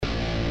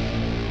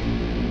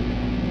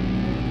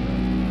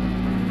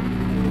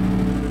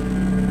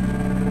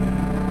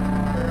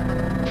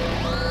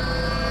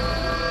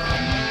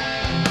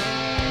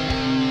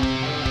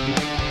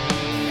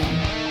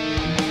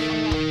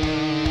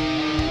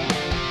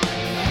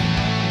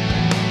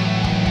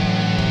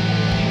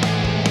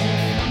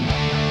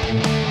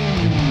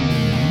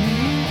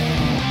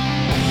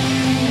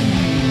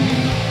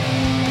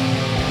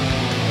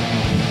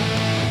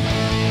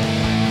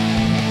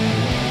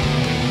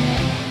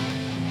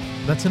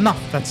That's enough.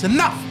 That's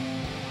enough.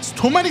 It's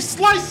too many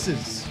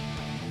slices.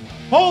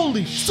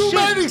 Holy shit. Too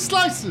many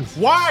slices.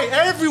 Why?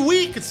 Every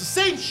week it's the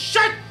same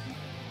shit.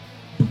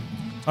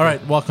 All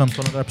right, welcome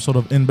to another episode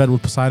of In Bed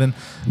with Poseidon.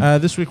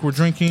 This week we're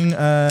drinking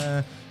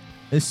a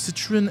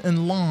citron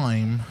and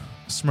lime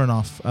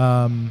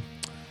Smirnoff.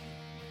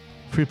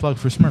 Free plug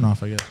for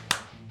Smirnoff, I guess.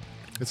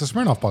 It's a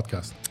Smirnoff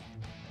podcast.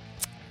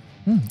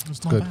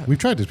 It's not Good. bad. We've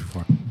tried this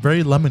before.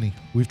 Very lemony.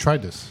 We've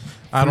tried this.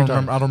 I don't 3 times.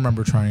 remember. I don't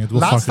remember trying it. Go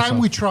Last fuck time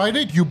yourself. we tried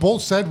it, you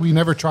both said we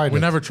never tried it.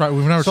 We've never tried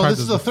So this this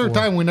is the third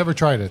before. time we never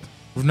tried it.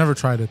 We've never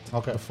tried it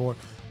Okay. before.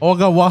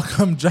 Olga,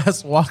 welcome.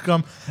 Jess,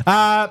 welcome.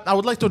 I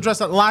would like to address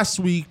that last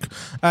week.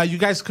 You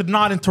guys could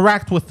not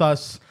interact with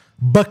us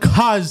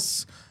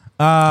because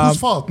Whose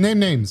fault? Name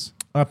names.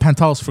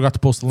 Pantelis forgot to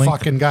post the link.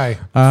 Fucking guy.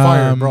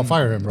 Fire him, bro.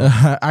 Fire him, bro.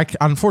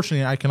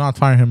 Unfortunately, I cannot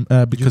fire him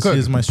because he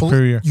is my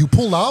superior. You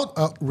pull out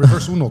a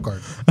reverse Uno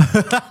card.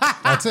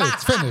 That's it.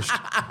 It's finished.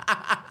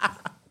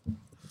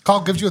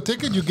 Carl gives you a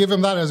ticket. You give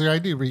him that as your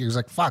ID. He's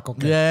like, fuck,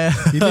 okay. Yeah.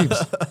 He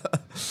leaves.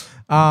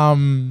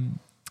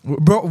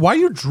 Bro, why are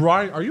you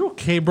drawing? Are you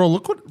okay, bro?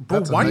 Look what, bro.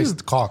 That's why a nice you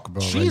cock,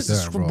 bro.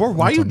 Jesus, right there, bro.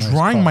 Why are That's you a nice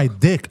drawing cock. my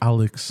dick,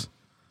 Alex?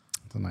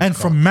 That's a nice And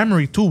cock. from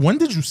memory too. When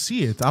did you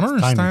see it? I don't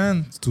Tiny.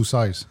 understand. It's 2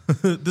 size.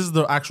 This is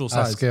the actual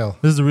size. scale.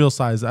 This is the real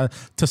size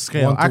to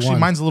scale. 1 to Actually, 1.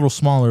 mine's a little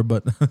smaller,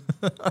 but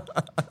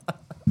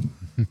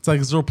it's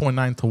like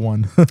 0.9 to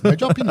 1. I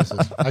drop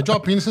penises. I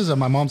drop penises at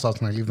my mom's house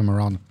and I leave them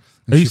around.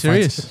 And Are you she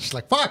finds serious? it. She's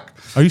like, fuck.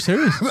 Are you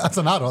serious? That's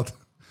an adult.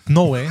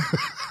 No way,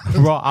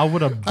 bro. I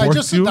would have. I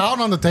just sit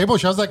down on the table.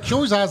 She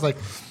always has like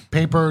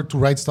paper to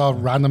write stuff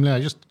randomly. I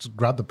just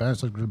grab the pen,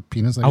 like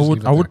penis. And I just would.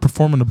 leave it I would there.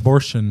 perform an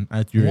abortion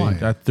at your Why?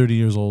 age, at 30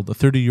 years old. A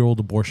 30-year-old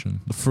abortion.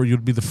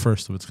 You'd be the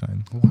first of its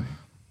kind. Why?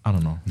 I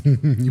don't know.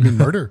 You mean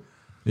murder?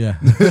 Yeah.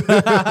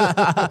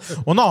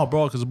 Well, no,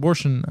 bro, because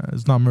abortion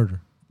is not murder.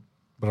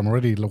 But I'm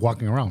already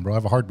walking around, bro. I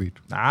have a heartbeat.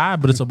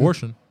 But it's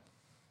abortion.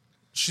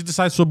 She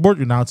decides to abort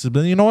you now. It's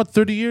been, you know what,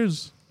 30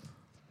 years.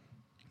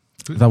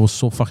 That was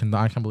so fucking.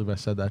 I can't believe I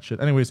said that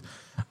shit. Anyways,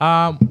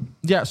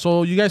 yeah.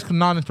 So you guys could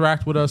not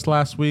interact with us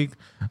last week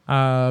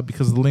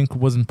because the link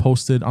wasn't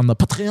posted on the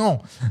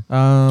Patreon.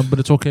 But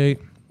it's okay.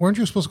 Weren't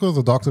you supposed to go to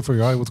the doctor for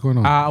your eye? What's going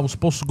on? I was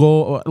supposed to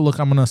go. Look,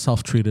 I'm gonna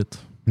self-treat it.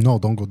 No,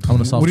 don't go. I'm gonna What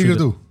are you self-treat going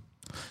to do?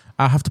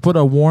 I have to put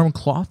a warm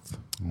cloth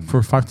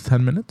for 5 to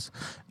 10 minutes,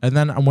 and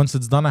then once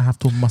it's done, I have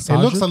to massage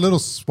It looks it. a little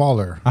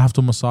smaller. I have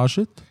to massage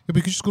it. Yeah, but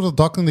you could just go to the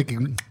doctor and they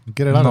can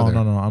get it out of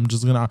there. No. I'm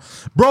just gonna,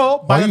 bro.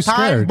 Why By are the you time,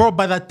 scared? bro.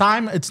 By that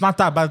time, it's not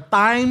that. By the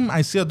time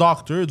I see a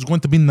doctor, it's going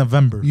to be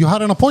November. You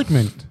had an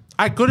appointment.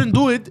 I couldn't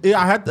do it.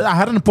 I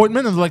had an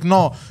appointment, and they're like,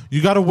 no,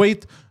 you gotta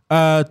wait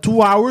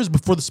 2 hours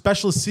before the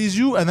specialist sees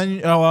you, and then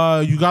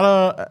you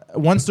gotta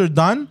once they're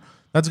done.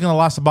 That's gonna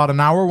last about an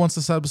hour once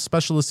the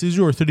specialist sees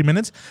you, or 30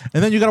 minutes,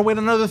 and then you gotta wait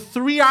another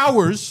 3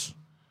 hours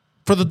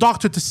for the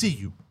doctor to see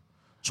you.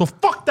 So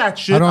fuck that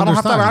shit. I I don't don't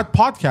have to understand.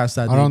 have podcast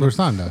that I day. don't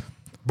understand that.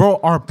 Bro,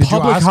 our Did you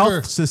public ask health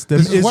her? system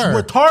This is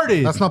where?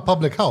 retarded. That's not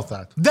public health,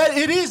 that. That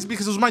it is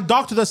because it was my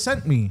doctor that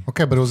sent me.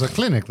 Okay, but it was a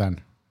clinic then.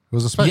 It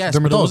was a special Yes, but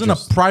it dermatologist.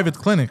 wasn't a private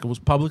clinic. It was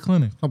public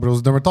clinic. No, but it was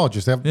a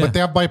dermatologist. They have, Yeah. But they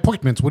have by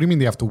appointments. What do you mean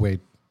they have to wait?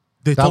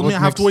 They That told me would I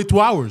have to make- wait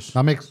 2 hours.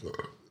 That makes.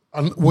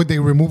 Would they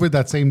remove it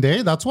that same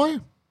day? That's why.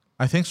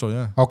 I think so,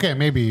 yeah. Okay,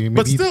 maybe.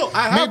 But still,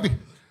 I have-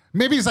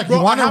 Maybe it's like Bro,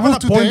 you want I to have an remove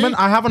today. appointment.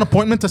 I have an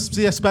appointment to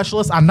see a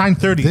specialist at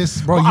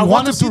 9:30. Bro, I you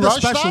want to him see the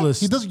rush that?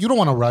 specialist. He does. You don't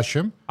want to rush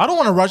him. I don't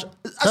want to rush.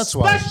 That's a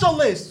why.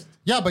 specialist.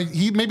 Yeah, but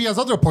he maybe has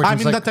other I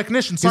appointments. mean, like, the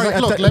technician. he's Sorry,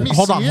 like, look, let me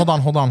hold see on, it.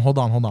 hold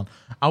on.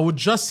 I would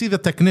just see the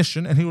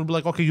technician, and he would be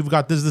like, "Okay, you've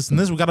got this, and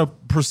this. We got to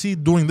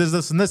proceed doing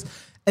this, and this."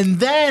 And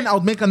then I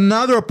would make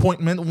another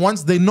appointment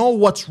once they know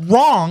what's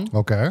wrong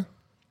Okay.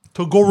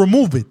 to go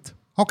remove it.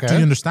 Okay. Do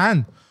you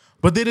understand?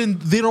 But they didn't.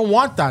 They don't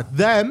want that.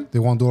 Then They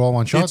won't do it all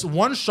one shot. it's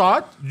one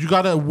shot. You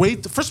gotta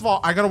wait. First of all,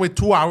 I gotta wait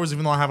 2 hours,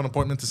 even though I have an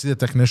appointment to see the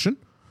technician.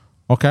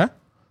 Okay,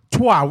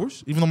 2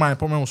 hours, even though my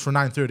appointment was for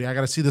 9:30. I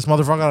gotta see this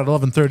motherfucker at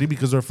 11:30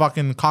 because they're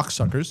fucking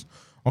cocksuckers.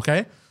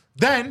 Okay.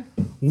 Then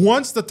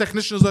once the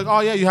technician is like,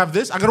 "Oh yeah, you have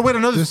this," I gotta wait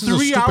another This is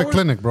 3 a stupid hours.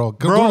 clinic, bro.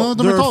 Go Bro, to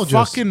another they're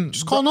dermatologist. fucking.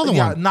 Just call another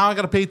yeah, one. now I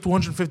gotta pay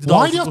 $250.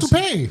 Why do you have go to see-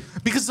 pay?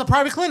 Because it's a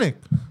private clinic.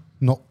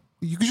 No,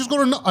 you could just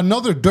go to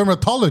another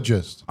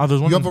dermatologist. Oh,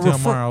 there's one you in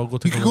TMR. I'll go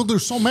take You a can go. look.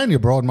 There's so many,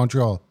 bro, in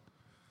Montreal.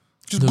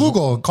 Just There's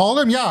Google. Call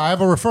him. Yeah, I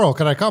have a referral.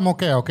 Can I come?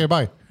 Okay,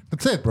 bye.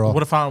 That's it, bro.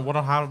 What if I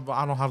don't have?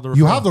 I don't have the.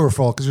 You referral? have the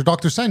referral because your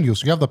doctor sent you,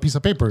 so you have the piece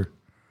of paper.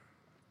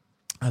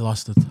 I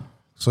lost it.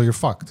 So you're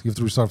fucked. You have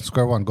to restart from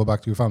square one. Go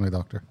back to your family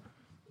doctor.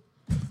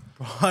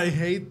 I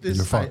hate this.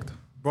 You're fucked.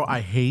 Bro, I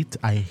hate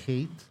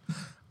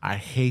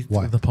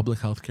What? the public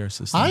healthcare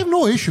system. I have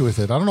no issue with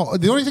it. I don't know.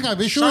 The only thing I have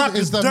issue Shut up,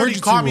 with is you the dirty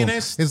emergency room.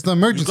 communist. It's the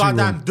emergency You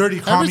goddamn room. dirty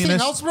Everything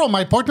communist. else, bro.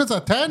 My appointment's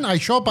at 10. I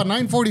show up at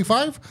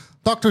 9:45.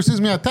 Doctor sees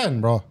me at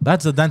 10, bro.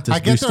 That's a dentist. I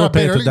Do you get still there a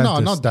pay bit at the early. No,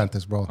 dentist? not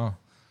dentist, bro. Oh.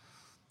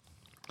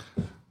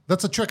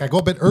 That's a trick. I go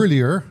a bit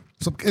earlier.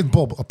 So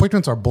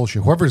appointments are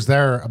bullshit. Whoever's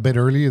there a bit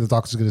early, the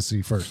doctor's going to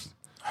see first.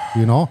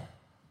 You know?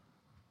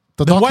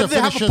 The Then why doctor do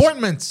they have finishes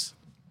appointments?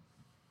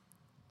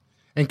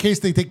 in case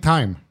they take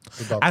time.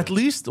 doctor. At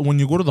least when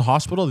you go to the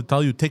hospital, they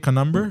tell you take a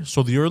number.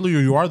 So the earlier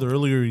you are, the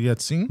earlier you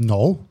get seen.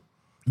 No.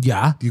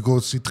 Yeah. You go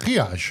see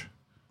triage.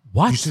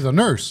 What? You see the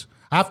nurse.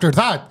 After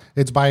that,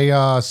 it's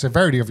by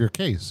severity of your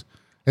case.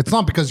 It's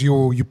not because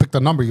you picked a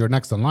number, you're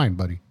next in line,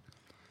 buddy.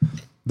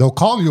 They'll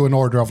call you in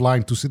order of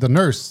line to see the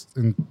nurse,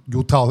 and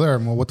you'll tell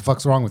them, well, what the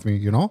fuck's wrong with me,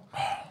 you know?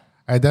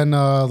 And then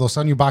they'll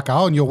send you back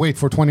out, and you'll wait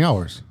for 20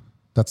 hours.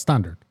 That's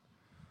standard.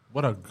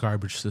 What a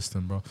garbage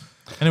system, bro.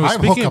 Anyway, I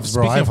have speaking hookups,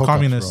 bro. I of have hookups,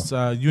 communists,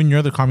 you and your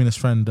other communist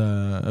friend,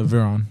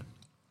 Veron.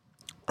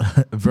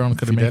 Veron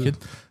couldn't make Fidel. it.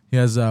 He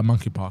has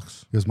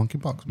monkeypox. He has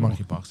monkeypox. bro.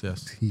 Monkeypox,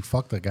 yes. He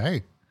fucked a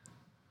guy.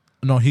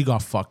 No, he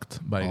got fucked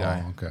by a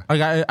guy.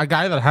 okay. A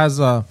guy that has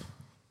the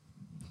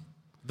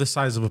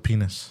size of a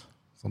penis.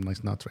 Some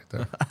nice nuts right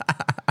there.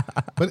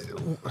 But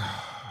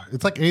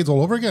it's like AIDS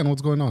all over again.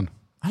 What's going on?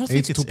 I don't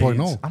AIDS think it's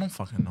 2.0. AIDS. I don't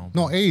fucking know.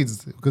 No,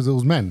 AIDS, because it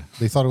was men.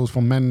 They thought it was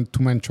from men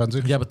to men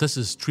transition. Yeah, but this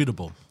is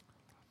treatable.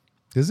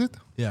 Is it?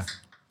 Yeah.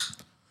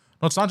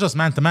 No, it's not just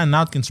man to man.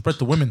 Now it can spread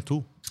to women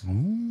too.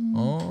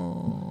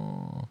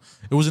 Oh.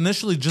 It was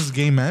initially just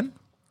gay men,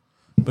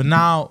 but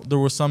now there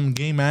were some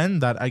gay men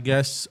that I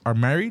guess are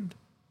married,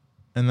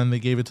 and then they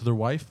gave it to their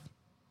wife.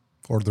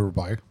 Or they're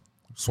bi.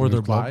 Or they're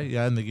Swingers club. bi,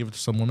 yeah, and they give it to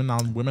some women. Now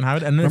women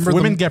have it. And Remember if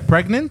women the- get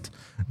pregnant,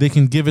 they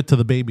can give it to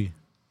the baby.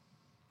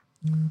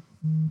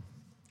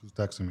 Who's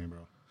texting me, bro?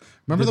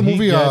 Remember Did the he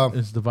movie get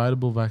his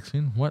dividable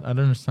vaccine? What? I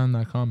don't understand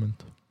that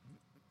comment.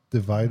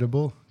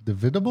 Dividable?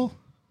 Dividable.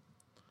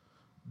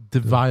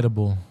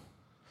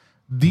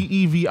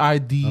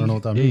 D-E-V-I-D-A-B-L-E. I don't know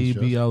what that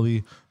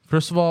means,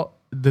 First of all,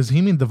 does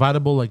he mean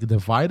dividable like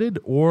divided,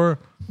 or?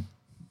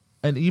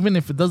 And even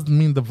if it doesn't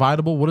mean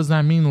dividable, what does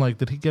that mean? Like,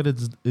 did he get it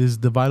is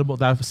dividable?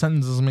 That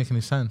sentence doesn't make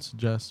any sense.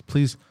 Jess,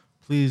 please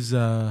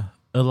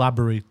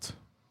elaborate.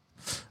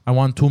 I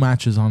want 2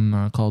 matches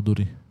on Call of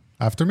Duty.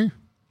 After me?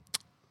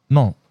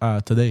 No,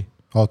 today.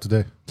 Oh,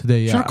 today.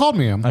 Today, yeah. Should have called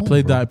me. I'm I home,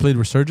 played bro. I played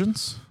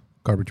Resurgence.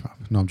 Garbage map.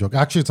 No, I'm joking.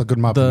 Actually, it's a good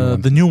map.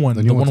 The new one,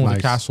 the one one's with nice.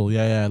 the castle.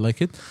 Yeah, I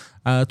like it.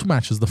 2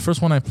 matches. The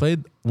first one I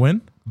played,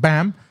 win,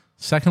 bam.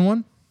 Second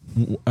one,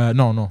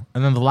 no.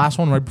 And then the last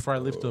one, right before I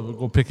leave to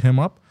go pick him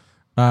up,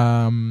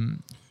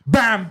 bam.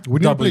 We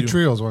need to play W.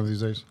 trios one of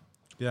these days.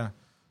 Yeah,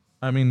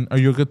 I mean, are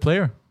you a good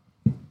player?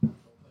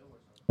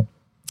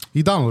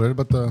 He downloaded it,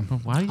 but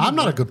why are you I'm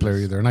not a good player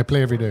either, and I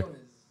play every day.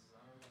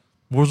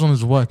 Warzone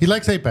is what? He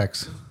likes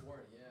Apex.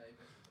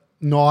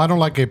 No, I don't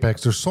like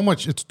Apex. There's so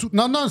much. It's too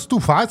it's too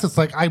fast. It's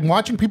like I'm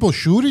watching people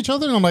shoot each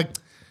other, and I'm like,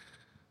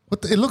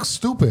 what? It looks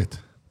stupid.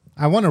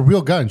 I want a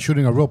real gun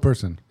shooting a real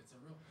person.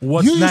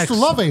 What's you next? used to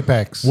love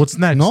Apex. What's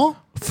next? No,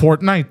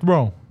 Fortnite,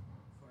 bro.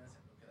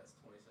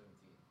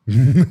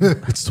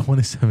 It's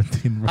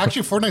 2017, bro.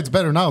 actually, Fortnite's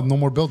better now. No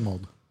more build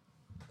mode.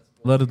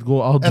 Let it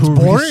go. I'll That's do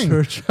boring.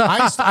 research.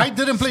 I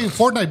didn't play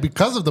Fortnite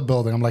because of the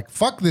building. I'm like,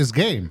 fuck this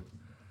game.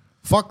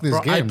 Fuck this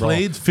Bro, game, I bro.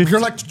 played 50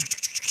 You're like,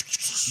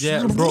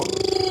 Yeah, bro.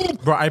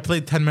 I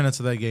played 10 minutes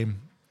of that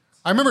game.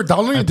 I remember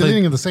downloading and played-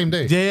 deleting it the same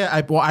day. Yeah.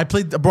 I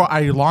played, bro.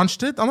 I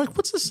launched it. I'm like,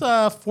 what's this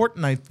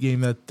Fortnite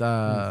game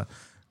that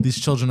these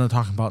children are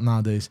talking about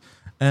nowadays?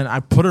 And I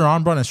put it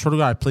on, bro. And I swear to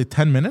God, I played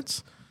 10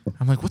 minutes.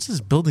 I'm like, what's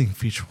this building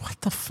feature? What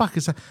the fuck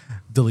is that?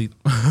 Delete.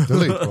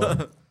 Delete,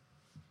 bro.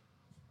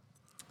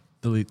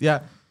 Delete. Yeah.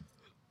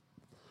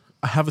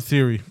 I have a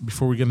theory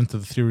before we get into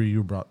the theory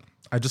you brought.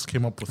 I just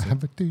came up with I it.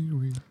 have a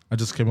theory. I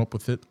just came up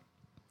with it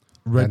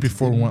right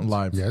before we went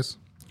live. Yes.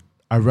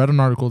 I read an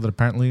article that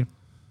apparently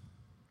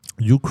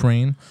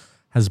Ukraine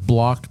has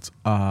blocked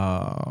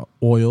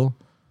oil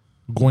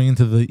going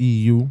into the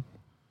EU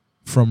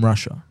from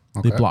Russia.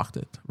 They Okay. blocked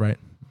it, right?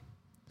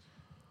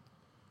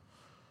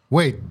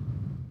 Wait.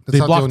 They That's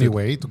not the blocked only it.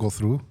 way to go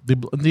through.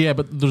 Yeah,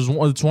 but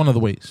it's one of the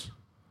ways.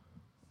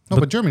 No,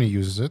 but Germany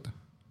uses it.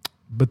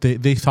 But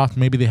they thought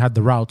maybe they had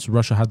the routes.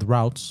 Russia had the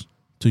routes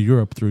to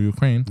Europe through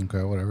Ukraine,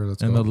 Okay, whatever.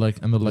 Let's and go. they're like,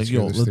 Let's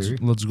yo, hear this theory.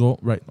 let's go.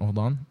 Right, hold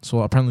on.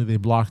 So apparently they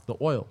blocked the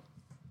oil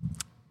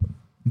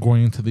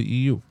going into the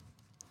EU.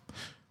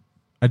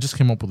 I just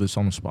came up with this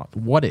on the spot.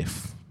 What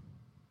if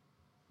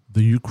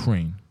the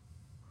Ukraine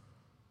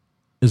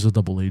is a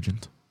double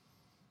agent?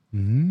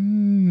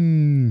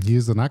 He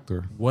is an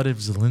actor. What if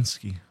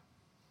Zelensky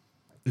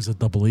is a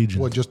double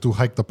agent? What, just to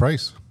hike the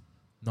price?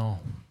 No.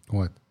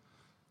 What?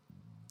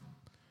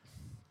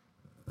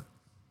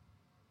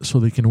 So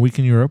they can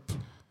weaken Europe,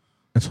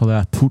 and so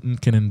that Putin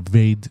can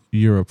invade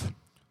Europe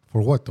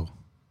For what though?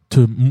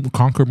 to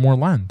conquer more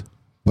land.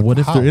 But What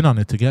if how? they're in on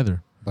it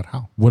together? But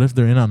how? What if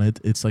they're in on it?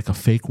 It's like a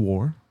fake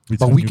war. But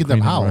between weaken them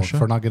Ukraine and how? Russia.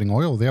 For not getting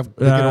oil? They get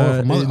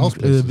oil from else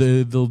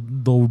places.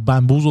 They'll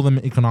bamboozle them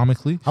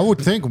economically. I would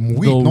think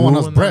wheat. They'll No one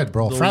has ruin bread, them.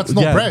 bro. They'll- France,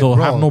 no yeah, bread. They'll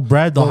bro. have no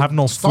bread. They'll have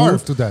no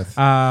starve food. to death.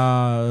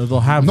 They'll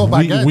have No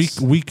weak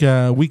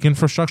baguettes. weak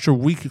infrastructure,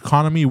 weak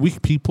economy,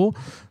 weak people.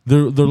 They're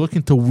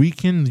looking to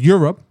weaken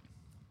Europe,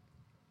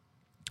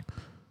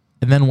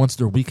 and then once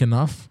they're weak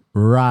enough,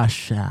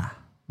 Russia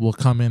will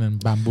come in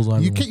and bamboozle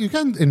everyone. You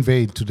can't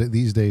invade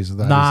these days.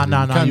 That Nah,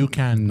 easily. you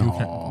can. No. You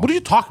can. What are you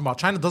talking about?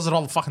 China does it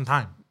all the fucking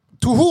time.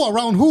 To who?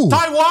 Around who?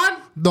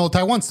 Taiwan? No,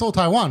 Taiwan's still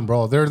Taiwan,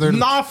 bro. They're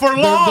Not for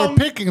They're long.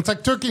 picking. It's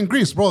like Turkey and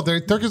Greece, bro.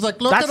 Turkey's like,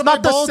 look That's at my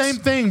not the boats. same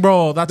thing,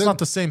 bro. That's not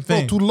the same Bro,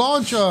 thing. to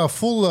launch a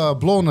full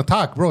blown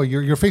attack, bro,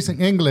 you're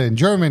facing England,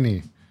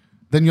 Germany,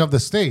 then you have the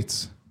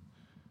States.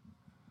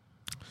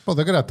 Bro,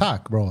 they're gonna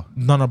attack, bro.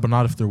 No, but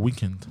not if they're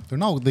weakened.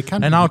 They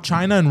can't. And now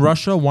China and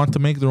Russia want to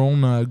make their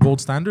own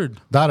gold standard.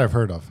 that I've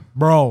heard of.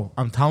 Bro,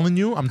 I'm telling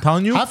you.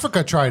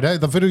 Africa tried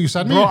it. The video you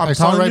sent me, Bro, I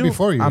saw it right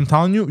before you. I'm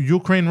telling you,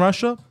 Ukraine,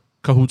 Russia,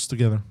 cahoots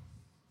together.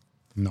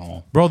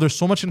 No, Bro, there's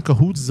so much in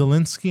cahoots.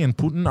 Zelensky and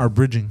Putin are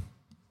bridging.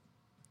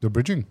 they're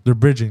bridging. They're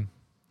bridging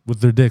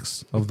with their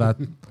dicks of that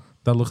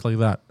that look like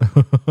that.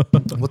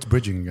 What's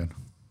bridging again?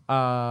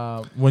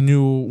 When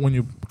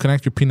you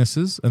connect your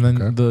penises and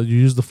then Okay. you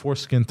use the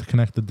foreskin to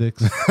connect the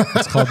dicks.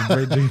 It's called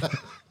bridging.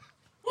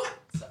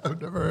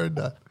 I've never heard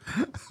that.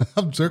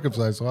 I'm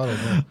circumcised, so I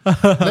don't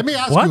know. Let me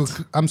ask What? you.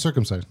 I'm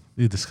circumcised.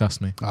 You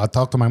disgust me. I'll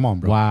talk to my mom,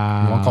 bro.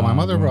 Wow. You want to call my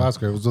mother, bro?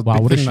 Ask her. It was a Wow,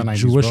 big what thing is in she, the 90s,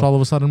 Jewish bro. all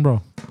of a sudden,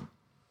 bro?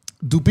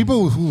 Do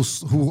people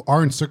who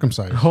aren't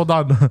circumcised? Hold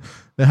on.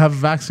 They have a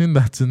vaccine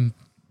that's in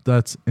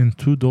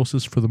 2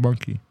 doses for the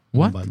monkey.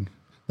 What?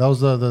 That was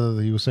the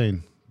he was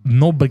saying.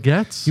 No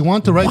baguettes? You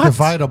want to write What?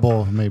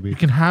 dividable, maybe. You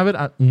can have it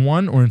at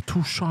 1 or in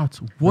 2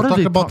 shots. What We're are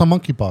talking they about the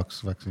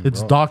monkeypox vaccine. It's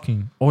bro.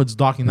 docking. Oh, it's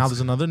docking. Now there's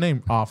another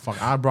name. Oh, fuck.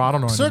 Bro, I don't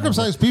know. anymore,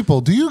 Circumcised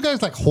people, do you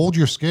guys like hold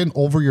your skin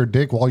over your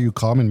dick while you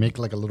come and make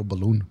like a little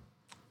balloon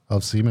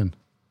of semen?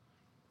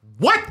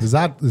 bro. What? Is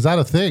that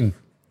a thing?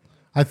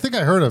 I think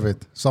I heard of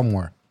it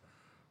somewhere.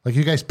 Like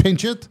you guys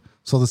pinch it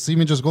so the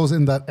semen just goes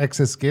in that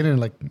excess skin and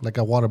like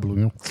a water balloon,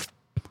 you know?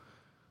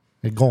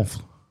 It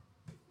gonfles.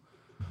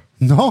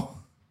 No?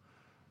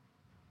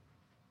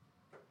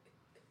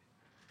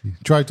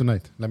 Try it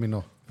tonight. Let me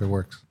know if it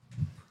works.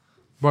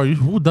 Bro,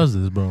 who does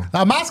this, bro?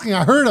 I'm asking.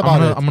 I heard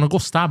about it. I'm gonna go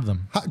stab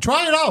them.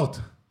 Try it out.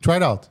 Try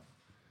it out.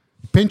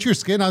 Pinch your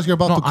skin as you're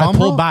about No, to come. I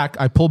pull bro.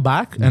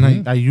 back. And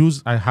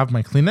I have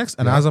my Kleenex,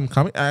 and as I'm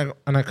coming, I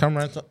come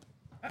right to,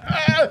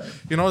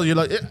 you know, you're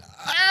like,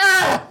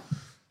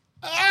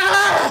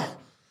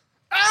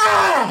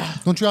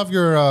 Don't you have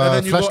your and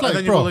then you go, and flashlight,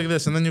 then you bro? go like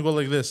this, and then you go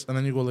like this, and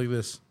then you go like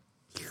this.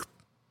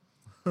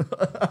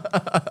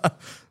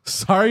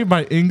 Sorry,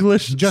 my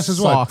English Just as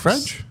sucks. what?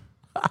 French?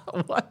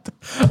 What?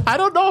 I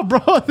don't know,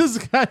 bro. This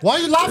guy. Why are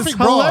you laughing, it's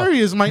bro?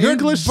 hilarious. My You're-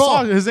 English bro.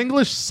 socks. His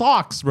English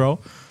socks, bro.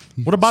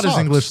 What about his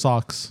Socks. English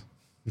socks?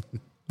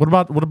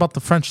 What about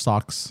the French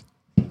socks?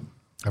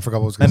 I forgot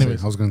what I was going to Anyways.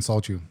 say. I was going to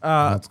insult you.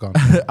 Now it's gone.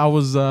 I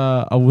was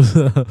I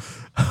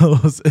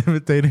was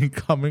imitating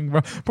coming,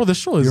 bro. Bro, this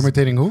show is You're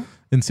imitating who?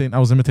 insane. I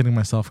was imitating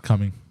myself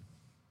coming.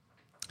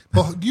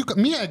 Well,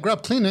 I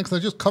grab Kleenex. I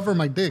just cover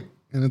my dick,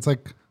 and it's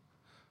like,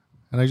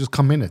 and I just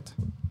come in it.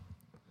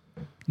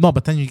 No,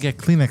 but then you get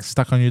Kleenex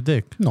stuck on your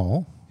dick.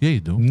 No, Yeah, you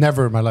do.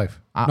 never in my life.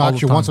 No, All the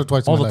actually, time. once or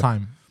twice all in my the life.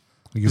 time.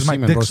 Your Because my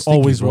semen, bro, dick's stinky,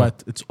 always bro.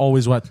 wet. It's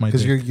always wet. My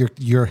Because dick.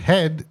 your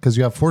head, because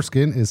you have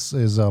foreskin, is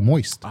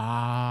moist.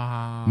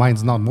 Ah,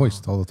 Mine's not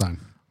moist all the time.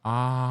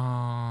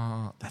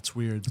 that's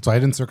weird. So I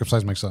didn't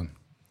circumcise my son.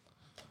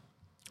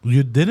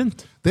 You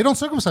didn't. They don't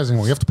circumcise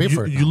anymore. You have to pay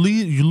for it. You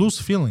lose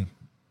feeling.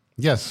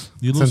 Yes,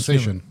 You lose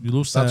sensation. feeling. You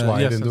lose. That's why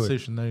I yeah, didn't do it.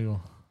 sensation. There you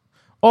go.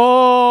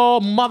 Oh,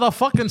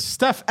 motherfucking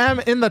Steph M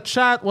in the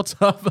chat. What's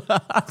up?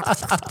 I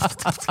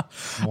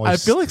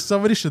Moist. feel like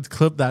somebody should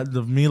clip that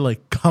of me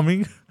like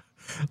coming,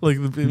 like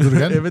it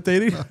again?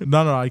 imitating.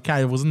 No, I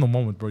can't. It was in the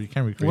moment, bro. You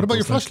can't recreate. What about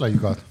your those things. flashlight you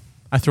got?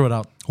 I threw it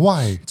out.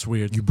 Why? It's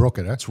weird. You broke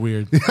it, eh? It's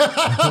weird.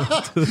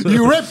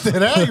 You ripped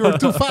it, eh? You were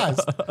too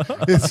fast.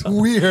 It's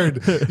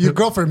weird. Your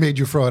girlfriend made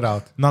you throw it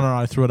out. No,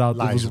 I threw it out.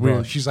 Lies, it was bro.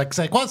 weird. She's like,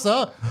 what's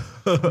up?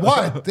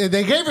 What? They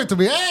gave it to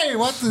me. Hey,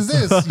 what is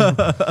this?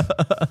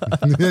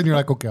 And then you're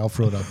like, okay, I'll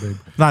throw it out, babe.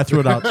 No, I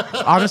threw it out.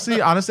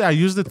 Honestly, I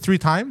used it 3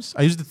 times.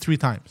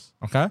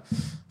 Okay,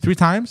 3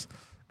 times.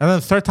 And then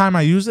the 3rd time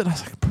I used it, I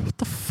was like, bro, what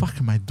the fuck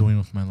am I doing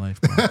with my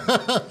life, bro?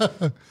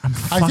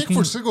 I think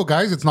for single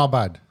guys, it's not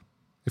bad.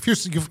 If you're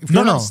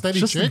no, not a steady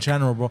just in chick.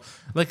 general, bro.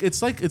 Like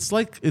it's almost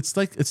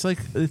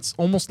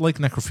like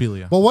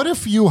necrophilia. But what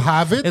if you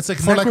have it It's like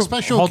for like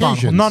special hold on.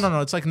 occasions?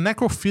 No. It's like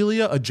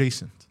necrophilia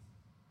adjacent.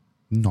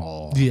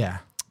 No. Yeah.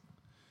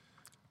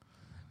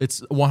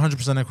 It's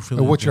 100%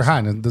 necrophilia. What's your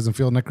adjacent. hand? It doesn't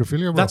feel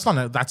necrophilia, bro? That's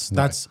not.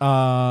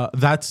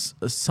 That's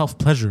self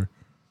pleasure.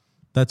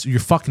 That's you're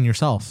fucking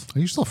yourself. Are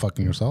you still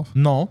fucking yourself?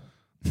 No,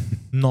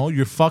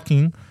 you're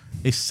fucking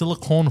a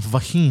silicone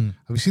vagine.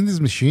 Have you seen these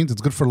machines? It's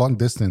good for long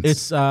distance.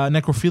 It's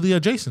necrophilia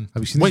adjacent.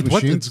 Have you seen Wait, these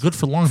what? machines? It's good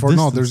for long distance.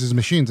 No, there's these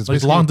machines. It's like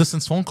basically long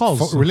distance phone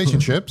calls.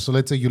 relationships. So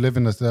let's say you live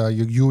in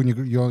you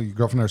and your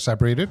girlfriend are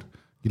separated.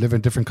 You live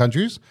in different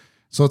countries.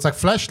 So it's like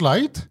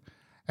flashlight,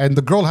 and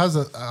the girl has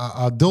a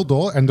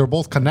dildo, and they're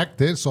both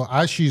connected. So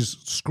as she's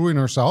screwing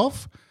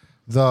herself,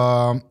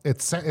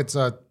 it's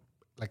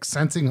like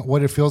sensing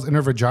what it feels in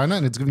her vagina,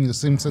 and it's giving you the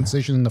same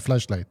sensation in the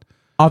flashlight.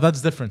 Oh,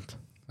 that's different.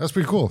 That's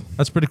pretty cool.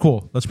 That's pretty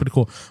cool.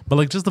 But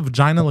like just the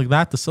vagina like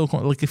that, the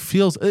silicone, like it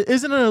feels.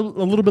 Isn't it a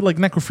little bit like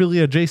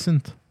necrophilia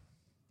adjacent?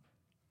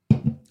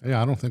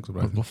 Yeah, I don't think so,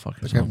 bro. Go fuck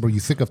Like, yourself. bro, you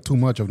think of too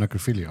much of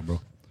necrophilia, bro.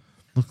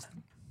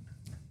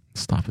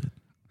 Stop it.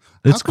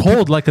 It's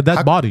cold like a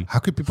dead body. How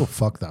could people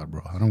fuck that,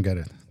 bro? I don't get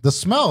it. The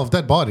smell of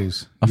dead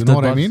bodies. Of You know dead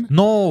what I bodies? mean?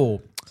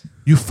 No.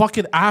 You fuck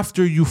it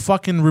after you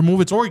fucking remove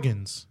its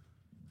organs.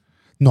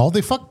 No,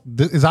 they fuck.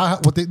 Is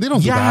that what they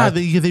don't Yeah,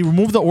 do that? they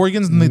remove the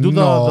organs and they do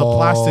the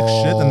plastic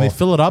shit and they No.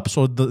 fill it up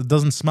so it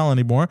doesn't smell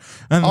anymore.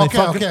 And they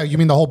Okay. You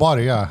mean the whole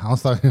body? Yeah. I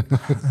was like, and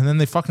then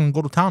they fucking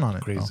go to town on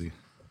it. bro. crazy.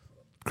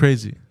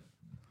 Crazy.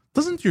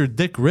 Doesn't your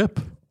dick rip?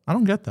 I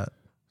don't get that.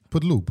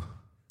 Put lube.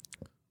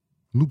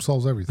 Lube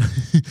solves everything.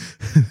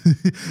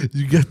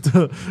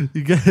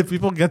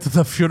 People get to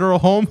the funeral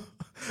home,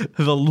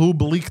 the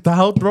lube leaked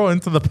out, bro,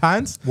 into the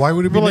pants. Why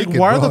would it be Bro, like, naked,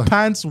 why are bro? the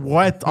pants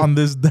wet on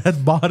this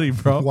dead body,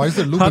 bro? Why is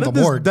there lube How in did the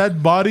this morgue?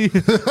 dead body?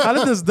 How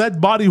did this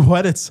dead body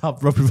wet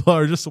itself, bro? People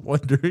are just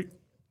wondering.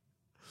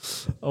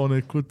 On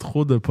écoute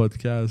trop de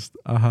podcasts.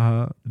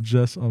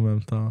 Just en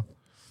même temps.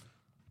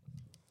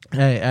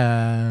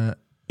 Hey,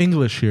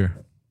 English here.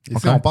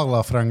 Ici, on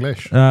parle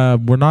franglish.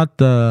 We're not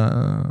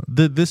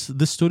this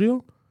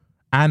studio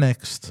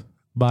annexed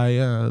by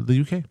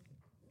the UK.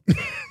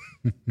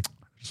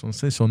 Just want to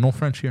say so. No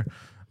French here.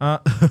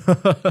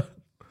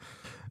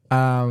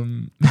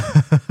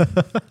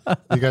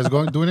 You guys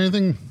doing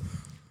anything?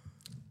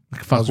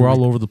 Fuck, How's we're your all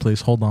week? over the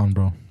place. Hold on,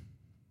 bro.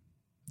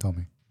 Tell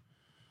me.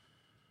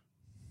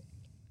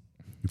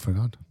 You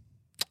forgot?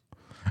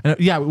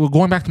 Yeah, we're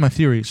going back to my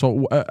theory.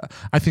 So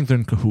I think they're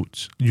in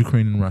cahoots,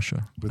 Ukraine and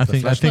Russia. With I the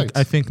think flashlights?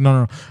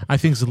 I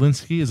think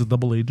Zelensky is a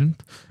double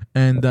agent,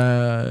 and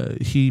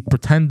he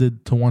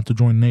pretended to want to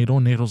join NATO.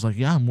 NATO's like,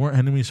 yeah, more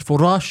enemies for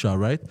Russia,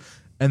 right?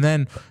 And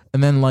then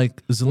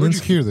like Where'd you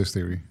Zelensky, hear this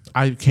theory?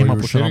 I came you up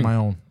were with it on shitting? my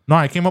own. No,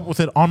 I came up with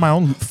it on my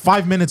own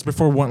 5 minutes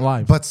before it went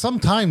live. But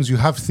sometimes you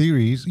have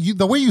theories.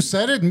 The way you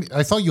said it,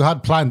 I thought you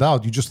had planned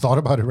out. You just thought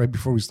about it right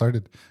before we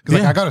started.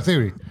 Because Yeah. I got a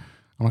theory.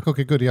 I'm like,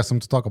 okay, good. He has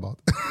something to talk about.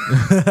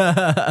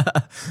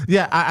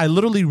 Yeah, I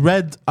literally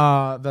read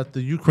that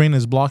the Ukraine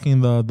is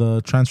blocking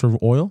the transfer of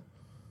oil.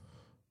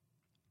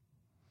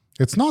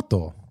 It's not,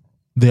 though.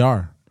 They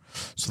are.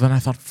 So then I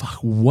thought, fuck,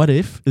 what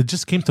if? It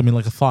just came to me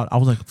like a thought. I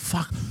was like,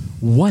 fuck,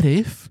 what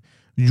if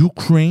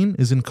Ukraine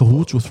is in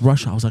cahoots with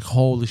Russia? I was like,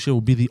 holy shit, it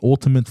would be the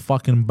ultimate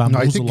fucking No,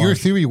 I think your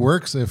bamboozlage. theory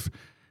works if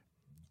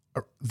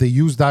they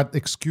use that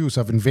excuse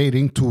of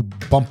invading to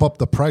bump up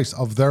the price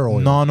of their oil.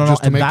 No.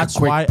 just to And make a that's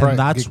quick why, pri- and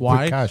that's get quick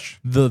why cash.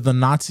 the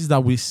Nazis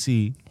that we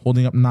see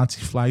holding up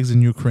Nazi flags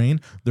in Ukraine,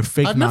 they're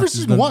fake I've never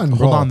Nazis. seen They're- one,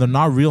 bro. Hold on, they're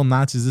not real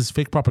Nazis. This is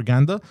fake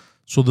propaganda.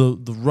 So the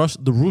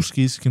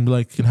Ruskies can be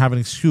like can have an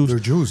excuse. They're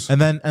Jews. And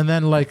then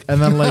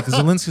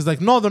Zelensky's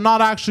like, no, they're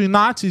not actually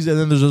Nazis. And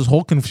then there's this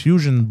whole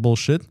confusion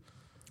bullshit.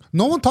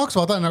 No one talks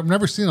about that, and I've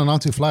never seen a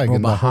Nazi flag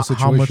in But that whole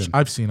how much situation.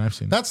 I've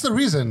seen. That's the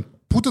reason.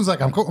 Putin's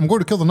like, I'm going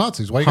to kill the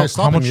Nazis. Why are you How- guys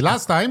how stopping much- me?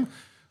 Last time,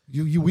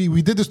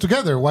 we did this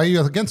together. Why are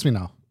you against me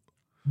now?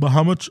 But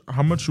how much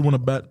you want to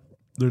bet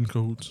they're in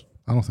cahoots?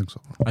 I don't think so.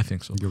 I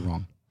think so. You're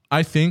wrong.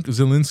 I think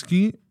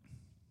Zelensky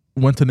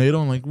went to NATO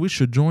and like, we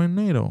should join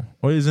NATO.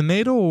 Or is it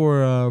NATO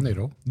or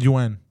NATO.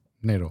 UN?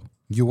 NATO.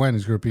 UN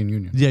is European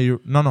Union. Yeah,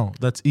 no,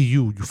 that's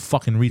EU. You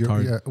fucking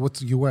retard. Yeah,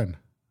 what's UN?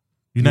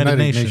 United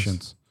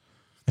Nations.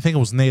 I think it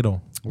was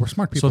NATO. We're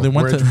smart people. So they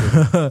went We're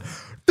educated.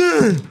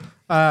 to.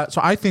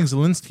 So I think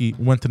Zelensky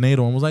went to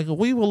NATO and was like,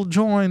 "We will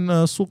join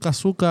suka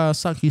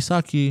saki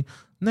saki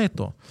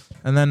NATO,"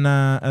 and then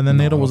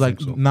NATO was I like,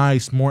 don't think so.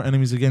 "Nice, more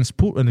enemies against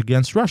Putin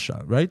against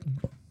Russia, right?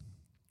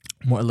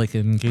 More like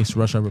in case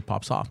Russia ever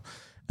pops off."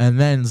 And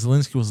then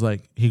Zelensky was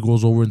like, he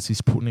goes over and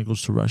sees Putin. He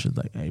goes to Russia,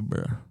 like, "Hey,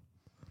 bro,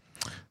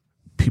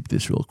 peep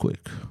this real quick."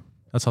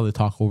 That's how they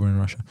talk over in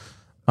Russia.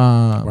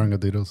 Wearing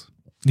Adidas.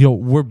 Yo,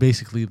 we're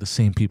basically the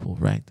same people,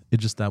 right?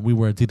 It's just that we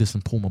wear Adidas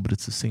and Puma, but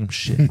it's the same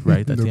shit, right?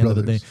 At the They're end of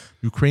the day, brothers.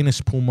 Ukraine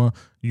is Puma,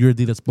 you're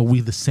Adidas, but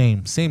we the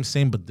same,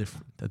 but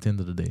different. At the end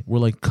of the day, we're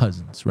like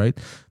cousins, right?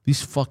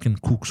 These fucking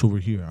kooks over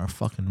here are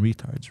fucking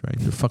retards, right?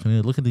 They're fucking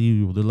look at the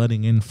EU. They're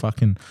letting in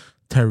fucking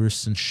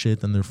terrorists and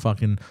shit, and they're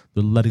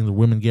letting the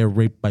women get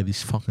raped by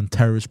these fucking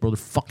terrorists, bro. They're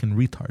fucking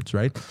retards,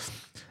 right?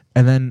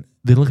 And then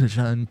they look at each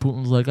other, and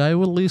Putin's like, "I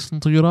will listen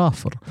to your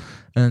offer,"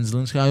 and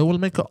Zelensky, "I will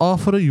make an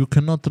offer you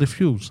cannot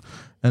refuse."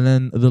 And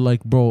then they're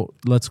like, "Bro,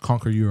 let's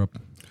conquer Europe."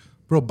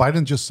 Bro,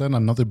 Biden just sent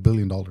another $1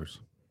 billion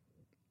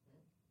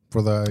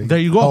for the There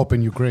you go. help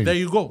in Ukraine. There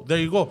you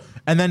go.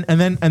 And then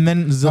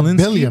Zelensky,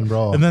 billion,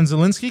 bro. And then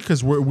Zelensky,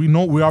 because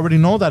we already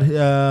know that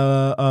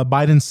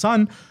Biden's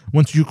son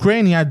went to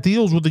Ukraine. He had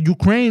deals with the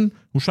Ukraine.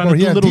 He was trying Bro, to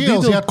he do had little deals.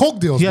 deals. He had coke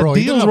deals, He had bro.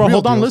 He didn't deals, have bro. real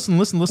Hold on, deals.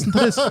 listen to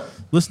this.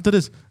 Listen to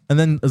this. And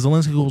then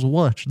Zelensky goes,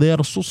 "Watch, they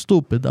are so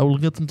stupid. I will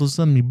get them to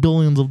send me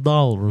billions of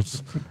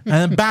dollars." And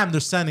then bam, they're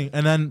sending.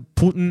 And then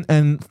Putin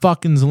and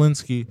fucking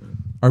Zelensky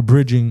are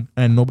bridging,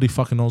 and nobody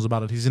fucking knows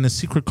about it. He's in a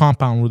secret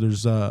compound where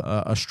there's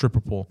a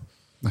stripper pole.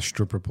 A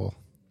stripper pole.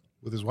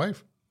 With his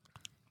wife?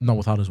 No,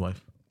 without his wife.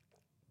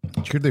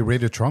 Did you hear they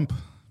raided Trump?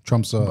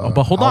 Trump's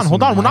But hold house on. in We're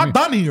Miami? not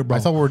done here, bro. I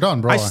thought we were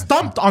done, bro. I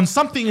stumped on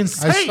something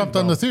insane. I stumped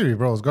on the theory,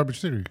 bro. It's garbage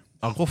theory.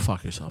 Oh, go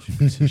fuck yourself, you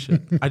piece of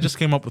shit. I just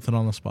came up with it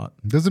on the spot.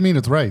 Doesn't mean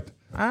it's right.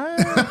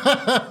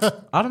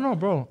 I don't know,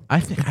 bro. I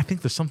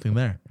think there's something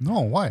there. No,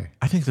 why?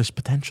 I think there's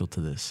potential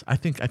to this. I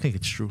think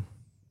it's true.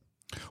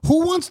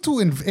 Who wants to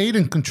invade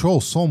and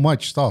control so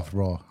much stuff,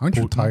 bro? Aren't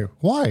you tired?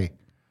 Why?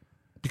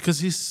 Because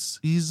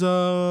he's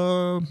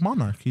a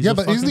monarch. He's Yeah, a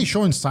but isn't he fucking-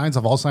 showing signs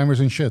of Alzheimer's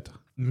and shit?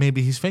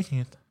 Maybe he's faking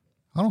it.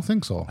 I don't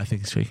think so. I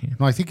think he's faking it.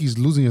 No, I think he's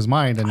losing his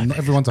mind and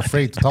everyone's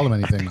afraid to tell him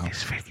anything now.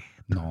 He's faking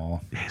it.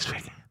 No. He's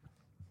faking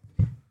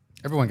it.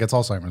 Everyone gets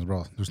Alzheimer's,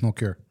 bro. There's no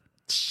cure.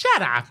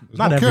 Shut up. There's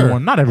Not no cure.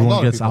 everyone. Not A everyone lot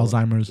of gets people.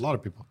 Alzheimer's. A lot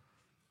of people.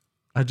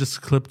 I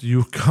just clipped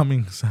you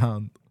coming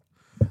sound.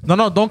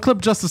 No, don't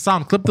clip just the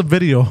sound. Clip the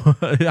video.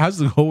 It has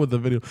to go with the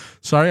video.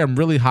 Sorry, I'm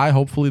really high.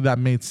 Hopefully that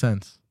made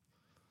sense.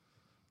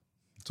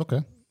 It's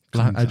okay.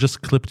 I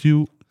just clipped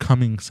you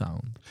coming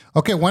sound.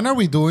 Okay, when are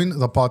we doing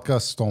the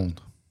podcast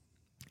stoned?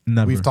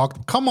 Never. We've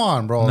talked. Come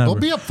on, bro. Never.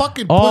 Don't be a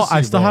fucking Oh, pussy,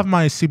 I still bro. have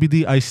my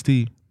CBD iced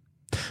tea.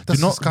 That's Do you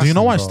know disgusting,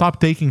 why I bro. stopped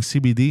taking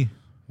CBD?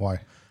 Why?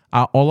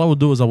 All I would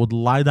do is I would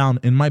lie down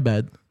in my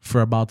bed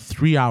for about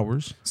 3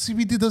 hours.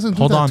 CBD doesn't do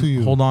Hold that on, to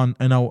you. hold on,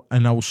 and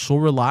I was so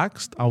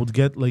relaxed. I would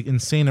get like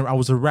insane. I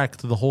was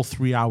erect the whole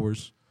 3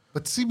 hours.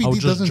 But I would CBD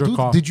just doesn't jerk do.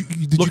 off. Did you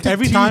Look, take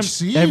every THC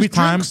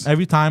time, drinks?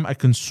 every time I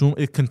consume,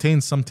 it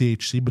contains some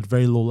THC, but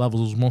very low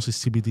levels. It was mostly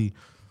CBD.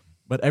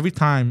 But every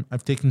time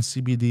I've taken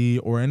CBD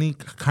or any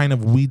kind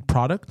of weed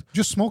product,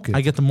 Just smoke it.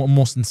 I get the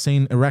most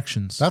insane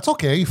erections. That's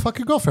okay. You fuck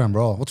your girlfriend,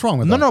 bro. What's wrong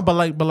with No, that? no, but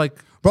like,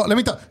 Bro, let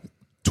me tell you.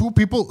 2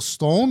 people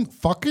stone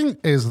fucking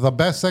is the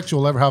best sex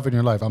you'll ever have in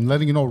your life. I'm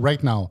letting you know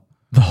right now.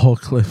 the whole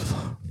clip.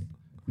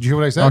 Did you hear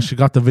what I said? Oh, she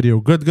got the video.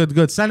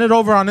 Good. Send it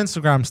over on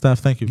Instagram, Steph.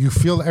 Thank you. You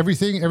feel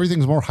everything.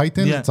 Everything's more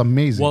heightened. It's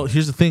amazing. Well,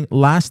 here's the thing.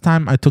 Last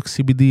time I took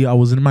CBD, I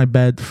was in my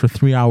bed for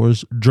 3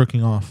 hours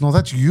jerking off. no,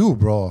 that's you,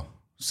 bro.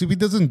 CBD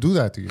doesn't do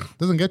that to you.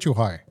 Doesn't get you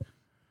high.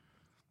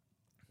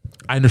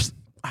 I understand.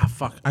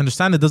 I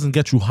understand it doesn't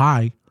get you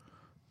high,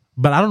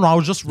 but I don't know. I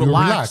was just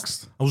relaxed.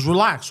 relaxed. I was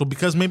relaxed. So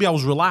because maybe I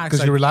was relaxed,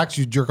 Because you relax,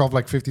 you jerk off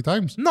like 50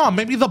 times. no,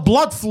 maybe the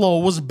blood flow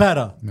was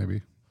better, Maybe.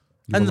 You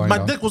and were lying my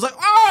down. dick was like,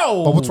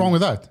 oh. But what's wrong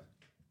with that?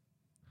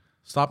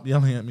 Stop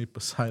yelling at me,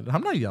 Poseidon.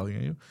 I'm not yelling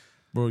at you,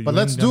 bro. But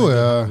let's do it.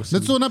 Let's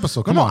do an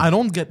episode. Come No, on. I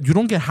don't get. You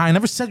don't get high. I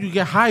never said you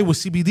get high with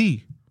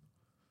CBD.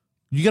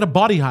 You get a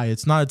body high.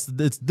 It's not.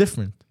 It's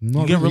different.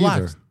 Not you get really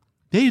relaxed.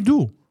 either. Yeah, you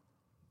do.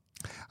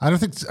 I don't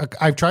think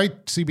I've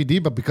tried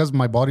CBD, but because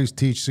my body's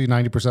THC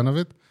 90% of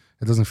it,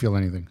 it doesn't feel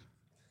anything.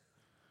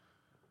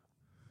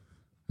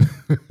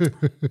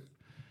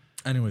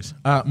 Anyways,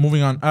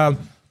 moving on.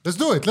 Let's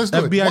do it. Let's do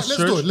FBI it. Let's do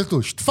search- it. Let's do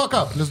it. Fuck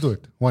up. Let's do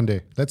it one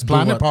day. Let's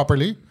plan it what?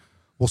 properly.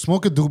 We'll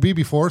smoke a doobie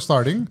before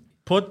starting.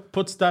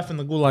 Put Steph in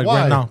the gulag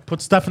Why? right now.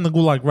 Put Steph in the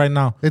gulag right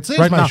now. It's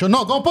right my now. show.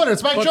 No, don't put it.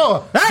 It's my Put-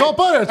 show. Hey! Don't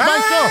put it. It's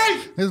my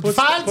Hey! show. Put-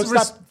 Fans, put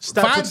Steph-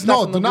 put fans, Steph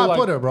no, in the do not gulag.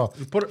 put it, bro.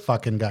 You put it-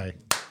 Fucking guy.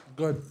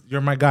 Good.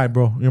 You're my guy,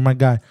 bro. You're my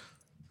guy.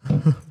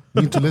 You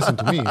need to listen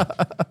to me.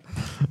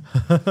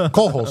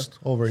 Co-host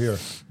over here.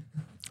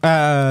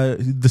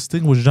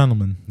 Distinguished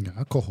gentleman. Yeah,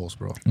 co-host,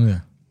 bro. Yeah.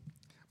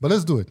 But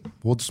let's do it.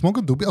 We'll smoke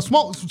a doobie. A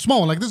small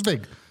one like this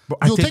big. Bro,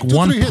 I take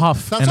one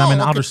puff and I'm in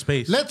outer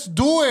space. Let's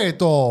do it,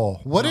 though.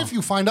 What if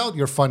you find out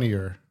you're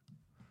funnier?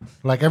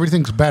 Like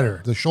everything's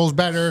better. The show's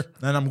better.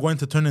 And I'm going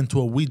to turn into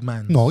a weed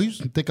man. No, you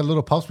just take a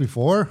little puffs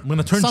before. I'm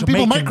gonna turn Some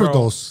Jamaican, people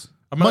microdose.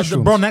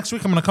 Mushrooms. bro, next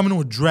week I'm gonna come in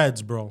with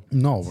dreads, bro.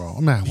 No, bro.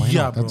 Man, why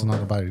Yeah, not? That's bro.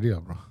 not a bad idea,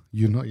 bro.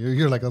 You know,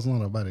 you're like, that's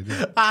not a bad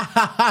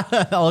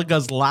idea. Look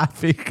us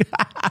laughing.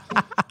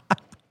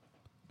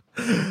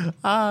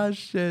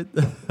 Shit.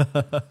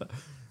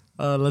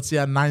 Let's see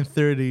at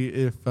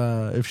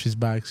 9:30 if she's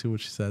back. See what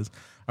she says.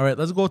 All right,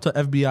 let's go to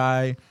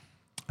FBI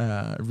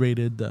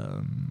rated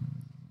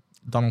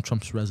Donald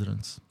Trump's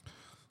residence.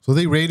 So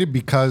they raided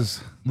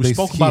because We they,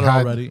 spoke he about it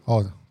had- already.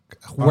 Oh,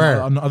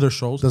 where? on other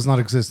shows? Does not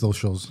exist, those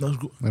shows, Let's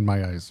go. in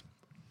my eyes.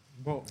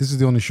 Bro. This is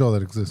the only show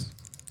that exists.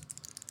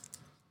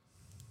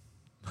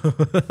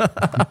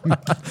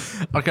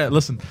 Okay,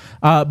 listen.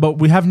 But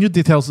we have new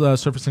details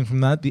surfacing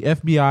from that. The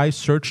FBI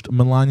searched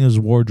Melania's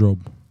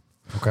wardrobe.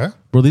 Okay.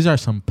 Bro, these are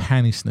some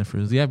panty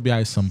sniffers. The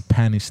FBI is some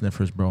panty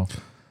sniffers, bro.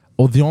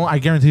 Oh, I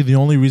guarantee the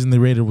only reason they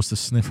raided was to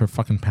sniff her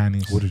fucking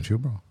panties. Wouldn't you,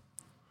 bro?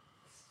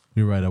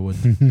 You're right, I would.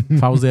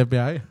 If I was the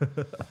FBI.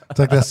 It's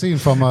like that scene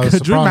from Could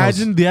Sopranos. you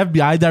imagine the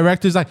FBI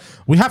director's like,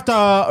 we have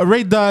to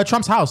raid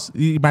Trump's house.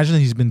 You imagine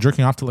he's been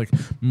jerking off to like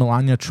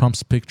Melania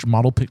Trump's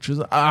model pictures.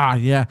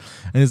 Yeah.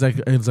 And he's like,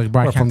 bro, I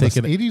Bro, can't from take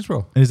the it. 80s, bro.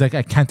 And he's like,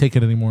 I can't take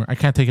it anymore. I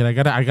can't take it.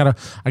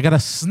 I gotta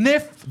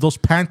sniff those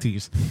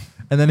panties.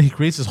 And then he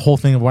creates this whole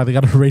thing of why they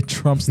gotta raid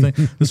Trump's thing.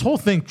 This whole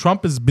thing,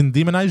 Trump has been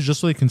demonized just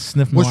so he can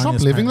sniff Was Melania's Trump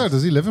living there? panties.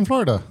 Does he live in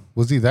Florida?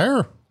 Was he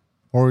there?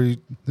 Or it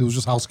was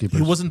just housekeepers?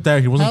 He wasn't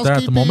there. He wasn't there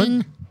at the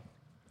moment. Housekeeping.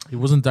 He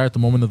wasn't there at the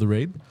moment of the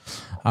raid.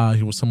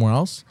 He was somewhere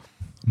else.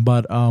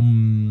 But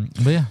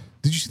yeah.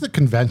 Did you see the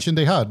convention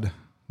they had?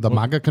 The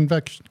MAGA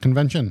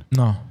convention?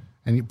 No.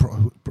 And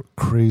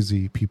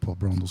crazy people,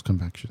 bro, on those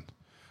conventions.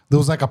 There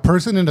was like a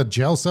person in a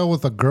jail cell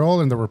with a girl,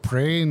 and they were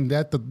praying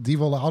that the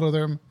devil out of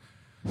them.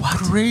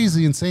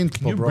 Crazy, insane Can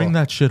people, you bro. bring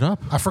that shit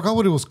up? I forgot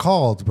what it was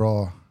called,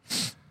 bro.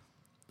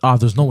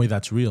 There's no way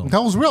that's real.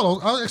 That was real.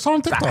 I saw it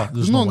on TikTok.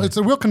 There's no way. It's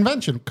a real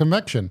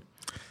convention.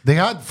 They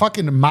had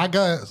fucking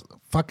MAGA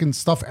fucking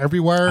stuff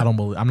everywhere.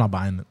 I'm not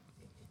buying it.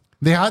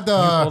 They had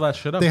pull that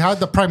shit up? They had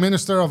the prime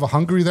minister of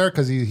Hungary there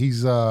because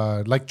he's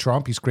like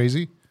Trump. He's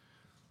crazy,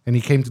 and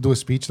he came to do a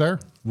speech there.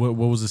 What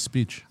was the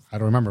speech? I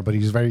don't remember, but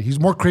he's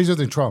more crazier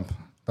than Trump.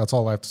 That's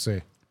all I have to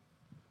say.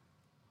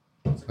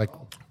 Like,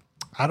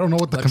 I don't know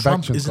what the Like, Trump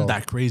convention isn't called.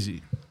 that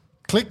crazy.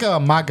 Click a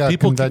MAGA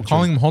People convention. keep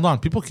calling him. Hold on.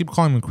 People keep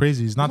calling him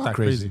crazy. He's not He's that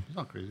crazy. He's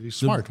not crazy. He's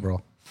smart,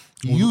 bro.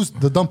 He used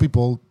the dumb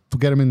people to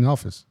get him in the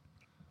office.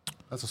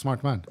 That's a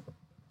smart man.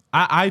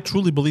 I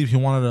truly believe he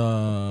wanted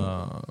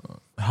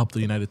to help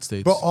the United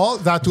States. But all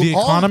that the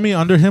economy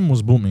under him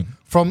was booming.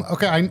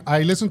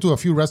 I listened to a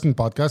few wrestling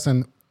podcasts,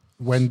 and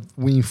when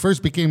we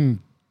first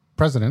became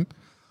president,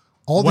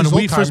 When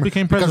we first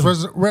became president.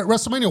 because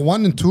WrestleMania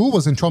 1 and 2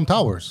 was in Trump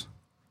Towers.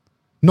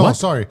 No, What?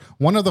 sorry.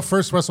 One of the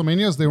first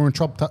WrestleManias, they were in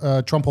Trump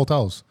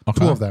hotels.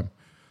 Okay. 2 of them.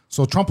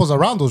 So Trump was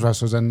around those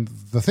wrestlers, and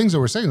the things they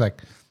were saying,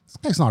 like, this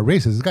guy's not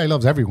racist. This guy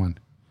loves everyone.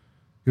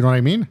 You know what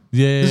I mean?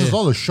 Yeah. This is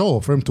all a show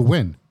for him to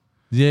win.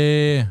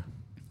 Yeah.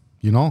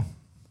 You know?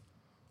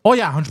 Oh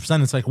yeah,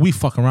 100%. It's like we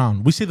fuck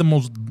around. We see the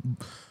most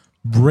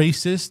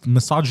racist,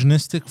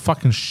 misogynistic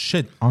fucking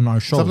shit on our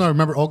shows. Something I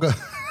remember, Olga,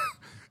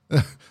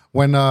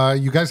 when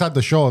you guys had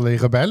the show, Les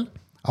Rebelles,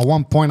 at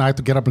one point I had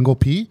to get up and go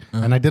pee,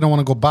 and I didn't want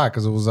to go back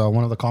because it was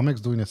one of the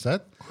comics doing a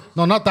set.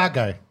 No, not that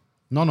guy.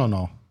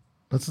 No.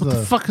 That's What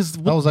the fuck is?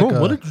 that was Bro,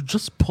 like what did you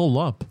just pull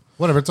up?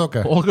 Whatever, it's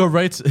okay. Olga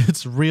writes,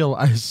 "It's real.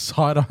 I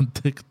saw it on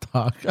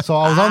TikTok." So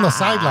I was on the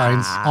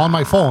sidelines on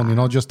my phone,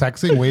 just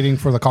texting, waiting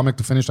for the comic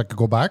to finish. I could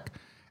go back.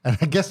 And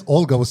I guess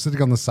Olga was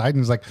sitting on the side and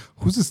was like,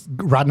 who's this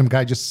random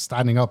guy just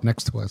standing up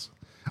next to us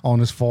on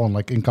his phone,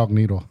 like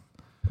incognito?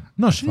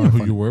 No, she knew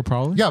who you were,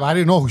 probably. Yeah, but I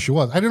didn't know who she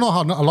was. I didn't know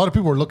how a lot of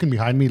people were looking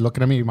behind me,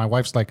 looking at me. My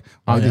wife's like,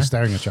 why are they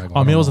staring at you? I go, Oh,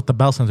 "I me, don't I was know." at the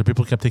Bell Center.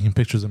 People kept taking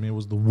pictures of me. It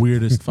was the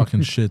weirdest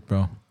fucking shit,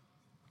 bro.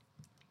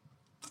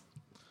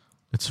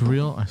 It's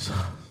real.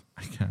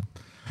 I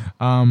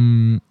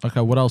can't.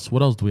 Okay, what else?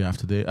 What else do we have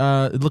today?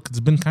 Look, it's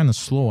been kind of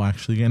slow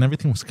actually, and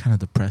everything was kind of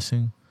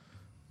depressing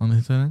on the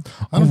internet.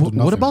 I don't do What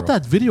nothing, about bro.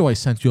 that video I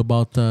sent you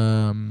about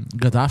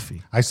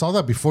Gaddafi? I saw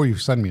that before you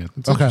sent me it.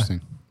 It's Okay.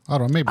 interesting. I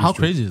don't know. Maybe How it's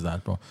true. crazy is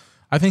that, bro?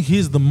 I think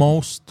he's the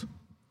most.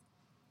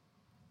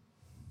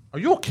 Are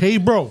you okay,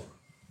 bro?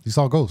 You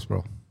saw Ghost,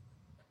 bro.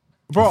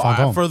 Bro, found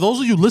home. for those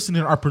of you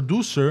listening, our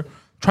producer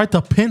tried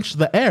to pinch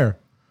the air.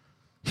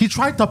 He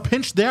tried to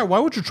pinch the air. Why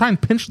would you try and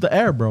pinch the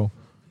air, bro?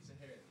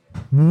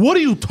 What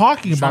are you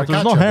talking about?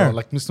 There's no Sharkacha, hair. bro,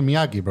 like Mr.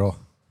 Miyagi, bro.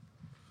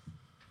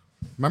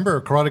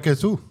 Remember Karate Kid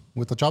 2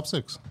 with the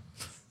chopsticks?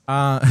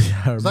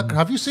 Yeah,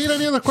 Have you seen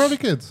any of the Karate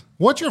Kids?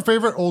 What's your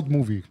favorite old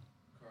movie?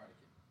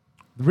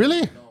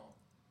 Really?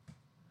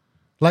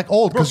 Like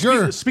old, bro, because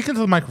you're... speak into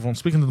the microphone.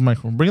 Speak into the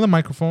microphone. Bring the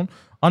microphone.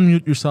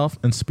 Unmute yourself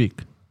and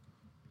speak.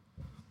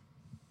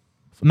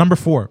 Number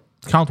 4.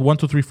 Count 1,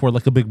 2, 3, 4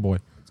 like a big boy.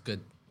 It's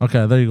good.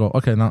 Okay, there you go.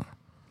 Okay, now,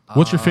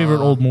 what's your favorite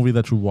old movie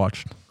that you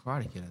watched?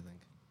 Karate Kid, I think.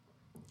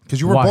 Because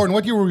you were Why? born...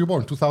 What year were you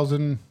born?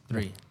 2000,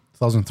 3.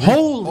 2003?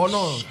 Holy Oh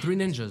no, 3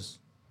 Ninjas.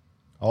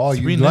 Oh,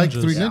 you Three like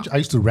Ninjas. 3 Yeah. Ninjas? I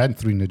used to rent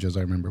 3 Ninjas,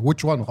 I remember.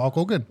 Which one? Hulk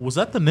Hogan? Was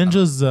that the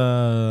ninjas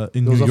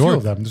in There was New a few York?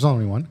 of them. There's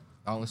only one.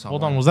 I only saw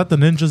Hold one. on, was that the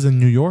ninjas in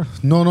New York?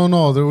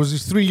 No. There was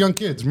these 3 young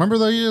kids. Remember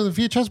the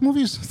VHS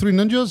movies? 3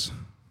 Ninjas?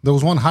 There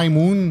was one High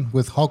Moon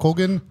with Hulk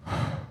Hogan.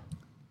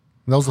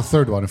 That was the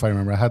 3rd one, if I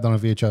remember. I had that on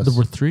VHS. There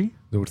were 3?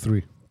 There were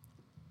 3.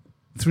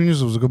 3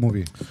 Ninjas was a good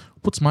movie.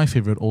 What's my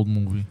favorite old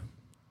movie?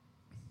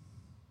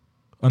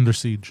 Under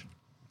Siege.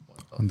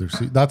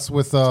 Undersea. That's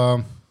with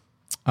Um,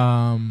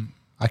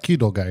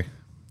 Aikido guy,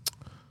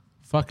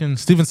 fucking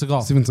Steven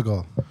Seagal. Steven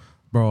Seagal.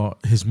 Bro,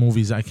 his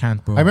movies, I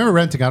can't, bro. I remember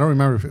renting. I don't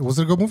remember. Was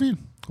it a good movie?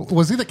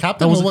 Was he the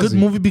captain? that was or a good he?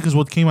 movie because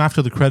what came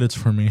after the credits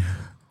for me?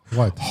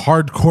 What?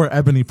 Hardcore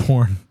ebony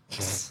porn.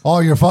 Oh,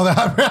 your father.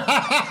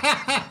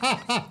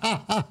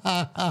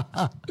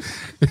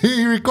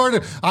 He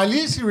recorded. At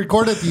least he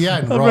recorded the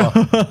end, bro.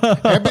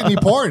 Ebony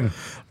porn.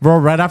 Bro,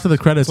 right after the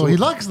credits. So he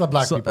likes the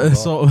black people. Bro.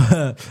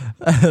 So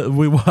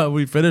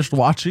we finished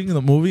watching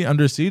the movie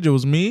Under Siege. It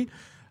was me,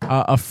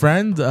 a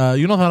friend.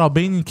 You know that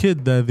Albanian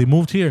kid? They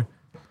moved here.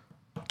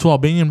 2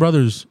 Albanian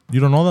brothers. You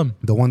don't know them?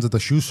 The ones at the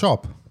shoe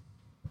shop.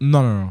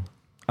 No.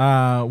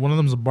 One of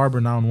them's a barber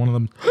now, and one of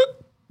them,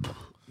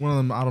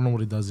 I don't know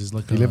what he does. He's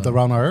like He lived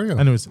around our area.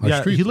 Anyways, our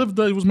yeah, street. he lived.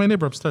 He was my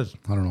neighbor upstairs.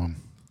 I don't know him.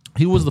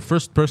 He was the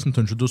first person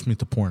to introduce me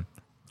to porn,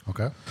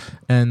 Okay.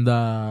 and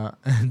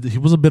he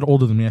was a bit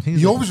older than me. I think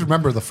he's You like, always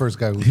remember the first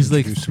guy who he's like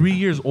introduced you. 3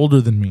 years older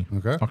than me.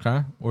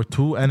 Okay. Or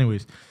 2,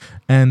 anyways.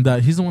 And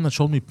he's the one that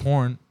showed me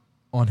porn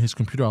on his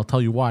computer. I'll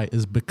tell you why.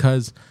 Is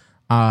because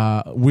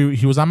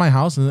he was at my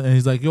house and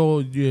he's like, "Yo,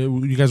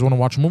 you guys want to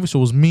watch a movie?" So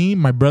it was me,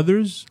 my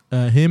brothers,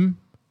 him,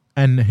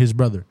 and his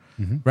brother,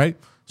 right?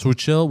 So we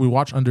chill. We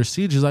watch Under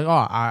Siege. He's like,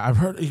 oh, I've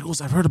heard. He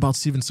goes, I've heard about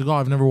Steven Seagal.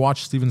 I've never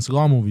watched Steven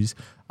Seagal movies.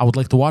 I would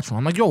like to watch one.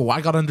 I'm like, yo,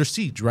 I got Under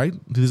Siege, right?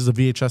 This is a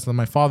VHS that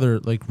my father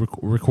like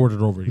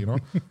recorded over. You know?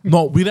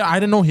 No, I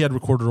didn't know he had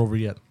recorded over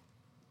yet.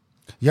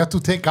 You have to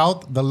take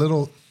out the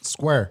little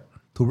square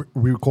to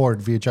record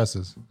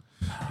VHSs.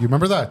 You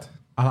remember that?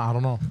 I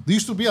don't know. There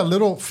used to be a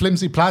little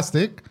flimsy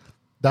plastic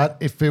that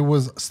if it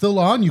was still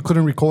on, you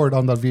couldn't record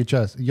on that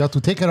VHS. You have to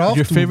take it off.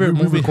 Your to favorite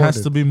movie re-record has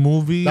it. to be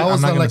movie. That was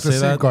I'm not gonna like the say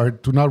that.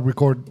 safeguard to not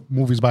record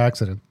movies by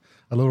accident.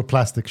 A little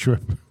plastic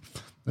strip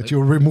that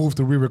you remove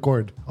to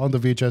re-record on the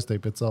VHS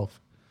tape itself.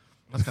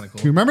 That's kind of Do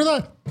you cool. remember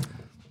that?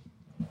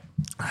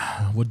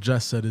 What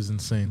Jess said is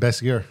insane.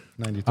 Best year,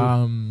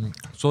 92.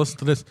 So listen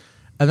to this,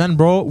 and then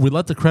bro, we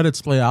let the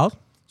credits play out.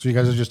 So you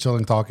guys are just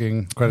chilling,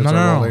 talking. Credits No,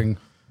 are no, no. rolling.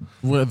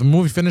 When the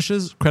movie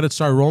finishes, credits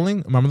start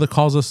rolling. My mother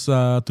calls us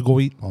to go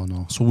eat. Oh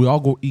no. So we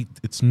all go eat.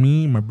 It's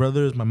me, my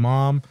brothers, my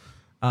mom,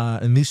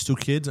 and these two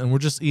kids, and we're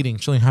just eating,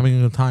 chilling, having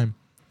a good time.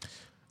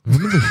 My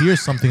mother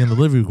hears something in the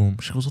living room.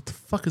 She goes, "What the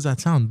fuck is that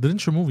sound?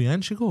 Didn't your movie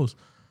end?" She goes,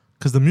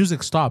 "Because the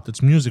music stopped.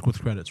 It's music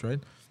with credits, right?"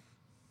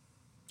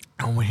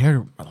 And we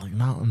hear like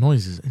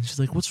noises, and she's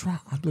like, "What's wrong?"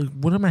 I'm like,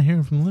 "What am I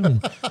hearing from the living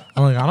room?"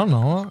 I'm like, "I don't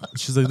know."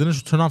 She's like, "Didn't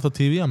you turn off the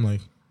TV?" I'm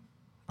like,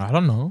 "I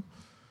don't know."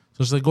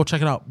 So she's like, "Go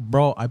check it out,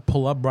 bro." I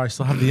pull up, bro. I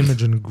still have the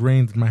image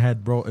ingrained in my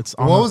head, bro. It's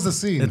on What was the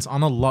scene? It's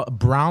on a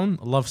brown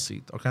love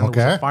seat. Okay, and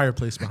there was Okay. a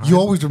fireplace behind. You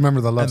always remember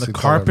the love and the seat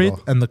carpet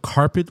color, and the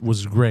carpet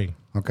was gray.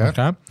 Okay.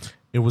 Okay.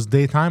 It was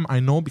daytime. I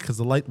know because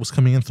the light was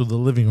coming in through the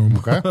living room.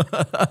 bro. Okay.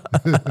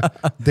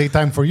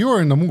 Daytime for you or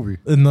in the movie?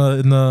 In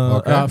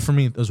the Okay. for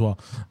me as well.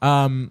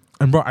 And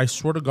bro, I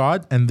swear to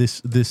God, and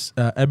this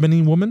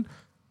ebony woman,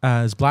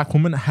 as black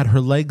woman, had her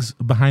legs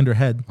behind her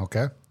head.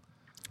 Okay.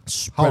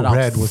 Spread How out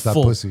red was that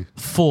full, pussy?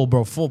 Full,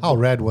 bro. Full. How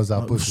red was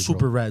that pussy?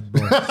 Super red,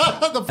 bro.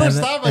 The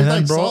first time I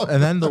then, saw it.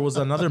 and then there was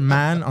another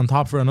man on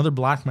top of her, another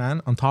black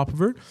man on top of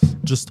her,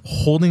 just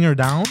holding her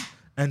down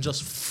and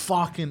just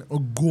fucking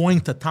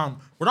going to town.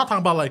 We're not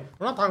talking about like It's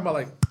we're talking about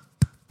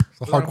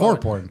hardcore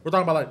like- porn. We're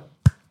talking about like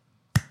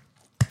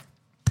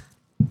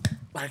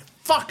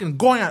fucking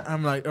going at.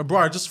 I'm like, bro,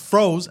 I just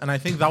froze, and I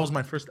think that was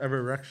my first ever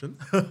erection.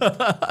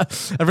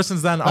 Ever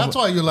since then, That's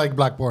why you like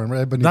black porn,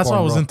 right? Ebony that's why I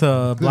porn, was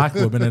bro. into black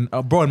women.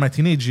 And bro, in my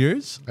teenage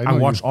years, I I know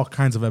watched you. all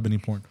kinds of ebony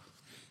porn.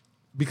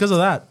 Because of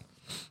that.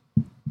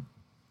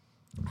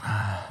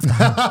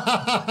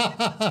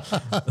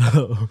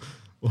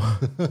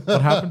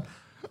 What happened?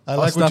 I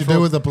like what you Steffo,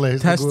 do with the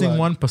place. the Testing gulag.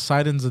 one,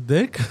 Poseidon's a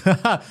dick.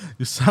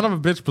 You son of a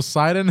bitch,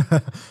 Poseidon.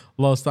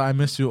 Lost, I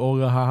miss you,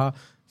 Olga. Haha.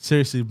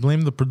 Seriously,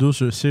 blame the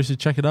producer. Seriously,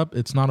 check it up.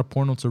 It's not a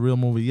porno, it's a real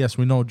movie. Yes,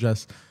 we know,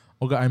 Jess.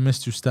 Olga, I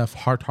missed you, Steph.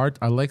 Heart.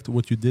 I liked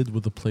what you did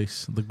with the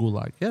place, the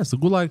gulag. Yes, the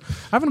gulag.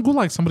 I haven't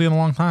gulagged somebody in a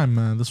long time,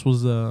 man. This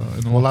was in a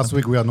Well, long last time.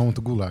 week we had no one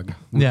to gulag.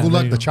 We Yeah, there you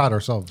gulagged the go. chat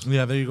ourselves.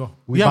 Yeah, there you go.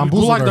 We yeah, we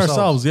bamboozled gulagged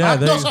ourselves. Yeah,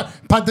 there no, you go. sorry.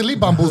 Padeli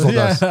bamboozled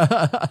us.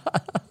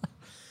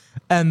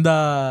 And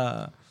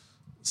and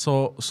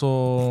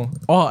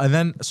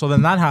then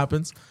that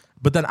happens,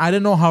 but then I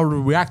didn't know how to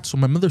react. So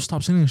my mother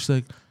stops singing. She's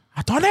like,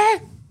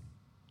 "Atone."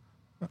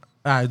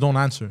 I don't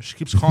answer. She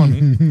keeps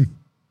calling me,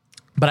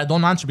 but I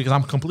don't answer because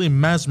I'm completely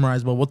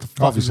mesmerized by what the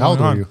fuck is Obviously, how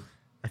going old on. were you?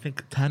 I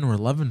think 10 or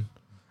 11.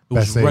 It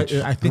Best was right.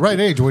 age. I The think right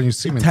age when you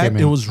see me 10, came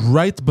in. it was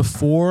right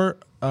before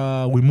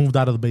we moved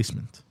out of the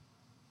basement.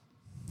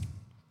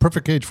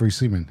 Perfect age for you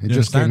semen. It You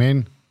just came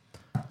understand?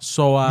 in.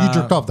 So You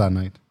jerked off that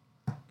night.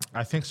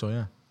 I think so,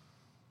 yeah.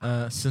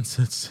 Since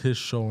it's his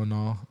show and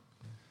all,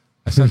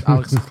 I sent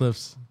Alex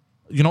clips.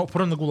 You know, put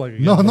her in the gulag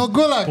again. No, bro. no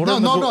gulag. Put her No,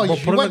 in the no, gu- no. bro,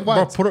 She put her in went the- bro,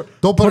 white. put her-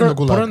 Don't put her in the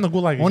put gulag. her in the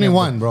gulag Only again,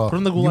 one, bro. bro. Put her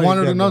in the You gulag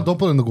wanted to again, know? bro. Don't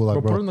put her in the gulag,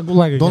 Bro, bro. put her in the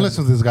gulag again. Don't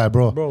listen to this guy,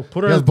 bro. Bro,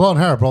 put He her- has blonde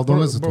hair, bro. Don't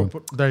Bro, listen to bro,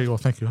 him. there you go.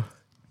 Thank you.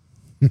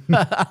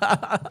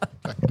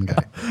 Fucking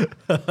guy.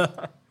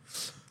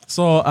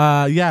 So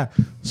yeah.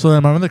 So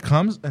then my mother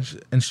comes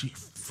and she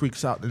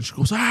freaks out and she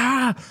goes,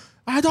 I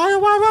don't know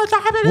what's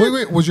happening.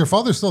 Wait. Was your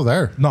father still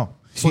there? No.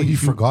 So he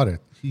forgot it.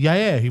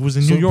 Yeah. He was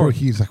in So, New bro, York.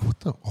 he's like, what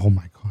the? Oh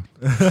my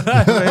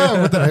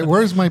god.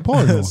 Where's my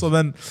porn? So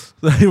then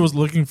he was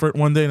looking for it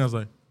one day and I was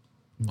like,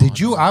 Did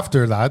you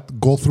after that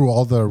go through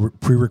all the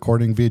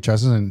pre-recording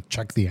VHSs and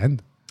check the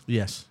end?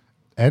 yes.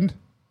 End?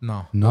 No.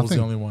 It was Nothing.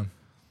 the only one.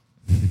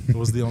 It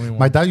was the only one.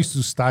 My dad used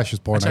to stash his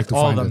I porn. I, had checked to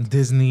all of find them. it.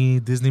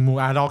 Disney movie.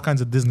 I had all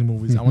kinds of Disney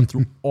movies. I went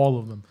through all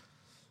of them.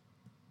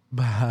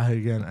 But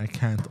again, I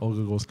can't.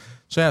 Olga goes.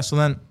 So yeah. So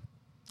then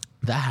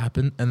that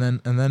happened, and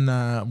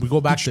then we go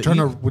back Did you to turn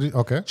eat. her?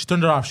 Okay. She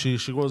turned it off. She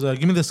goes,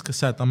 give me this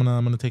cassette. I'm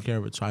gonna take care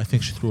of it. So I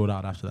think she threw it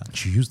out after that.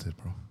 She used it,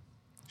 bro.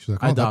 She's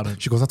like, I doubt that,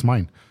 it. She goes, that's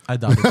mine. I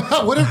doubt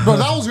it. What if, bro,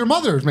 that was your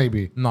mother's,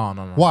 maybe. No.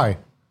 Why?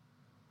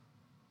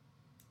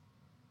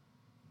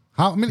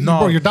 How many? No.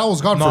 Bro, your dad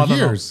was gone No, for no,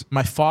 no. years.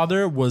 My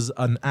father was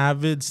an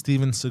avid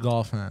Steven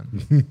Seagal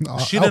fan.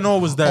 She didn't know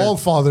it was there. All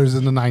fathers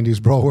in the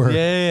 90s, bro, were.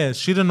 Yeah.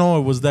 She didn't know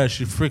it was there.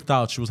 She freaked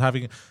out. She was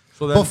having it.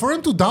 So then But for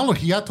him to download,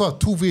 he had to have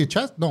 2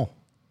 VHS. No.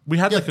 we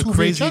had he like had a 2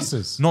 crazy.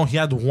 VHSs. No, he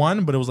had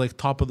one, but it was like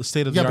top of the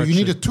state of Yeah, the but art. you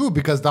shit. needed 2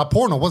 because that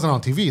porno wasn't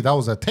on TV. That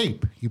was a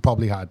tape you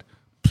probably had.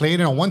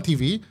 Played it on one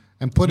TV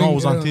and putting. No, it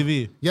was on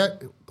TV. Yeah,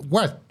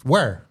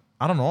 where?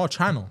 I don't know, a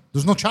channel.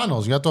 There's no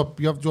channels. You have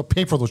to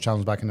pay for those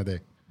channels back in the day.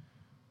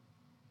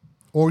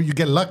 Or you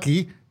get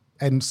lucky,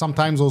 and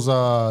sometimes those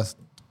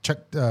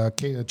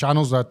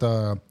channels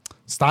that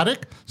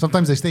static.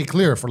 Sometimes they stay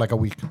clear for like a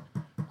week.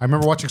 I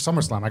remember watching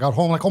SummerSlam. I got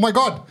home like, oh my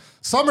god,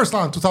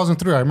 SummerSlam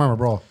 2003. I remember,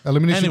 bro.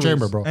 Elimination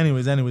Chamber, bro.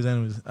 Anyways.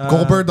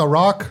 Goldberg, The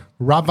Rock,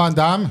 Rob Van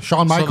Dam,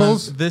 Shawn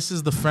Michaels. So this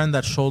is the friend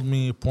that showed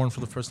me porn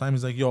for the first time.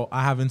 He's like, yo,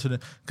 I have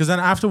internet. Because then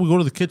after we go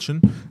to the kitchen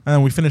and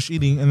then we finish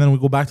eating and then we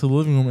go back to the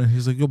living room and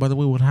he's like, yo, by the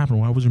way, what happened?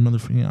 Why was your mother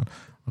freaking out?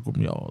 I go,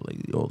 yo,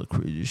 the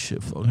craziest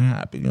shit fucking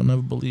happened. You'll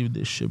never believe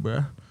this shit,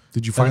 bro.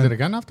 Did you find it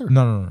again after?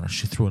 No.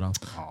 She threw it out.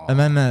 Oh. And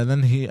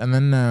then he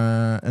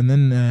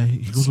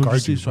goes, what did you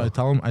see? So I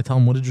tell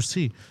him, what did you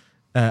see?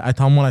 I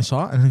tell him what I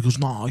saw, and he goes,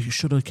 "No, you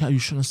shouldn't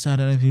have said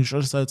anything. You should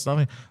have said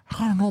something."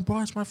 I don't know, bro.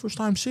 It's my first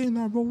time seeing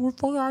that, bro.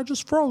 I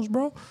just froze,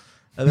 bro.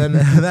 And then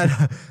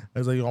I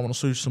was like, "I want to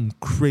show you some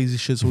crazy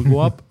shit." So we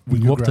go up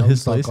to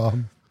his place,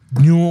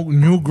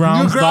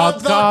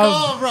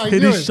 newgrounds.com. Right,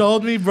 and he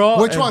showed me, bro.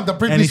 Which one? The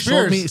Britney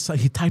Spears. He showed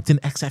me. He typed in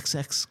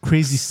XXX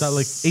crazy stuff,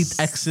 like 8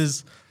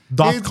 X's.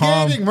 It's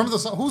getting. Remember the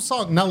song? Whose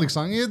song? Nelly's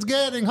song. It's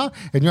getting, huh?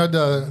 And you had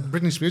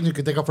Britney Spears. And you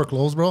could take off her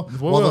clothes, bro.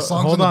 While the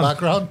song's in the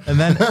background. And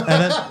then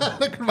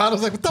I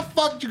was like, "What the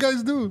fuck did you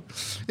guys do?"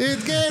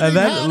 It's getting. And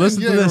then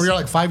listen to this. We were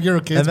like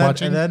 5-year-old kids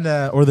watching. And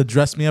then or the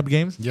dress me up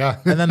games. Yeah.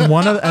 And then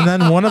one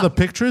of the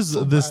pictures,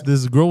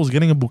 this girl was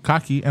getting a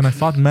bukkake, and I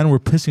thought men were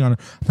pissing on her.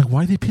 I'm like,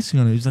 why are they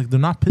pissing on her? He's like, they're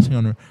not pissing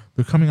on her.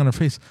 They're coming on her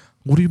face.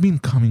 What do you mean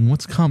coming?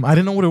 What's come? I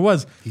didn't know what it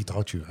was. He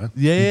taught you, huh?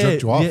 Yeah, he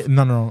jerked you off. Yeah,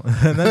 no.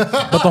 And then,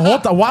 but the whole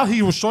time, while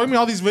he was showing me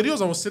all these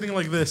videos, I was sitting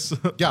like this.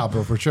 Yeah,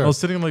 bro, for sure. I was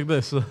sitting like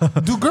this.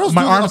 Do girls?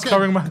 My arms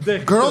covering my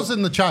dick. Girls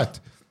in the chat,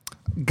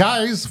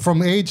 guys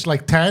from age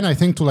like 10, I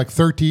think, to like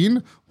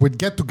 13 would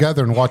get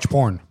together and watch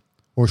porn,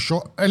 or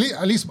show at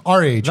least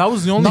our age. That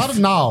was the only. Not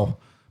now,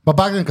 but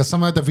back then, because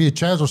someone had the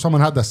VHS or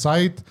someone had the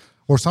site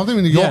or something,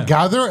 and you all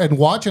gather and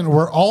watch, and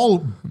we're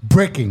all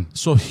breaking.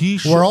 So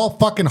we're all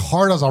fucking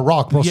hard as a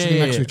rock, bro, sitting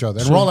next to each other,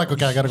 and we're all like,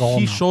 okay, I gotta go home.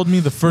 He now. showed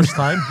me the first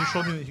time.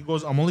 He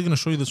goes, I'm only gonna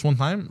show you this one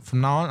time. From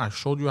now on, I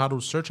showed you how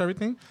to search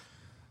everything,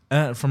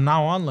 and from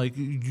now on, like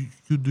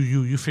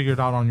you figure it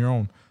out on your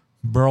own.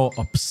 Bro,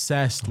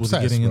 obsessed with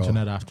getting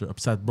internet after.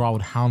 Obsessed, bro. I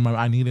would hound my.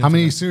 I need internet. How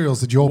many cereals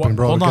did you open,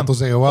 bro? Hold to on. get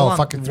those AOL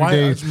fucking 3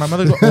 days. My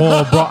mother.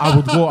 Oh, bro, I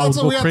would go. That's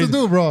what we crazy. have to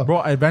do, bro.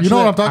 Bro, eventually, you know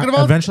what I'm talking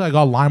about? Eventually, I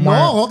got LimeWire. No,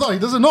 hold on. He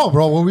doesn't know,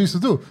 bro. What we used to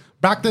do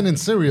back then in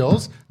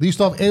cereals, they used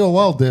to have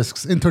AOL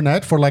discs,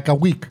 internet for like a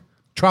week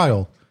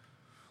trial.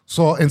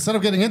 So instead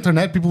of getting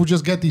internet, people would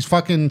just get these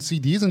fucking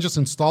CDs and just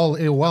install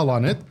AOL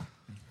on it.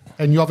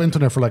 And you have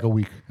internet for like a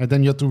week, and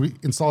then you have to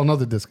install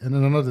another disc, and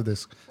then another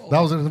disc. That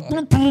was But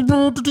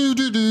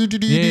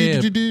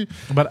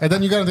and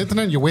then you got on the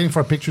internet, and you're waiting for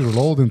a picture to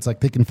load, and it's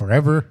like taking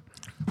forever.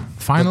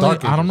 Finally,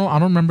 I don't know. I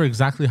don't remember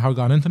exactly how I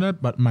got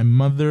internet, but my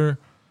mother,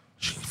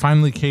 she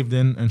finally caved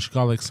in, and she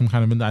got like some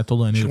kind of. I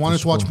told her I needed. She wanted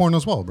to watch porn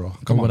as well, bro.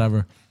 Come on,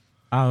 whatever.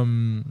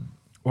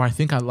 Or I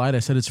think I lied. I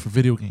said it's for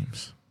video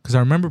games because I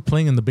remember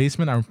playing in the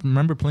basement. I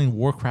remember playing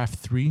Warcraft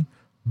 3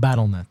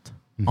 BattleNet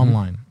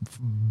online,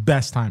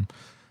 best time.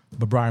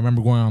 But bro, I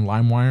remember going on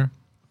LimeWire,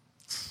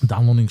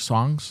 downloading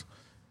songs,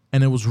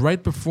 and it was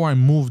right before I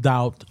moved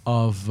out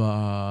of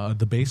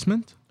the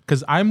basement.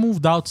 Because I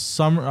moved out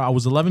summer. I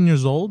was 11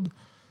 years old,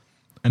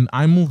 and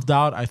I moved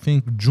out. I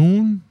think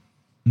June.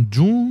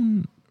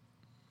 I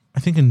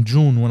think in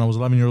June when I was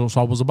 11 years old.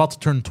 So I was about to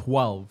turn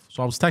 12.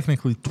 So I was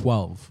technically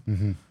 12.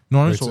 You know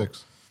what I mean? Grade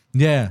 6.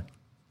 Yeah.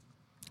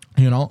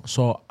 You know,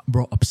 so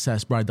bro,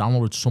 obsessed, bro. I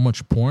downloaded so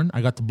much porn. I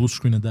got the blue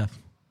screen of death.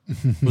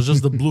 It was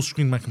just the blue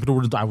screen. My computer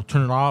would. I would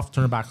turn it off,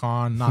 turn it back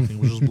on. Nothing.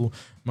 It was just blue.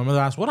 My mother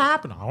asked, "What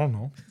happened?" I don't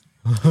know.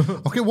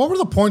 Okay, what were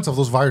the points of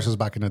those viruses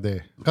back in the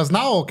day? Because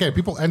now, okay,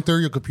 people enter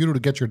your computer to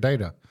get your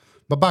data,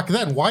 but back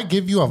then, why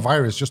give you a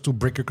virus just to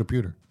break your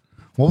computer?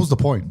 What was the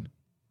point?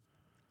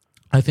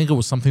 I think it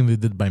was something they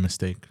did by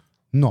mistake.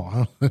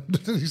 No,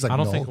 he's like, I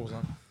don't no. think it was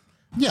on.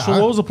 Yeah. So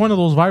what was the point of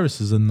those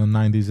viruses in the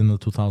 90s, in the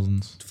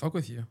 2000s? To fuck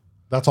with you.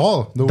 That's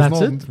all. There was That's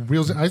no it?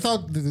 real. I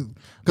thought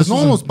because no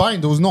one was buying.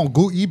 There was no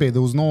go eBay.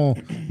 There was no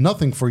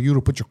nothing for you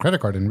to put your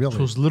credit card in. Really, So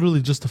it was literally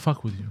just to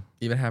fuck with you.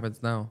 Even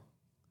happens now.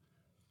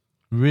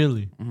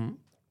 Really?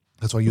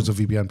 that's why I use a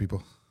VPN.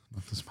 People,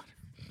 that doesn't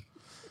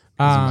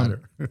matter.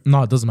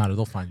 No, it doesn't matter.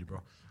 They'll find you, bro.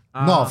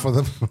 No, for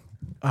the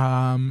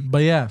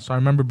But yeah, so I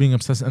remember being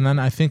obsessed. And then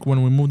I think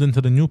when we moved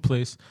into the new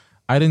place,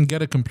 I didn't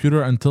get a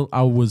computer until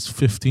I was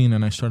 15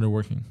 and I started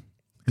working.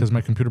 Because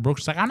my computer broke.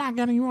 She's like, I'm not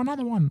getting you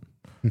another one.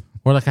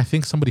 Or like, I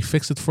think somebody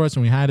fixed it for us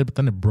and we had it, but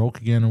then it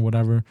broke again or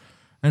whatever.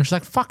 And she's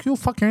like, fuck you,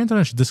 fuck your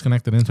internet. She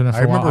disconnected the internet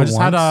for a while.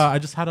 I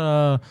just had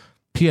a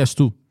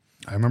PS2.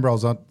 I remember I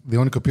was on the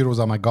only computer was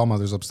on my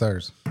godmother's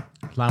upstairs.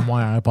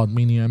 LimeWire, iPod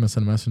Mini,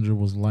 MSN Messenger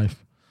was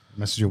life.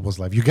 Messenger was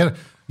live. You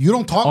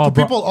don't talk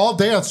to people all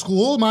day at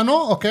school,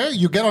 mano. Okay,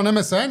 you get on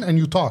MSN and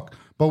you talk.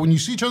 But when you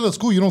see each other at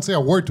school, you don't say a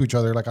word to each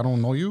other. Like, I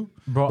don't know you.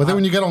 Bro, but then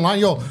when you get online,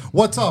 yo,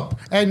 what's up?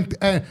 And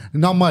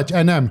not much.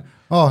 NM.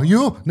 Oh,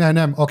 you?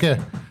 NM. Okay.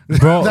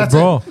 Bro, That's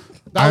bro. it.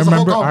 That was the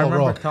whole combo, I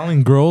remember bro.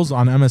 telling girls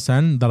on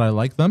MSN that I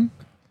like them,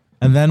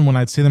 and then when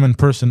I'd see them in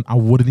person, I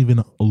wouldn't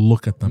even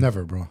look at them.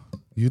 Never, bro.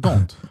 You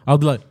don't. I'll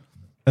be like,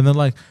 and then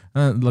well,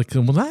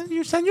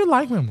 you said you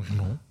like me. I'm like,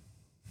 no.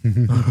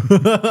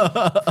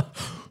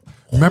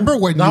 Remember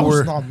when That you was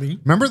were? not me.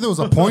 Remember there was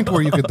a point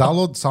where you could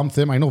download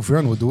something. I know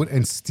Viren would do it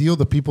and steal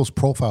the people's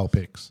profile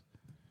pics.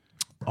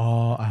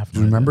 Oh, I have to Do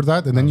you remember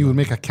that? And then you would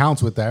make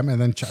accounts with them,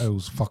 and then it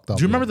was fucked up.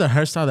 Do you bro. remember the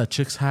hairstyle that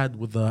chicks had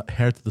with the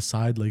hair to the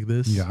side like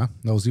this? Yeah,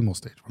 that was emo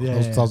stage. Bro. Yeah, That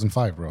was yeah.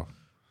 2005, bro.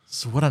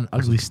 So what an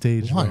ugly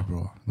stage, Why, bro.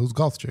 bro? Those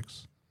goth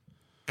chicks.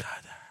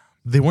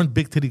 They weren't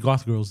big titty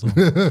goth girls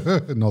though.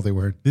 No, they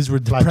weren't. These were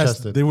depressed.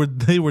 Flat-chested.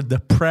 They were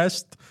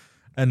depressed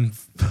and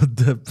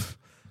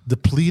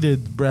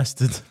depleted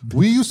breasted.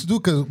 We used to do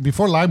because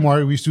before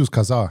LimeWire, we used to use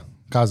Kaza.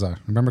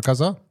 Remember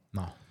Kaza?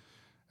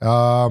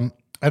 No.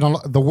 And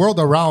the world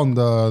around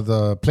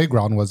the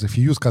playground was if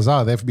you use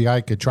Kaza, the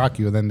FBI could track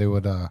you, and then they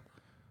would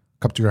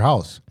come to your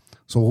house.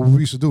 So what we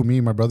used to do, me,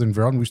 my brother, and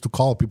Veron, we used to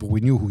call people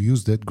we knew who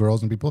used it,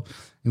 girls and people,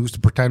 and we used to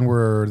pretend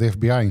we're the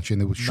FBI and shit.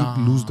 And they would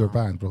lose their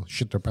pants, bro,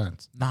 shit their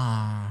pants.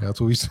 Nah. Yeah, that's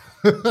what we used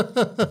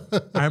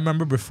to. I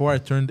remember before I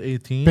turned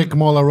 18. Pick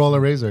Mola Roller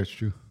Razor, it's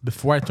true.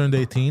 Before I turned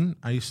 18,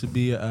 I used to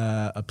be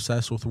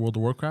obsessed with World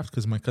of Warcraft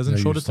because my cousin Yeah,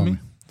 you showed it used to to me.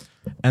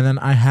 tell And then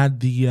I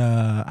had the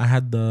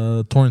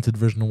torrented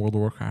version of World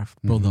of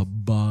Warcraft. Bro, the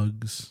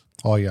bugs.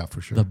 Oh, yeah, for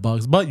sure. The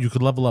bugs. But you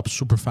could level up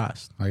super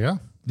fast. Oh, yeah?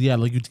 Yeah,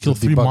 like you'd kill The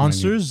 3 debug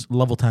monsters,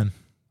 level 10.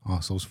 Oh,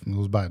 so it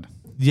was bad.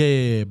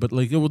 Yeah. But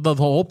like the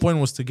whole point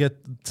was to get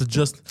to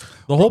just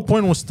the whole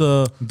point was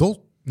to Those,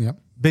 yeah.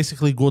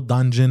 basically go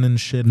dungeon and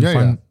shit and Yeah,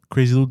 find yeah.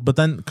 crazy loot. But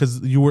then because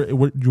you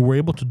were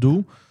able to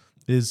do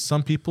is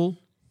some people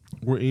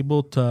were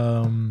able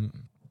to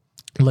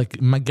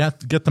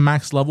get the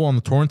max level on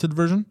the torrented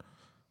version,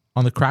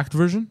 on the cracked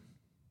version.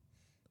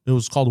 It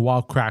was called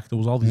WoW Cracked. There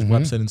was all these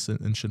websites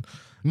and shit.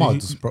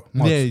 Mods, bro.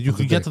 Mods Yeah, you of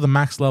the could get day. to the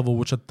max level,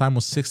 which at the time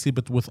was 60,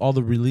 but with all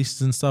the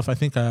releases and stuff, I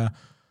think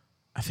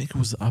it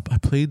was up. I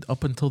played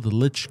up until the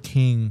Lich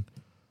King.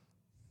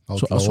 Oh,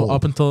 So oh.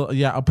 up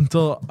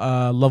until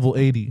level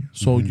 80.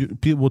 So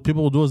what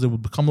people would do is they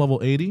would become level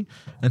 80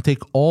 and take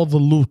all the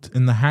loot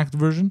in the hacked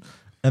version,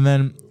 and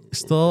then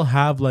still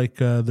have like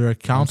their I'm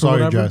account or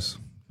sorry, whatever. Jess.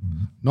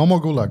 No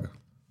more gulag.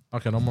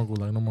 Okay, no more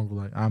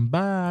gulag. I'm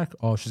back.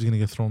 Oh, she's gonna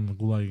get thrown in the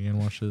gulag again.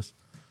 Watch this.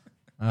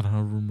 I don't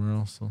have rumor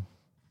also.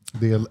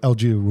 The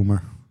LG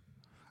rumor.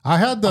 I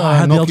had the I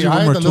had the Nokia. LG I had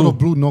rumor the little too.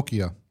 blue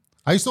Nokia.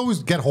 I used to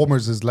always get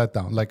Homer's as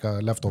letdown, like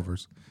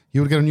leftovers. He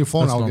would get a new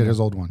phone, That's I'll get normal. his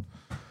old one.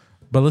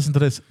 But listen to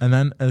this, and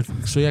then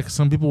 'cause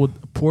some people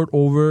would port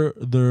over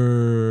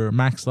their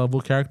max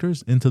level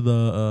characters into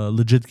the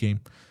legit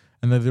game,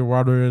 and then they were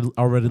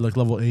already like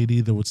level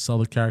 80. They would sell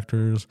the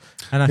characters,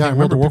 and I Yeah, I think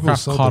World of remember people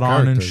Warcraft sold caught the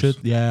on and characters.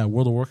 shit. Yeah,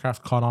 World of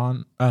Warcraft caught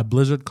on.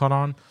 Blizzard caught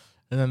on,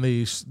 and then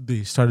they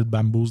started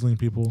bamboozling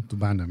people. To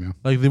ban them, yeah.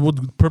 Like they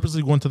would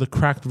purposely go into the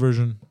cracked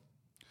version.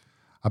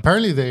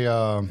 Apparently,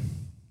 they're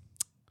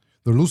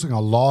losing a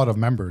lot of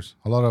members,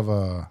 a lot of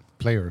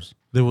players.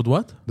 They would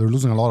what? They're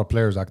losing a lot of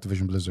players,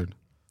 Activision Blizzard.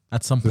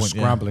 At some They're point,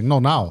 yeah. scrambling. No,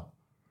 now.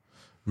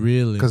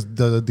 Really? Because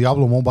the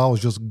Diablo Mobile is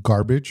just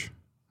garbage.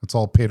 It's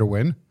all pay to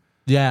win.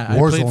 Yeah, I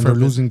played Warzone, for they're a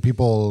bit. losing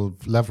people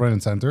left, right,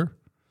 and center.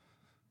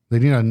 They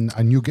need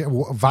a new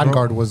game.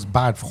 Vanguard was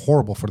bad,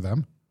 horrible for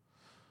them.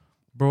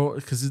 Bro,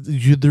 because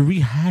they're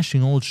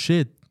rehashing old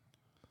shit.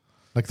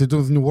 Like they're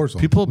doing the new Warzone.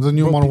 People, the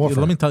new bro, Modern Warfare.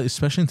 let me tell you,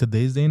 especially in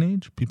today's day and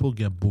age, people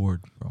get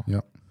bored, bro.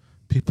 Yeah.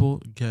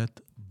 People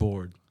get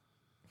bored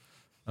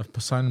of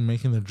Poseidon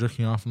making the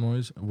jerking off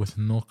noise with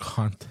no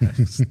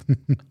context.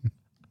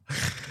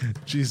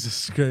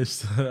 Jesus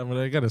Christ!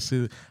 I gotta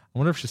see. I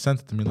wonder if she sent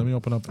it to me. Let me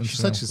open up. She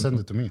said she sent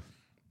it to me.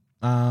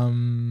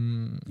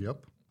 Yep.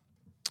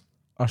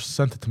 Oh, she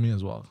sent it to me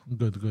as well.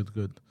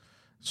 Good.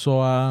 So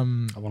I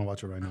want to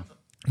watch it right now.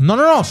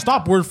 no,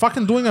 stop. We're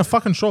fucking doing a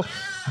fucking show,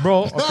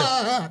 bro.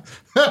 Okay.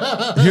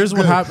 Here's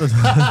what happened.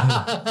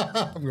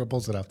 I'm gonna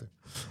post it after.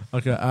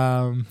 Okay.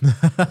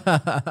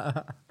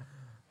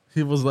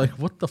 He was like,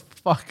 "What the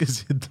fuck is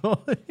he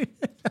doing?"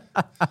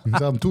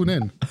 Tell them, tune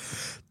in.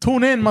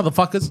 Tune in,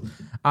 motherfuckers.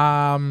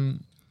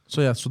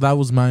 So that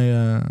was my,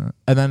 and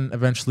then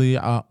eventually,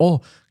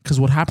 because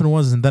what happened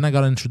was, and then I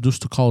got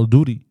introduced to Call of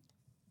Duty,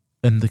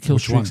 and the kill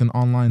Which streaks one? and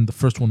online, the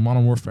first one,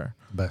 Modern Warfare.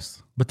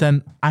 Best. But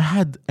then I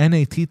had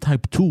NAT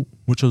Type 2,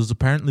 which was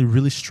apparently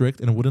really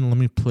strict and it wouldn't let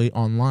me play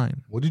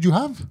online. What did you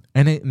have?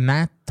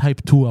 NAT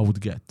Type 2 I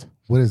would get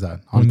What is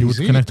that? when you would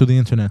PC? connect to the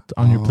internet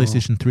on your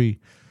PlayStation 3.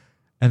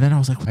 And then I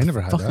was like, what I the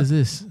never had fuck that. is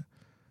this?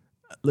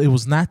 It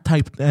was NAT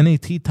Type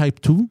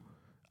 2.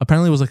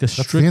 Apparently it was like a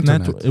the strict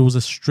internet. network. It was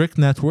a strict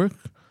network.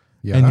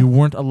 Yeah. And you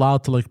weren't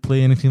allowed to like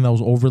play anything that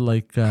was over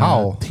like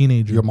How?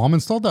 teenager. Your mom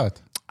installed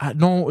that?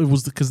 No, it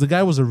was because the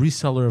guy was a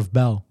reseller of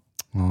Bell.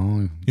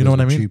 Oh, You know what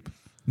I those are mean? Cheap.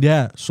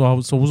 Yeah, so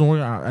it wasn't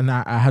working, and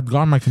I had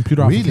gotten my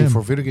computer off of Really? him.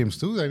 For video games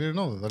too? I didn't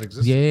know that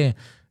existed. Yeah.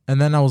 And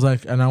then I was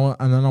like, and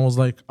then I was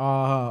like,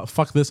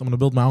 fuck this, I'm gonna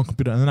build my own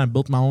computer. And then I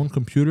built my own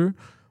computer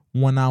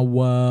when I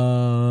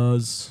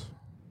was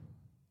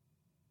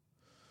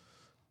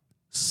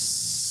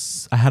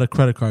I had a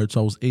credit card,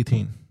 so I was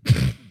 18.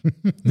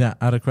 Yeah,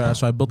 I had a credit,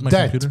 so I built my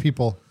Debt, computer.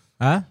 people.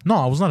 No,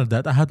 I was not a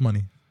debt. I had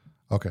money.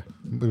 Okay.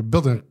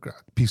 Building a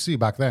PC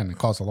back then, it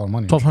cost a lot of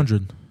money.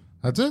 1,200.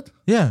 That's it?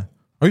 Yeah.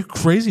 Are you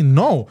crazy?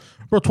 No.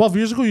 Bro, 12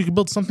 years ago, you could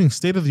build something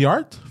state of the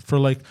art for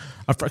like,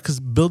 because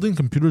building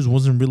computers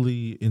wasn't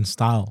really in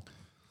style.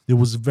 It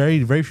was very,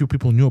 very few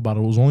people knew about it.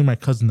 It was only my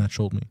cousin that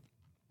showed me.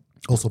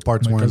 Also,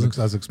 parts My weren't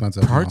cousin- as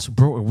expensive. Parts,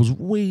 bro, it was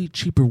way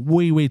cheaper,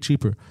 way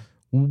cheaper.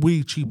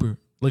 Way cheaper.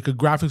 Like a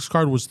graphics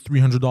card was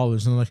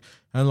 $300.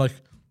 And like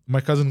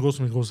my cousin goes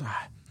to me and goes,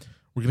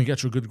 we're going to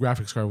get you a good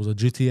graphics card. It was a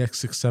GTX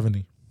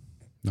 670.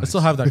 I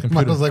still have that I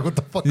computer. was like, what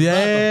the fuck? is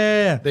that?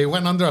 Yeah. They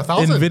went under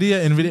 1,000.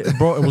 Nvidia,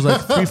 bro. It was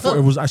like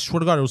 $400. I swear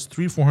to God, it was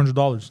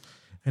 $400.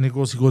 And he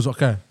goes,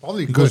 okay.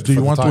 Probably He goes, good do you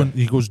for the want to? time.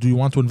 He goes, do you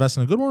want to invest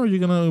in a good one, or are you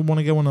gonna want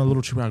to get one a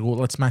little cheaper? I go,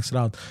 let's max it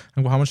out.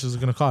 I go, how much is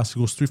it gonna cost? He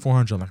goes,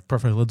 $300-400. I'm like,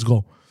 perfect, let's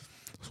go.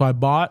 So I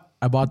bought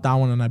that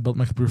one, and I built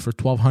my computer for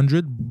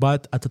 $1,200.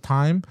 But at the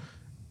time,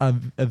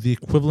 the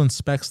equivalent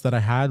specs that I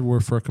had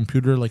were for a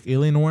computer like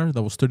Alienware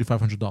that was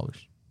 $3,500.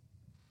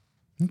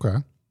 Okay.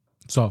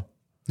 So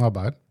Not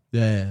bad.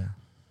 yeah.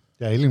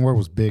 Yeah, Alienware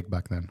was big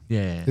back then.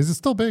 Yeah. Is it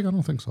still big? I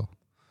don't think so.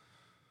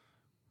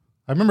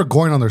 I remember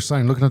going on their site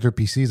and looking at their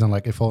PCs and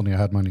like, if only I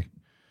had money.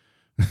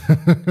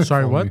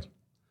 Sorry, what? Only.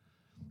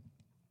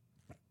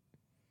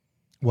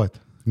 What?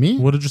 Me?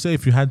 What did you say?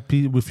 If you had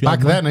Back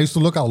then, I used to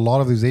look at a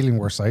lot of these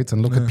Alienware sites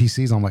and look at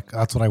PCs. I'm like,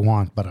 that's what I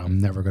want, but I'm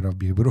never going to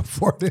be able to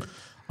afford it.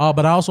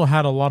 But I also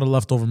had a lot of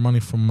leftover money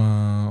from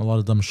a lot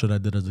of dumb shit I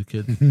did as a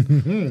kid.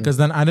 Because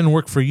then I didn't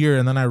work for a year,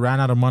 and then I ran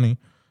out of money.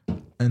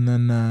 And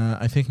then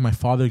I think my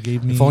father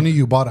gave me. If only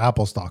you bought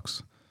Apple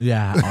stocks.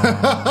 Yeah,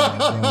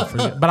 bro,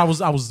 forget. But I was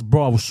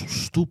so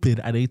stupid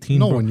at 18.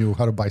 No bro. one knew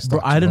how to buy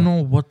stocks. Bro, I didn't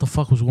know what the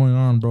fuck was going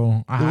on,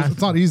 bro. It's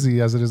not easy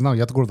as it is now. You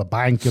have to go to the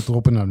bank. You have to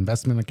open an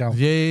investment account.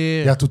 Yeah.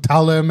 You have to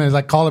tell them and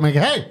like call them and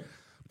go, hey,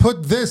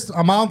 put this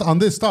amount on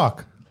this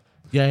stock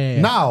Yeah.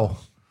 now.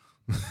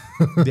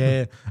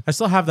 Yeah. I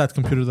still have that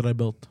computer that I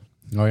built.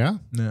 Oh yeah,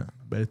 Yeah,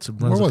 but it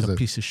Where runs like was a it?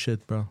 piece of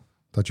shit, bro.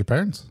 that your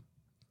parents?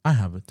 I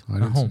have it I at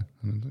didn't home.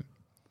 see.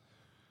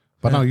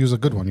 But now you use a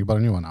good one. You bought a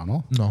new one now,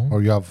 no? No.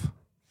 Or you have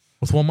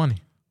With what money?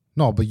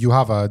 no, but you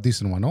have a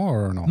decent one, no?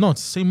 Or no? No,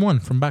 it's the same one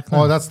from back then.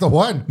 Oh, that's the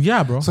one.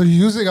 yeah, bro. So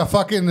you're using a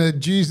fucking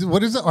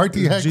what is it?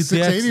 RTX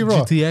 680, bro.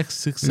 GTX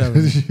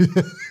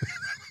 670.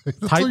 That's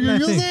what Titan, you're I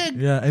think. using.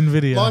 Yeah,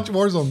 NVIDIA. Launch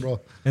Warzone,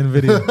 bro.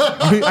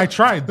 NVIDIA. I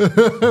tried.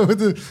 With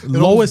the- it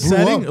Lowest almost blew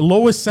setting. up.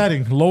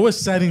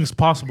 Lowest settings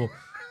possible.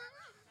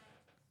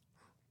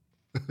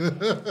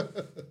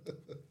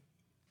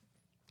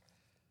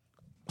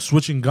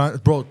 Switching gun,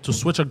 bro. To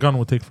switch a gun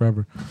would take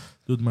forever.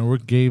 Dude, my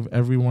work gave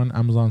everyone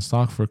Amazon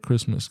stock for a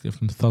Christmas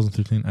gift in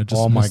 2013. I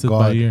just Oh my missed it by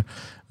a God. year,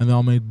 and they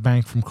all made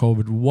bank from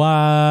COVID.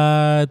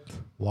 What?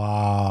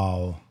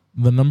 Wow.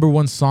 The number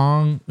one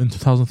song in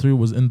 2003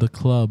 was "In the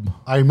Club."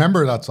 I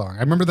remember that song.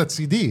 I remember that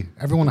CD.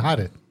 Everyone had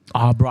it.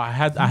 Bro, I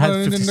had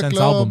In 50 the Cent's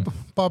club, album.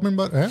 Popping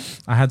butt. Eh?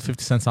 I had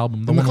 50 Cent's album.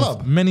 In the one with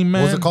club. Many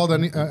Men. Was it called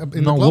in No,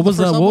 the club? what was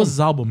the first What was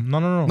album? his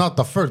album? No. Not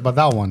the first, but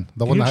that one.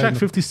 The Can one you that check had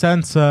 50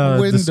 Cent's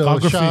window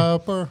discography?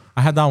 shopper.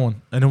 I had that one,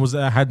 and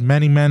I had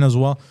Many Men as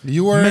well.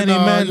 You were Many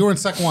Men. you were in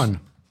Sec 1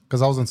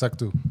 because I was in Sec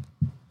 2.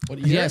 What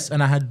year? Yes,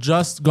 and I had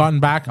just gotten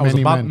back. I was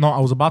Many Men.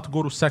 about to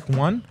go to Sec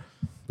 1,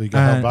 So you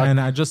got held back. and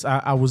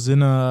I was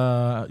in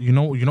a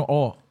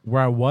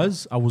where I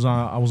was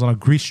on a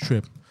Greece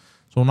trip.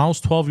 So when I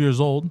was 12 years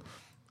old,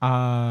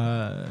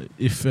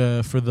 if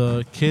for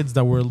the kids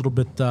that were a little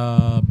bit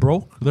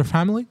broke, their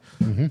family,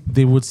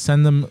 they would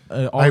send them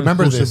all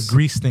remember inclusive this.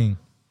 Greece thing.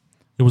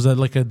 It was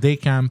like a day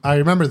camp. I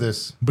remember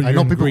this. But I you're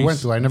know in people Greece. went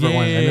to. I never Yeah,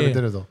 went. I yeah, never yeah.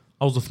 did it though.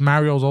 I was with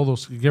Mario's, all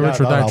those Get Yeah, Rich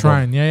or that Die album.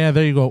 Trying. Yeah,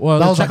 there you go. Well,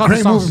 That was check a out great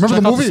the songs. movie. Remember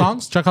check the out the movie?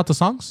 songs. Check out the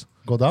songs.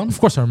 Go down? Of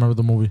course, I remember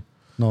the movie.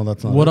 No,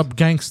 that's not. What it. up,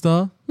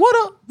 gangsta?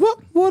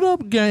 What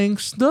up,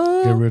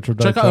 gangsta? Get Rich or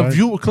Die Check out Trying.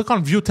 view. Click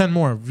on view 10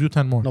 more. View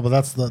 10 more. No, but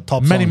that's the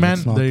top Many song. Men.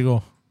 It's not- There you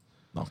go.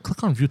 No,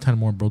 click on view 10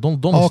 more, bro.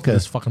 Don't Oh, listen okay. to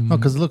this fucking No,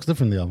 because it looks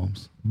different, the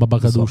albums.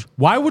 babakadoosh.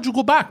 Why would you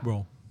go back,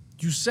 bro?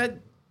 You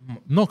said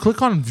No,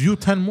 click on view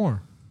 10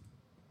 more.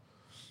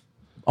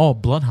 Oh,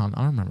 Bloodhound.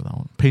 I remember that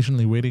one.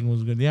 Patiently Waiting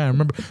was good. Yeah, I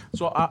remember.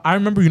 So I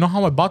remember. You know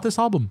how I bought this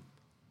album?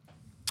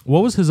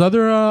 What was his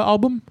other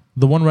album?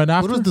 The one right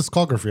after? What was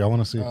discography? I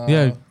want to see.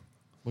 Yeah,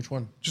 which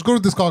one? Just go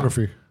to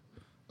discography.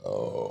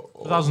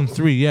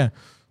 2003. Yeah.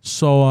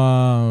 So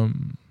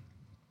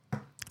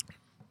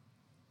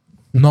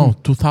no,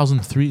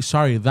 2003.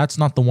 Sorry, that's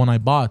not the one I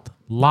bought.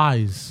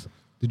 Lies.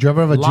 Did you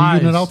ever have a Lies.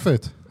 G-Unit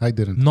outfit? I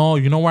didn't. No,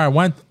 you know where I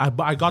went?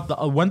 I got the.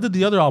 When did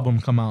the other album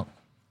come out?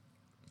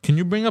 Can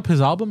you bring up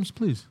his albums,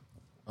 please?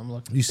 I'm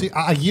looking. You see,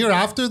 a year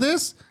after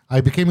this,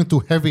 I became into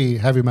heavy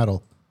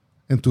metal.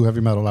 Into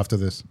heavy metal after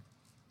this.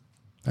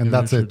 And Yeah,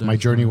 that's Richard it. My Dawson.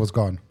 journey was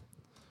gone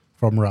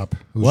from rap. It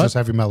was What? just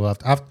heavy metal.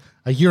 After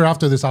a year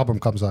after this album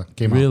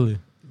came out. Really?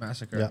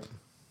 Massacre. Yeah.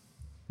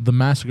 The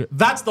Massacre.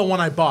 That's the one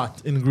I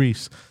bought in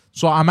Greece.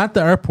 So I'm at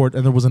the airport,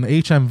 and there was an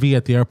HMV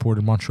at the airport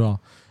in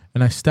Montreal.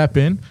 And I step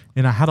in,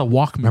 and I had a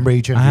Walkman. Remember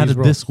HMVs, I had a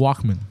bro? disc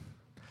Walkman.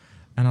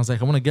 And I was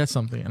like, I want to get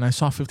something. And I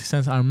saw 50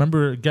 Cent. I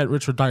remember Get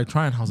Rich or Die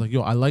Trying. I was like,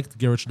 yo, I liked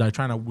Get Rich or Die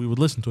Trying. We would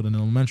listen to it in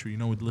elementary. You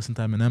know, we'd listen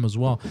to Eminem as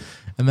well.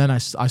 And then I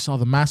saw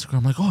The Massacre.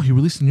 I'm like, oh, he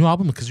released a new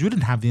album? Because you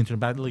didn't have the internet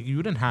back. Like,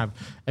 you didn't have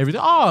everything.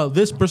 Oh,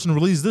 this person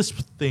released this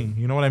thing.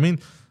 You know what I mean?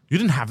 You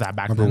didn't have that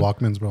back Remember then.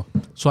 Walkmans, bro?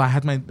 So I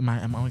had I'm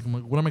like,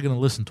 what am I going to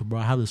listen to, bro?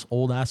 I had this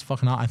old ass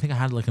fucking album. I think I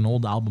had like an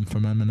old album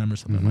from Eminem or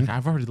something. I'm like,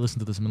 I've already listened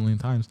to this a million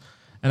times.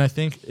 And I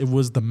think it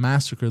was The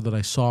Massacre that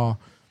I saw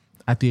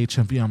at the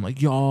HMV. I'm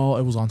like, yo,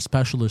 it was on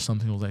special or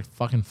something. It was like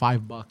fucking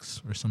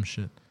 $5 or some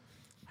shit,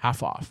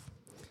 half off.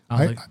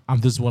 I was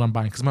like, this is what I'm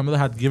buying, because my mother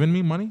had given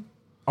me money,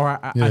 or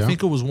I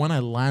think it was when I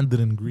landed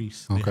in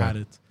Greece. They had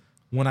it.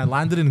 When I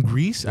landed in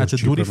Greece at the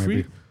duty free,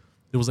 maybe.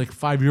 it was like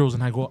 €5,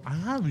 and I go, I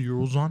have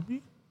euros on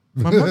me.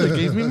 My mother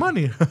gave me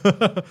money,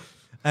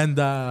 and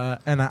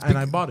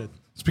I bought it.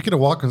 Speaking of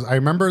Walkmans, I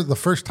remember the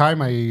first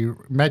time I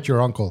met your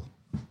uncle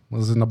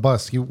was in a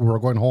bus. We were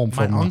going home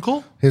from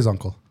uncle? His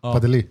uncle,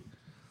 Padeli.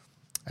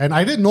 And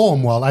I didn't know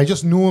him well. I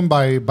just knew him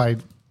by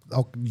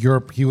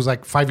Europe. He was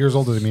like 5 years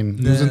older than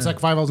me. He was in Sec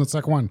 5, I was in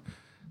Sec 1.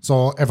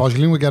 So if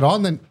Angeline would get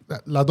on, then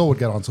Lado would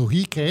get on. So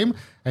he came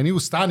and he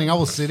was standing. I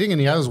was sitting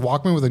and he had his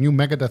Walkman with a new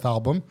Megadeth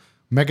album,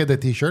 Megadeth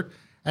t-shirt.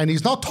 And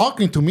he's not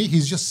talking to me.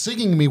 He's just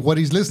singing me what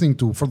he's listening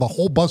to for the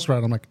whole bus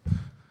ride. I'm like,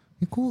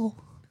 cool.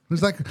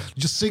 He's like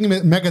just singing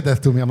Megadeth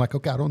to me. I'm like,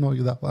 okay, I don't know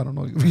you that. I don't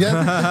know you.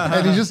 Yeah.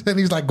 and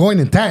he's like going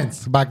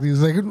intense back.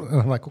 He's like,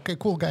 I'm like, okay,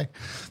 cool guy.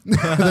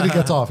 And then he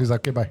gets off. He's like,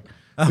 okay, bye.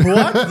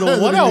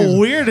 What a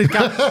weird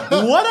guy.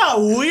 What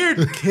a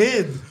weird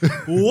kid.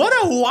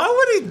 Why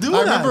would he do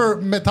I that?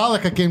 remember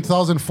Metallica came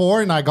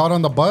 2004 and I got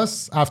on the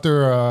bus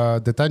after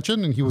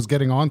detention and he was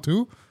getting on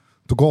to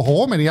go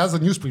home and he has a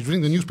newspaper, he's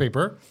reading the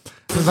newspaper.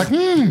 He's like,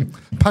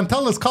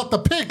 Pantelis caught the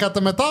pick at the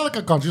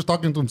Metallica concert. He's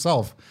talking to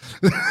himself.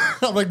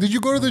 I'm like, did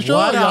you go to the show?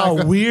 What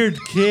a weird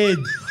kid.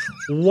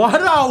 What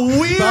a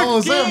weird That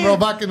was kid. him, bro,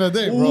 back in the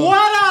day, bro.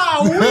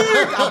 What a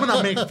weird. I'm going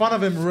to make fun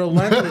of him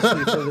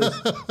relentlessly for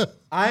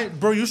this.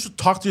 Bro, you should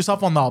talk to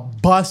yourself on the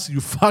bus,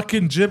 you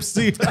fucking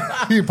gypsy.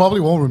 He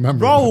probably won't remember.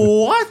 Bro,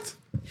 what?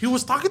 He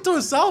was talking to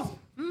himself.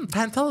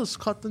 Pantelis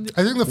caught the...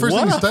 I think the first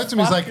thing he said to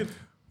me is like,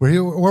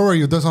 where were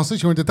you? Does on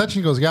stage? You were in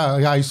detention? He goes, yeah,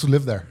 I used to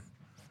live there.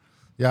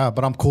 Yeah,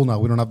 but I'm cool now.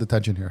 We don't have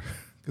detention here.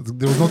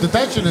 There was no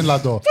detention in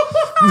Lado.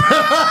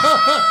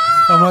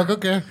 I'm like,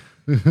 okay.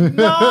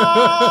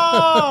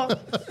 No!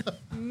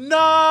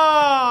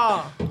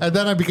 No! And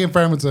then I became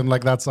friends with him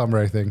like that summer,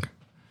 I think.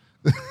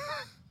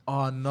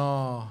 Oh,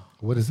 no.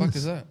 What is The fuck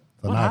this? is that?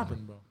 What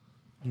happened, bro?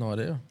 No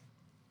idea.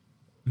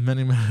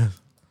 Many minutes.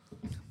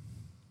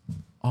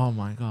 Oh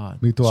my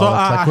god. Me too, So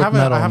Alex. I quit I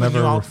metal, have a new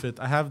never- outfit.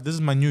 This is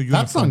my new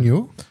uniform. That's not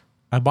new.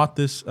 I bought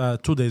this 2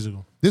 days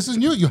ago. This is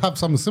new. You have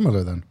something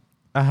similar then.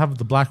 I have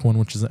the black one,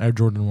 which is the Air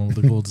Jordan one with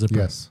the gold zipper.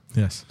 Yes.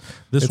 Yes.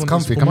 This It's one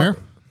comfy. is Come Puma. here.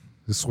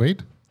 This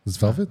suede. This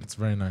velvet. It's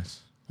very nice.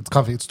 It's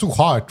comfy. It's too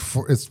hot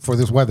for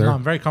this weather. No,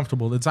 I'm very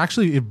comfortable. It's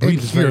actually, it In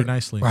breathes here, very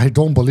nicely. I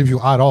don't believe you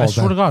at all. I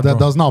swear to God, that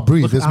bro. does not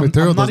breathe. Look, This I'm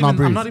material does not even,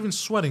 breathe. I'm not even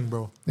sweating,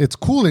 bro. It's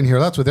cool in here.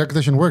 That's what air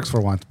conditioning works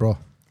for once, bro.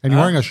 And you're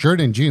wearing a shirt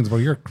and jeans, bro.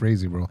 You're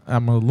crazy, bro.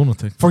 I'm a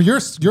lunatic. For your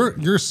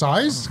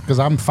size, because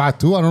I'm fat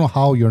too, I don't know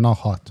how you're not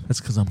hot.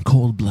 That's because I'm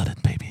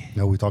cold-blooded, baby.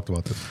 No, we talked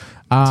about this.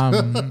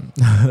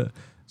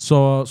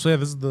 So yeah,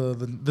 this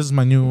is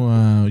my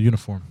new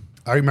uniform.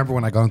 I remember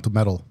when I got into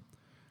metal.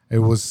 It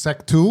was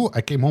Sec 2.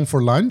 I came home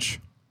for lunch.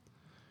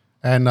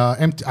 And I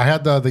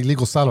had the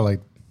illegal satellite.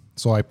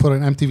 So I put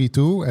an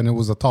MTV2 and it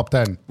was a top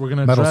 10. We're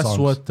gonna metal address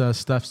songs. what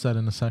Steph said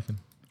in a second.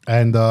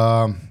 And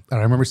I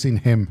remember seeing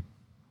him,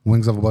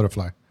 Wings of a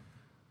Butterfly.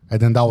 And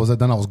then that was it.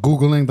 Then I was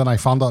Googling. Then I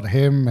found out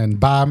him and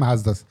BAM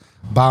has this.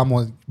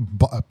 BAM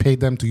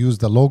paid them to use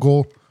the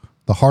logo,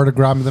 the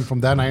heartogram. And then from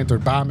then I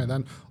entered BAM and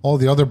then all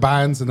the other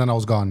bands. And then I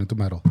was gone into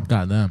metal.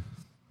 God damn.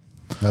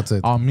 That's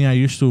it. Me, I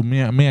used to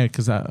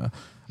because I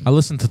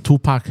listened to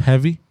Tupac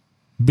heavy,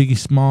 Biggie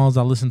Smalls.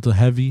 I listened to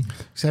heavy.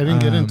 See, I didn't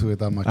get into it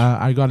that much.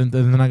 I got into,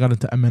 and then I got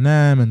into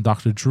Eminem and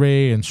Dr.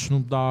 Dre and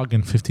Snoop Dogg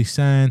and 50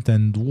 Cent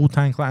and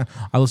Wu-Tang Clan.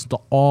 I listened to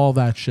all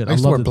that shit. I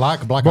used to wear loved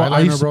it. black Bro, I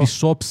eyeliner, used to bro. be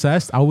so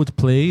obsessed. I would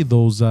play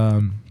those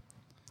on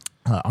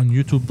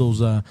YouTube,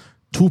 those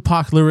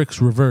Tupac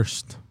lyrics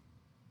reversed,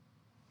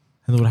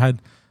 and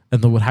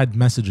they would hide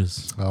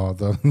messages. Oh,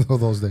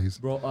 those days.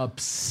 Bro,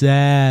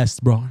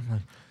 obsessed, bro.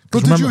 Like,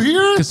 But did you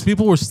hear it? Because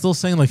people were still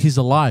saying like he's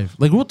alive.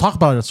 Like we'll talk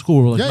about it at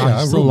school. We're like, Yeah, nah, yeah,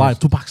 he's still rumors. alive.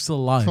 Tupac's still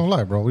alive. Don't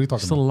lie, bro. What are you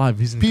talking Still about? alive.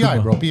 He's in PI,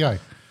 Cuba. bro. PI.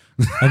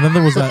 And then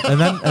there was that,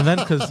 and then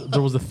because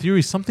there was a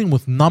theory, something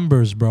with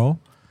numbers, bro.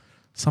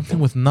 Something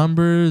with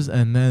numbers,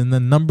 and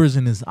then numbers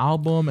in his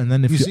album, and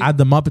then if You you see- add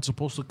them up, it's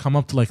supposed to come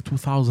up to like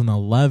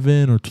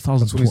 2011 or 2012.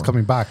 That's when he's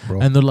coming back,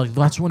 bro. And they're like,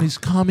 that's when he's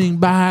coming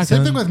back. Same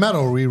and thing with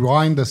metal.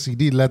 Rewind the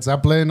CD, Led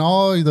Zeppelin.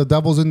 Oh, the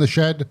devil's in the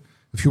shed.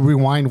 If you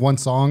rewind one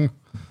song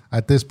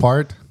at this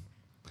part,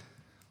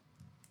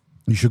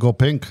 you should go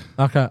pink.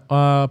 Okay,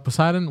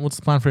 Poseidon, what's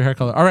the plan for your hair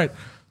color? All right,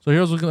 so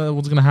here's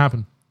what's gonna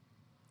happen.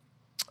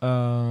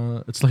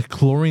 It's like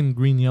chlorine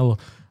green yellow.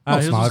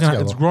 it's here's not, what's it's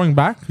it's yellow. growing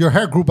back. Your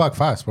hair grew back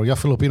fast, bro. You have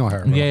Filipino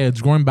hair, bro. Yeah,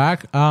 it's growing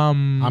back.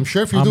 I'm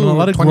sure if you I'm do gonna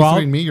let it grow out.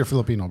 23andMe, you're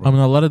Filipino, bro. I'm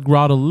gonna let it grow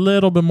out a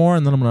little bit more,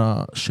 and then I'm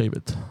gonna shave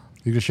it.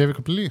 You can shave it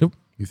completely? Yep.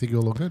 You think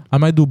you'll look good? I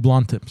might do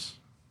blonde tips.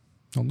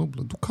 No,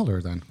 do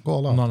color then. Go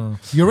all out. No.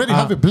 You already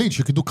have it bleached.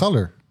 You could do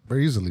color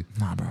very easily.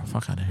 Nah, bro,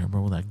 fuck out of here,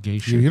 bro, with that gay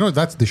shit. You know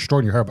that's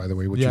destroying your hair, by the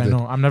way. What Yeah, you I did.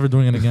 know. I'm never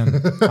doing it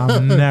again.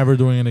 I'm never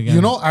doing it again.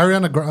 You know is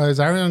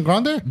Ariana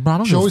Grande? Bro, I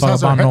don't She give a always fuck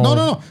has her about hair. no-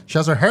 No. She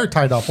has her hair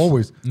tied up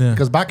always. Yeah.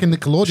 Because back in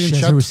Nickelodeon, she she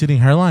has had a receding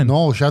hairline.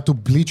 no, she had to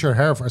bleach her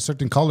hair for a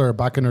certain color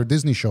back in her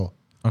Disney show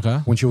Okay.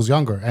 when she was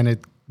younger, and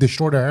it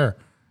destroyed her hair.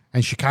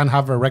 And she can't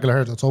have her regular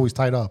hair; it's always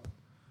tied up.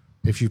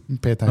 If you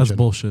pay attention, That's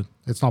bullshit.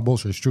 It's not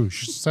bullshit. It's true.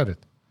 She said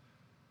it.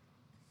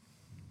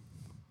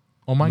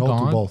 Oh my No to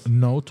god. both.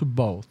 No to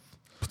both.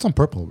 Put some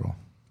purple,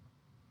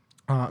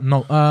 bro.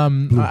 No.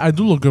 I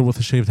do look good with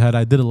a shaved head.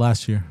 I did it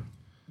last year.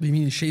 You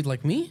mean shaved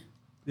like me?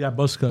 Yeah,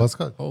 buzz cut. Buzz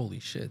cut. Holy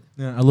shit.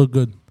 Yeah, I look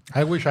good.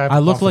 I wish I had. I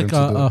the look like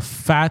confidence to do a it.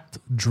 fat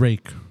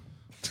Drake.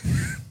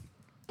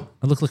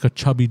 I look like a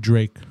chubby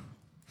Drake.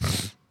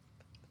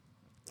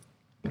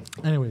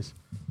 Anyways,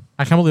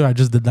 I can't believe I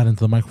just did that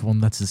into the microphone.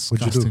 That's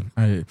What'd you do? disgusting.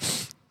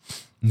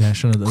 I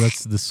shouldn't have.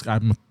 That's this.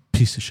 I'm a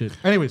piece of shit.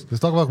 Anyways, Let's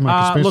talk about my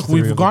conspiracy look, theory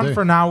of we've the gone day.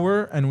 for an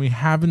hour and we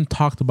haven't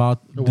talked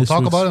about We'll this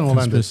talk week's about it and we'll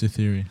end it. conspiracy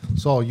theory.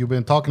 So you've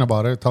been talking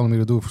about it, telling me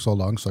to do it for so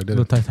long, so I did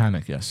The it.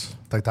 Titanic, yes.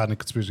 Titanic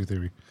conspiracy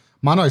theory.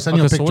 Mano, I sent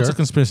you Okay, a so what's picture. the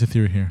conspiracy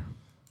theory here?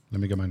 Let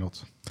me get my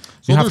notes.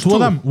 You have there's two of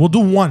them. We'll do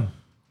one.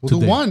 We'll do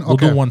today. one? We'll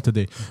do Okay. one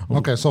today.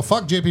 Okay, so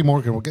fuck JP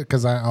Morgan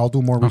because I'll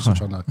do more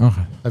research on that.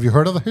 Okay. Have you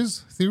heard of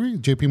his theory,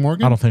 JP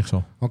Morgan? I don't think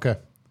so. Okay.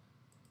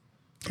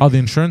 Oh, the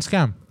insurance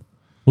scam.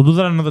 We'll do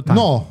that another time.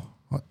 No.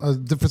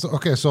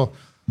 Okay, so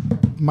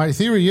my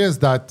theory is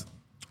that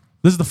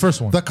This is the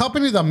first one. the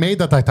company that made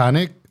the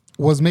Titanic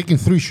was making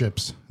three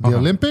ships: the Okay.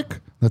 Olympic,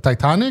 the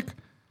Titanic,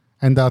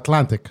 and the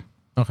Atlantic.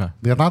 Okay.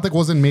 The Atlantic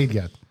wasn't made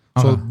yet,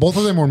 so Okay. both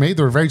of them were made.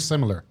 They were very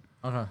similar.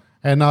 Okay.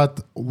 And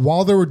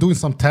while they were doing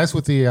some tests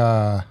with the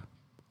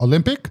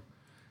Olympic,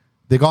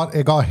 it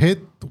got hit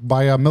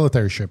by a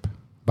military ship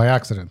by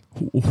accident.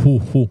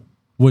 Who?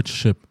 Which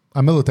ship?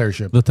 A military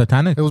ship. The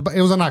Titanic? It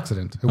was an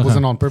accident. It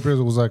wasn't on purpose.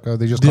 It was like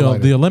they just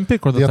collided. The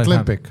Olympic or the Titanic?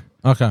 Olympic.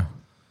 Okay.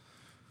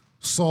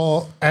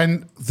 So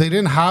and they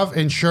didn't have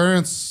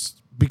insurance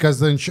because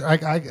the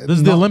This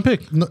is the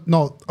Olympic?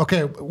 No.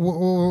 Okay.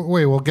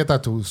 Wait. We'll get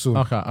that to soon.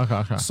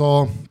 Okay.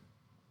 So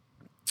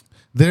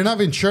they didn't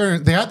have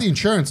insurance. They had the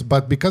insurance,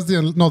 but because they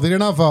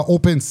didn't have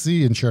open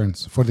sea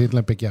insurance for the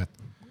Olympic yet,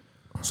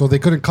 so they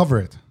couldn't cover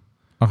it.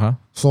 Okay.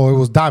 So it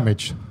was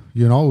damaged.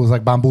 You know, it was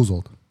like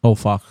bamboozled. Oh,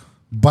 fuck.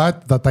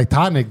 But the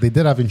Titanic, they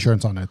did have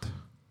insurance on it.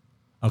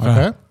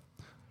 Okay.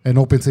 And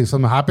open sea, if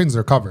something happens,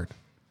 they're covered.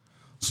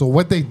 So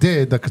what they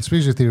did, the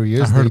conspiracy theory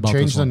I is heard they about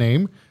changed this the one.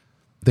 name.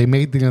 They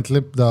made the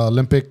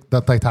Olympic the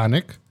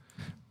Titanic,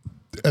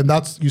 and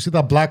that's you see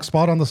that black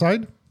spot on the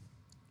side.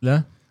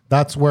 Yeah?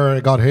 That's where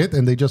it got hit,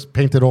 and they just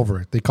painted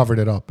over it. They covered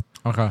it up.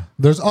 Okay.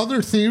 There's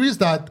other theories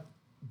that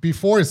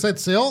before it set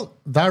sail,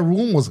 that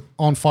room was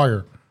on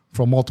fire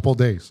for multiple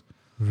days.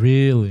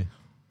 Really?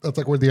 That's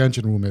like where the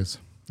engine room is,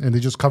 and they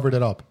just covered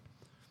it up.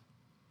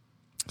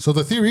 So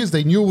the theory is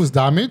they knew it was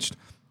damaged,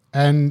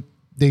 and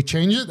they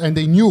changed it, and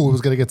they knew it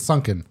was going to get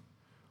sunken,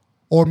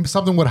 or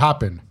something would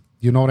happen.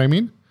 You know what I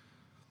mean?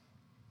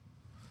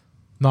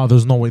 No,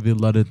 there's no way they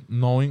let it.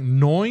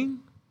 Knowing?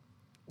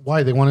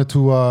 Why they wanted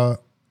to?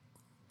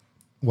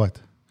 What?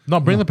 No,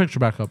 bring the picture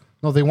back up.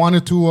 No, they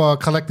wanted to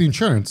collect the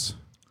insurance.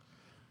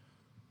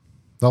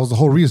 That was the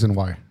whole reason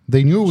why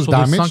they knew it was So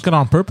damaged. they sunk it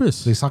on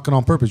purpose. They sunk it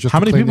on purpose. Just How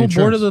to many claim the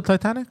people boarded insurance. the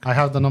Titanic? I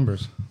have the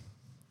numbers.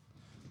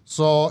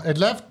 So it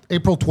left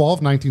April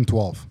 12,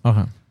 1912.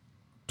 Okay.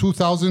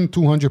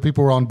 2,200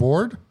 people were on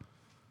board.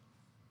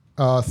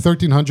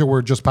 1,300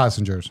 were just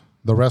passengers.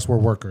 The rest were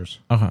workers.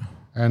 Okay.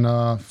 And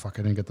fuck,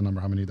 I didn't get the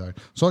number. How many died?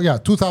 So yeah,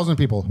 2,000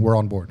 people were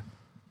on board.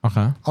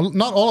 Okay.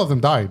 Not all of them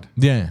died,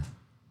 Yeah.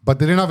 but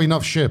they didn't have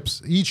enough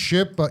ships. Each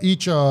ship,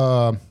 each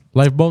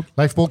Lifeboat?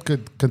 lifeboat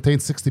could contain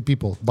 60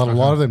 people, but a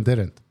lot of them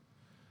didn't.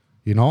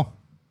 You know,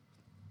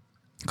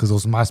 because there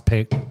was mass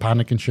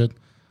panic and shit.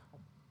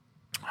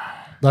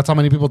 That's how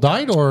many people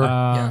died, or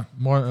Yeah.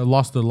 More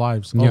lost their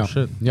lives. Oh, yeah,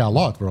 shit. yeah, a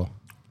lot, bro.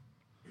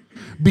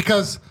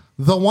 Because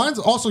the ones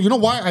also, you know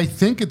why I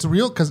think it's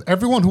real? Because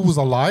everyone who was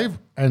alive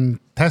and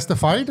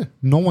testified,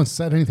 no one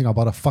said anything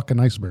about a fucking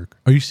iceberg.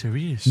 Are you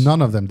serious?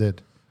 None of them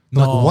did. No.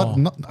 Like what?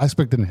 No,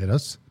 iceberg didn't hit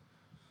us.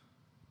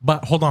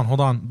 But hold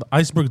on. The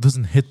iceberg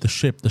doesn't hit the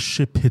ship. The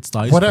ship hits the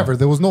iceberg. Whatever.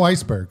 There was no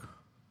iceberg.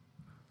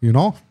 You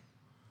know.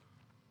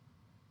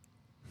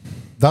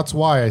 That's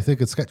why I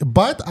think it's.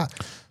 But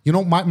you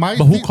know, my.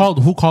 But who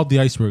called the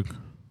iceberg?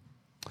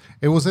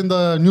 It was in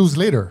the news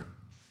later.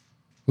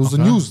 It was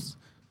the Okay. news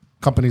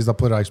companies that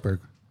put iceberg.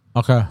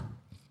 Okay.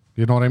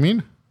 You know what I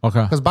mean?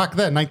 Okay. Because back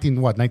then,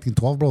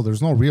 1912, bro,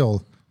 there's no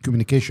real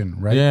communication,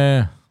 right?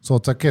 Yeah. So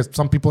it's like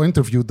some people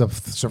interviewed the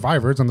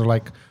survivors and they're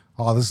like,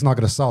 oh, this is not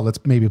going to sell. Let's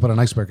maybe put an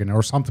iceberg in it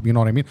or something. You know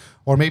what I mean?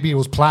 Or maybe it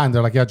was planned.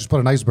 They're like, yeah, just put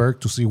an iceberg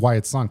to see why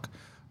it sunk.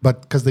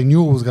 But because they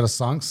knew it was going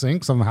to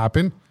sink, something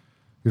happened.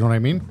 You know what I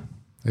mean?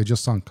 It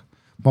just sunk.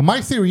 But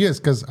my theory is,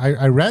 because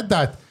I read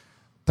that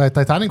the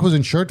Titanic was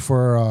insured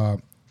for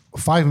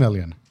 $5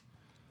 million,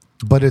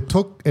 but it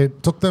took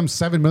them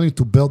 $7 million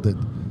to build it.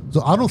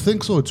 So I don't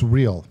think so. It's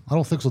real. I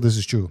don't think so. This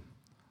is true.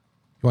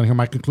 You want to hear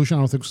my conclusion?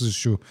 I don't think this is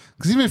true.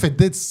 Because even if it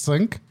did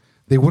sink,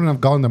 they wouldn't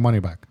have gotten their money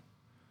back.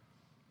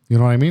 You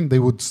know what I mean? They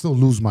would still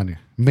lose money.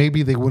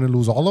 Maybe they wouldn't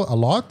lose a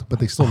lot, but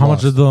they still. How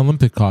much lost. did the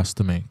Olympic cost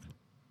to make?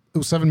 It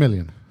was $7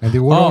 million, and they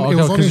were Oh, okay, it was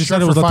because only you said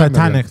insured it was for the $5 million.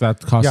 Titanic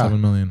that cost Yeah. $7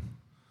 million.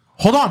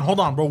 Hold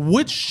on, bro.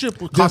 Which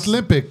ship would The cost?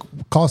 Olympic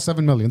cost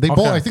 $7 million. They both,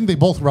 Okay. I think, they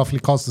both roughly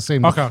cost the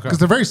same. Okay. Because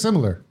they're very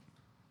similar.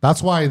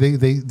 That's why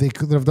they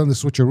could have done the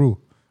switcheroo,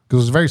 because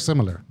it was very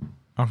similar.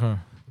 Okay.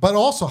 But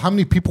also, how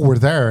many people were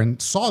there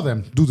and saw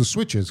them do the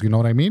switches? You know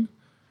what I mean?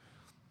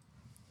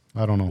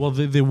 I don't know. Well,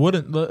 they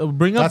wouldn't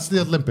bring up. That's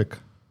the Olympic.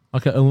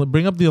 Okay,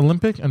 bring up the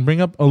Olympic and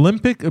bring up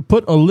Olympic.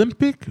 Put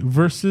Olympic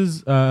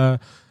versus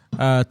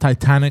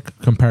Titanic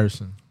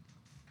comparison.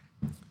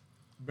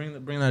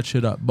 Bring that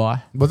shit up, boy.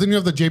 But then you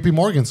have the JP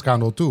Morgan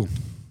scandal too.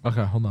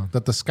 Okay, hold on.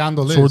 That the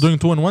scandal is. So we're doing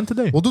 2 and 1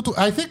 today. We'll do two.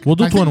 I think We'll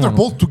do I two think and they're one.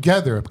 both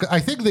together. Because I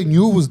think they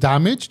knew it was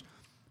damaged.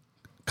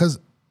 Because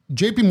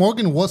JP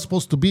Morgan was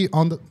supposed to be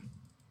on the.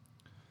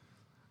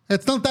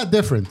 It's not that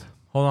different.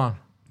 Hold on.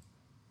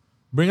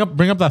 Bring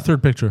up that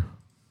third picture.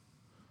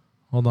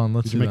 Hold on.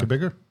 Let's Did see you make that. it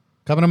bigger?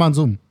 Cameraman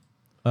zoom.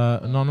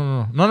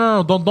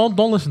 No.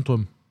 Don't listen to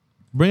him.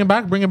 Bring it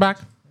back.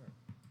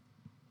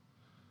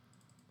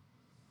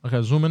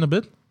 Okay, zoom in a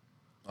bit.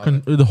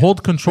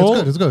 Hold control.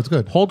 It's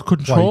good. Hold Why,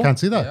 control. you can't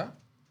see that? Yeah.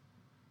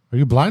 Are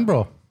you blind,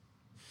 bro?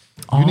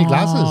 You need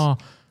glasses.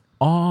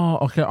 Oh,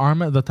 okay.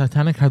 Arma, the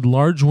Titanic had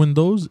large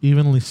windows,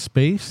 evenly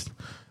spaced,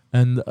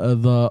 and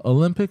the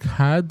Olympic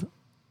had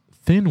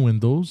thin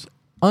windows,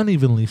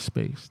 unevenly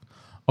spaced.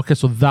 Okay,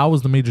 so that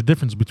was the major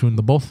difference between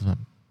the both of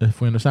them,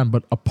 if we understand.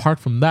 But apart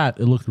from that,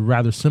 it looked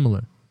rather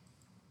similar.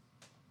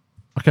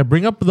 Okay,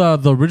 bring up the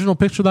original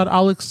picture that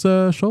Alex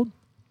showed.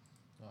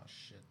 Oh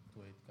shit!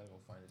 Wait, gotta go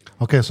find it.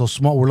 Okay, so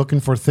small. We're looking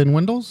for thin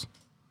windows.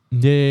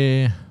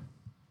 Yeah.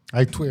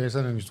 I sent it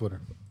on your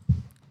Twitter.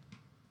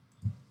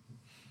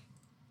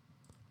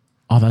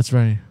 Oh, that's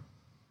very.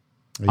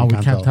 You Oh, we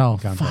can't tell. You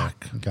can't Fuck.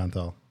 tell. You can't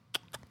tell.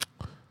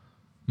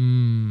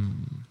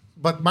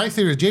 But my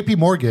theory is JP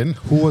Morgan,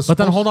 who was. But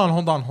then supposed-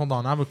 hold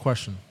on. I have a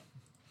question.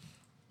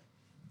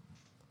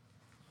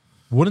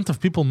 Wouldn't have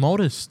people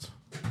noticed?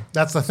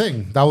 That's the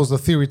thing. That was the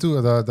theory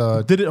too.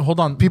 The Did it? Hold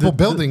on. People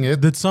building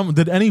it.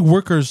 Did any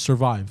workers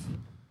survive?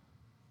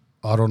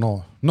 I don't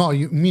know. No,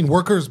 you mean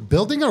workers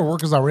building it or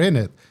workers that were in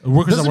it?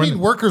 Workers that Doesn't were in mean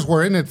it. workers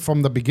were in it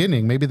from the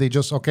beginning. Maybe they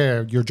just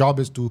your job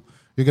is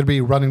you're gonna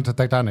be running to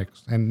Titanic,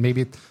 and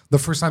maybe the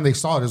first time they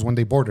saw it is when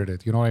they boarded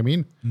it. You know what I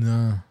mean?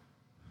 No.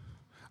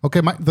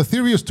 Okay, the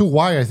theory is too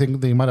why I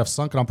think they might have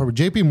sunk it on purpose.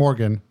 JP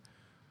Morgan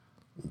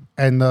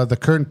and the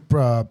current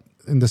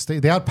in the state,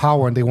 they had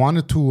power and they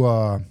wanted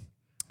to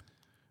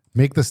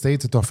make the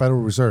states into a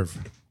Federal Reserve.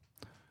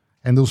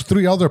 And there was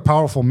 3 other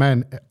powerful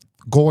men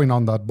going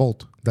on that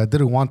boat that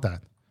didn't want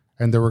that.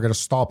 And they were going to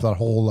stop that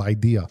whole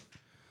idea.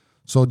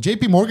 So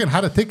JP Morgan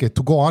had a ticket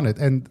to go on it.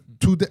 And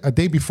a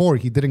day before,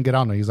 he didn't get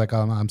on it. He's like,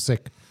 I'm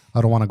sick.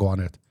 I don't want to go on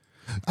it.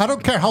 I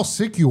don't care how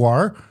sick you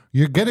are.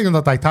 You're getting on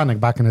the Titanic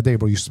back in the day,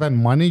 bro. You spend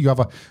money. You have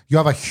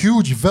a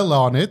huge villa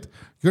on it.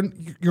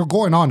 You're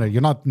going on it.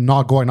 You're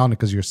not going on it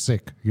because you're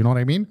sick. You know what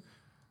I mean?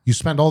 You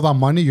spend all that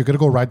money. You're gonna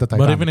go ride the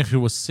Titanic. But even if he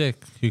was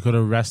sick, he could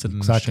have rested in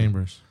his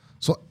chambers.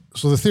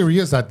 So the theory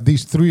is that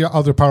these 3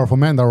 other powerful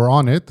men that were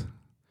on it,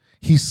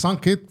 he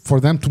sunk it for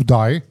them to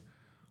die,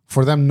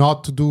 for them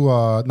not to do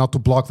not to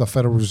block the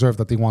Federal Reserve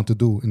that they want to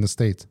do in the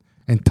States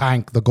and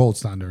tank the gold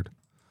standard.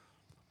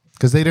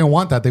 Because they didn't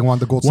want that. They want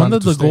the gold When standard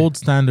did the to stay. gold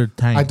standard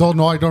tank? I don't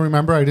know. I don't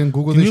remember. I didn't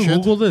Google Can this you shit.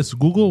 Google this?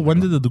 Google when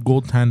did the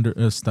gold standard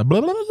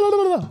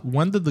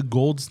when did the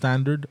gold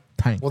standard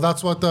tank? Well,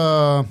 that's what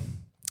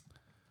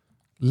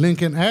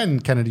Lincoln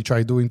and Kennedy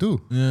tried doing too.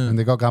 Yeah. And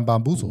they got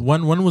bamboozled.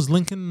 When was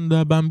Lincoln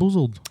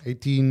bamboozled?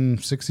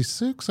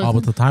 1866, I Oh,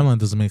 but think. the timeline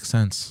doesn't make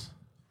sense.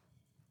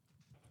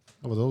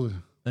 Oh, well, those-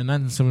 In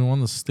 1971,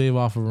 to stave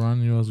off of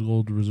Iran U.S.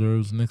 gold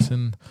reserves,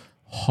 Nixon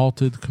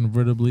halted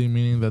convertibly,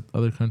 meaning that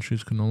other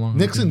countries could no longer.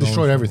 Nixon obtain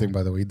destroyed dollars everything, from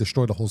by the way. He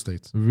destroyed the whole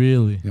states. gold.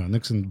 Really? You know,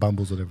 Nixon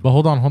bamboozled everything. But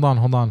hold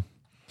on.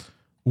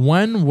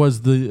 When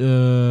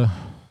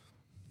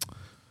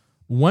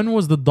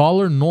was the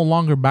dollar no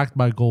longer backed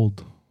by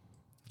gold?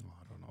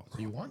 So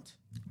you want?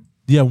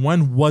 Yeah,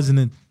 when wasn't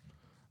it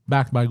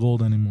backed by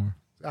gold anymore?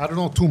 I don't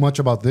know too much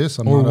about this.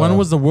 Or when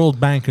was the World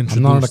Bank I'm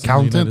introduced? not an in the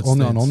accountant. United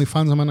Only on States?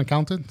 OnlyFans, I'm an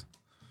accountant.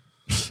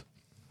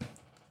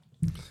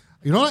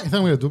 You know what I think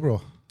we're going to do,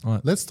 bro?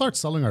 What? Let's start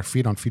selling our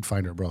feet on Feet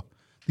Finder, bro.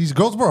 These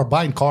girls, bro, are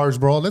buying cars,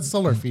 bro. Let's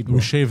sell our feet, bro.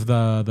 We shave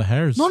the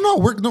hairs. No,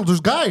 there's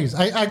guys.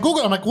 I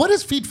Google. I'm like, what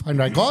is Feet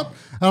Finder? I got,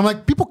 and I'm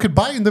like, people could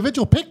buy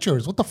individual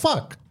pictures. What the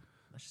fuck,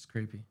 That's just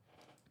creepy.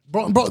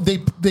 bro?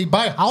 They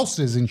buy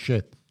houses and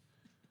shit.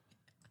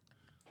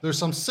 There's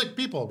some sick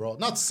people, bro.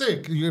 Not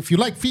sick. If you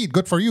like feet,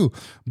 good for you.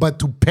 But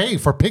to pay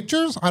for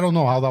pictures, I don't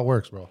know how that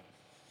works, bro.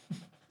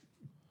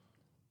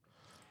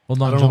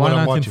 Hold on, I don't know July what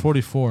I'm watching.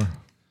 1944.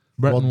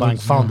 World Bank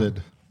Woods,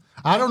 founded.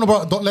 I don't know, bro.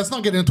 Let's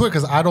not get into it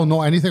because I don't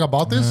know anything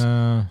about this.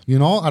 You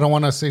know, I don't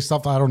want to say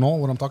stuff I don't know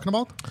what I'm talking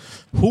about.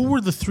 Who were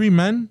the three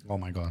men? Oh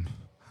my god.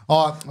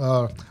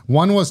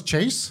 One was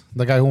Chase,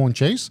 the guy who owned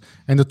Chase,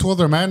 and the two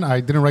other men. I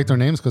didn't write their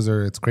names because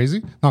it's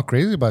crazy. Not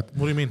crazy, but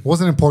What do you mean? It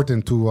wasn't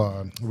important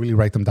to really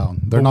write them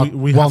down. They're Well, not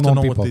we have to well-known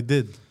know people. what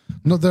they did.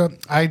 No,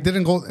 I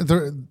didn't go.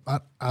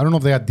 I don't know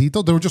if they had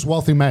detail. They were just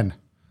wealthy men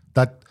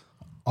that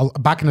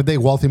back in the day,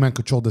 wealthy men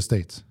controlled the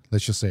states.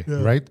 Let's just say,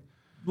 right?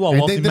 Well, And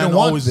wealthy they men didn't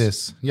want always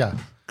this. Yeah.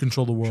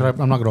 control the world.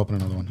 I'm not gonna open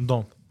another one.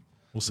 Don't.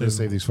 We'll Let's save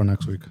save these for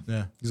next week.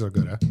 Yeah. These are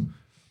good, eh?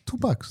 $2,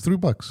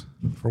 $3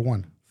 for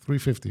one.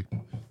 $3.50.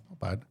 Not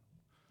bad.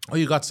 Oh,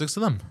 you got 6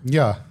 of them.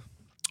 Yeah.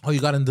 Oh, you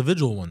got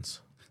individual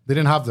ones. They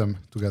didn't have them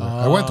together.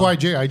 I went to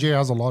IJ. IJ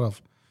has a lot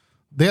of.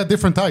 They had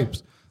different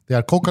types. They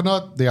had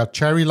coconut. They had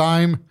cherry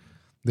lime.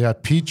 They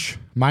had peach,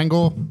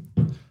 mango.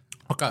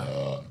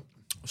 Okay.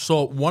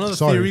 So one of the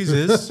Sorry. theories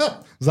is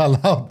Is that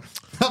loud,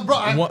 bro?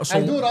 I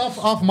do it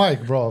off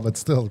mic, bro. But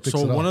still, it picks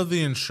so it one up. of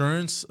the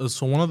insurance.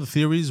 So one of the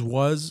theories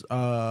was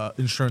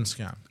insurance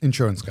scam,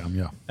 Insurance scam.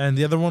 Yeah. and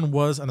the other one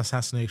was an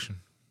assassination.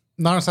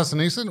 Non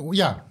assassination.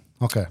 Yeah.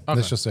 Okay.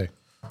 Let's just say.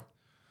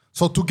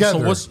 So together,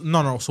 So what's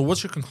no? So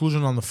what's your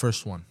conclusion on the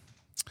first one?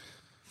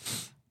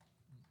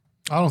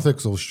 I don't think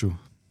so. It's true.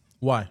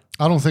 Why?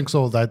 I don't think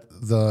so that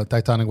the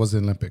Titanic was the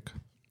Olympic.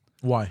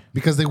 Why?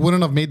 Because they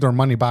wouldn't have made their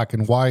money back.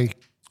 And why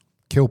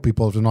kill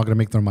people if they're not going to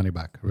make their money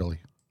back, really?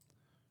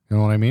 You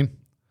know what I mean?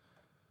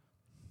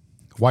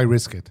 Why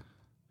risk it?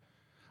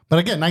 But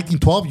again,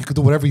 1912, you could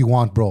do whatever you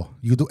want, bro.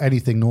 You do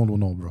anything, no one will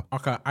know, bro.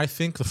 Okay, I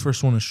think the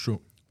first one is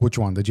true. Which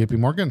one? The JP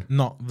Morgan?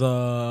 No,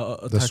 the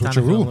Titanic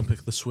switcheroo?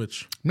 Olympic, the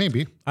switch.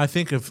 Maybe. I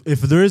think if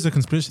there is a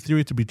conspiracy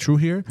theory to be true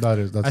here,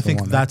 That's I the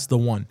think one, eh? that's the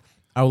one.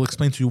 I will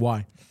explain to you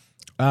why.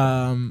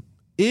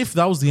 If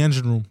that was the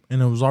engine room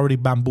and it was already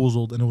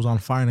bamboozled and it was on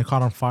fire and it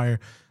caught on fire,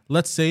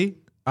 let's say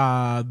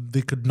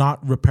they could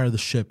not repair the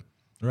ship,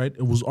 right?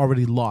 It was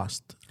already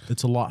lost.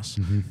 It's a loss.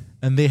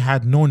 And they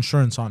had no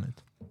insurance on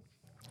it.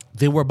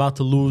 They were about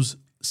to lose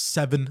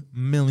 $7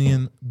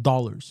 million.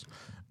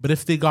 But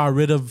if they got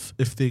rid of,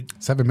 if they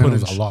 7 million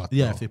put is a lot,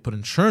 Yeah, bro. if they put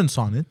insurance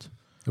on it,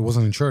 It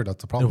wasn't insured.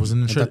 That's the problem. It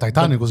wasn't And insured, The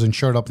Titanic was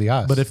insured up the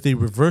ass. but if they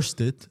reversed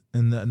it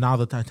and now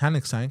the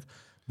Titanic sank,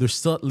 they're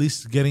still at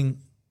least getting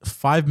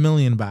 5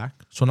 million back.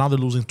 So now they're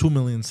losing 2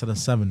 million instead of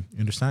 7. You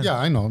understand? yeah,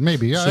 I know.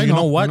 Maybe. Yeah, So I you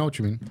know what? I know what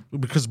you mean.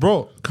 Because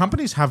bro,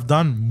 companies have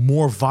done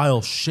more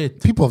vile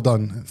shit People have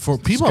done For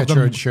people have sketchier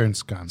done-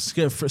 insurance scams.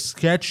 for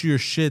sketchier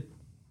shit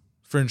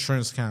for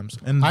insurance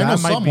scams. And I that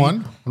know might someone.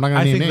 Be, I'm not gonna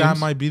I name think that names.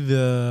 might be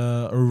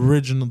the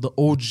original, the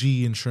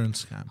OG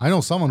insurance scam. I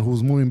know someone who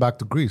was moving back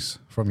to Greece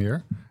from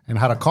here and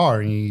had a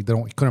car and he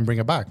couldn't bring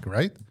it back,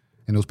 right?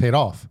 And it was paid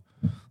off.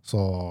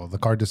 So the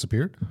car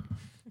disappeared.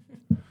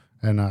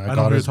 And I know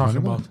got who his you're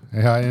talking money about.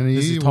 back. Yeah, and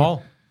Is he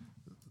tall?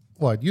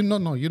 What? You know?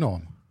 No, you know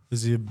him.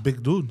 Is he a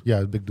big dude?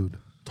 Yeah, big dude.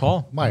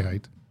 Tall? My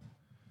height.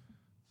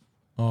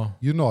 Oh.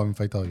 You know him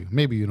if I tell you.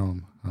 Maybe you know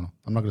him. I don't know.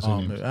 I'm not gonna say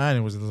names. Maybe.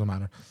 Anyways, it doesn't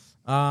matter.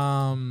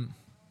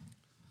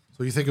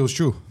 So you think it was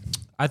true?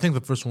 I think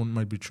the first one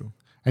might be true.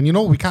 And you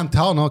know we can't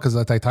tell now because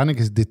the Titanic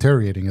is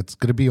deteriorating. It's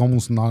gonna be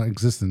almost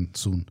non-existent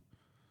soon.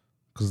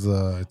 Because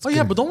it's Oh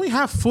yeah, but don't we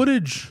have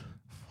footage?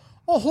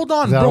 Oh, hold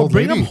on, That bro. old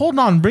lady?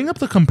 Bring up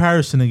the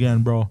comparison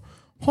again, bro.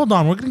 Hold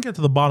on, we're gonna get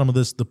to the bottom of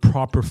this the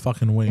proper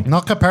fucking way.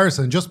 not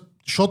comparison. Just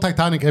show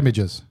Titanic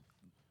images,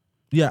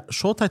 Yeah,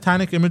 show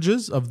Titanic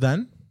images of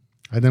then,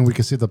 and then we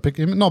can see the pic.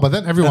 No, but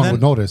then everyone then-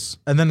 would notice.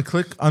 and then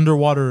click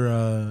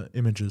underwater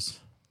images.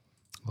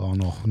 Oh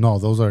no,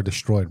 those are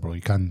destroyed, bro.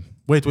 You can't.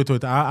 Wait.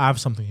 I have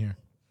something here.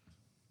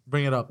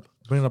 Bring it up.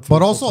 Bring it up.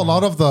 But also a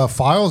lot of the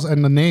files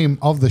and the name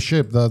of the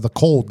ship, the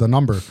code, the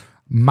number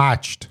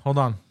matched. Hold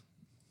on.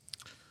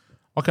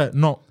 Okay,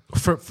 no.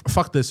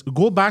 Fuck this.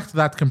 Go back to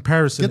that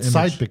comparison Get image.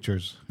 side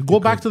pictures. Go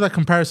back to that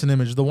comparison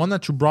image, the one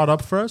that you brought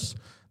up for us,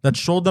 that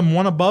showed them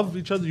one above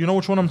each other. You know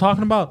which one I'm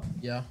talking about?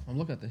 Yeah, I'm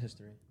looking at the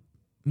history.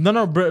 No,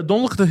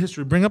 don't look at the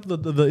history. Bring up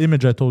the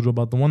image I told you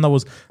about. The one that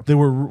was, they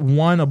were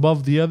one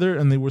above the other,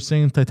 and they were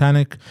saying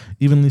Titanic,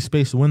 evenly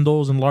spaced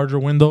windows and larger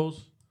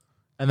windows.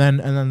 And then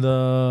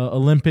the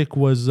Olympic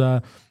was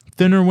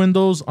thinner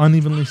windows,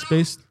 unevenly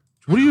spaced.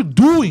 What are you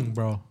doing,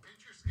 bro?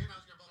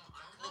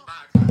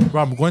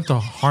 Bro, I'm going to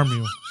harm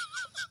you.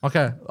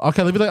 Okay,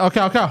 leave it.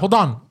 Okay, hold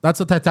on. That's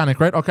the Titanic,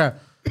 right? Okay,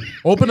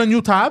 open a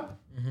new tab.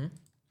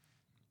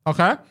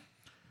 Okay,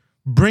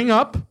 bring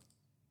up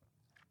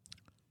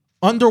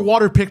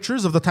underwater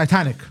pictures of the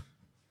Titanic,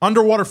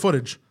 underwater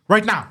footage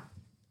right now.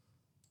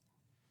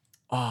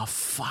 Oh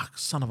fuck,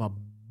 son of a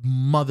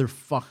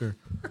motherfucker.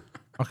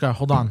 Okay,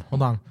 hold on.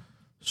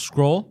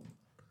 Scroll.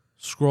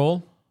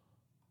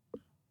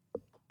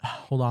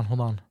 Hold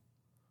on.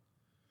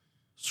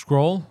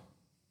 Scroll.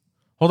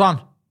 Hold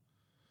on.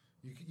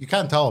 You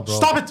can't tell, bro.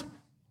 Stop it.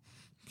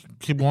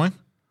 Keep going.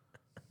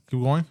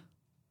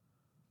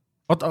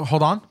 What?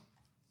 Hold on.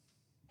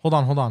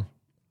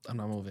 I'm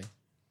not moving.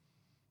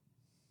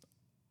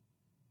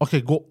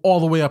 Okay, go all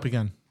the way up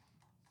again.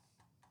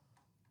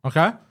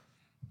 Okay?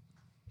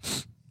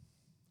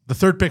 The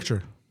third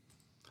picture.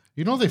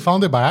 You know they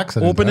found it by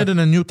accident. Open right? it in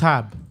a new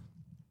tab.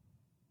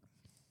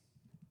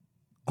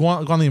 Go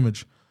on the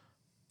image.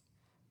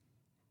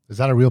 Is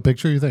that a real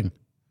picture, you think?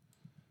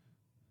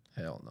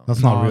 Hell no. That's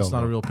No, not real. it's not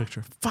a bro. real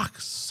picture.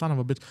 Fuck, son of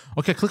a bitch.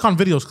 Okay, click on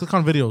videos. Click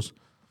on videos.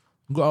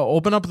 Go,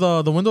 open up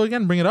the window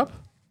again. Bring it up.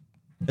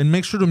 And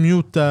make sure to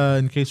mute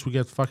in case we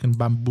get fucking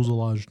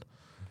bamboozled.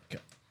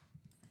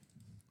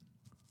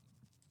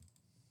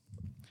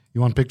 You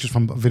want pictures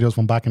from videos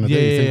from back in the Yeah,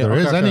 day? You yeah, think yeah. there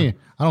is Okay, any? okay.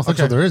 I don't think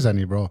so. Okay. There is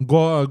any, bro.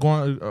 Go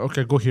on.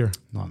 Okay, go here.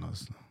 No,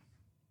 it's not.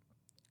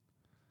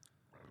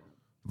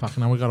 Fuck,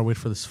 now we gotta wait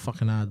for this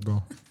fucking ad,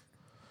 bro.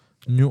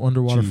 New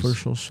underwater Jeez. footage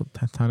shows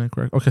Titanic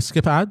wreck. Okay,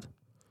 skip ad.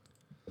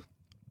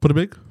 Put it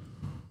big.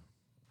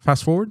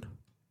 Fast forward.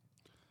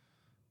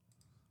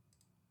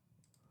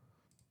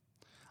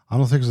 I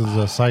don't think this is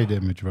a side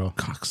image, bro.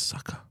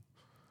 Cocksucker.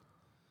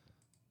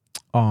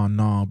 Oh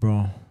no,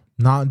 bro.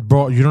 Not,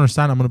 bro. You don't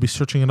understand. I'm gonna be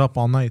searching it up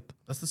all night.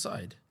 That's the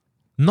side.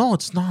 No,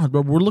 it's not, bro.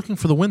 We're looking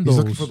for the windows.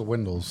 He's looking for the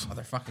windows. Oh,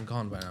 they're fucking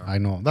gone by now. I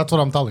know. That's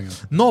what I'm telling you.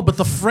 No, but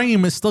the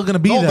frame is still gonna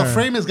be No, there. the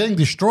frame is getting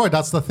destroyed.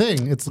 That's the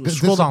thing. It's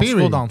Scroll down.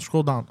 disappearing.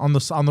 Scroll down. On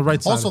the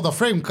right side. Also, the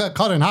frame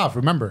cut in half.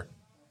 Remember.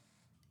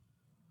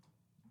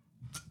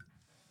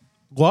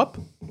 Go up.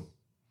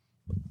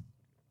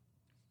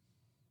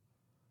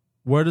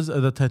 Where does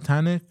the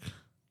Titanic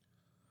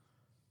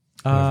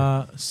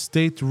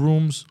state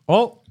rooms?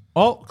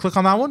 Oh, click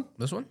on that one.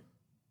 This one?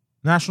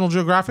 National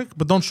Geographic,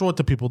 but don't show it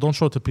to people. Don't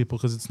show it to people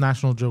because it's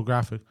National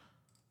Geographic.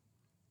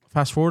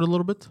 Fast forward a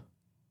little bit.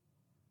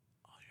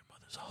 Oh, your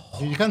mother's a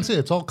whole You can't see it.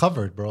 It's all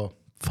covered, bro.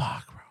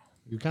 fuck, bro.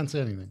 You can't see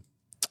anything.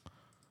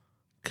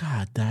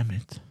 God damn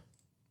it.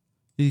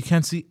 You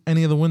can't see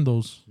any of the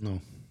windows, No.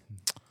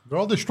 They're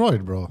all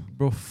destroyed, bro.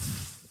 bro.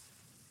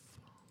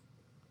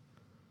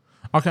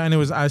 Okay,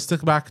 anyways, I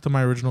stick back to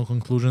my original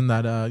conclusion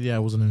that it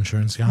was an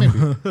insurance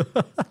scam.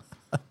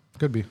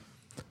 Could be.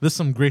 This is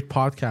some great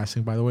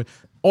podcasting, by the way.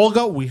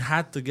 Olga, we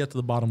had to get to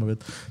the bottom of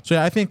it. So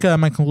yeah, I think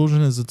my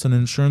conclusion is it's an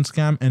insurance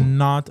scam and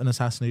not an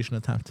assassination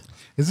attempt.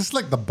 Is this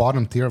like the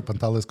bottom tier of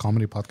Pantela's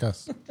comedy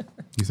podcast?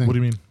 You think? What do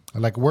you mean?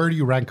 Like, where do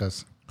you rank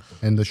us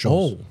in the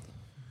shows? Oh,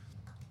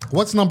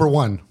 What's number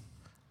one?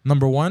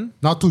 number one.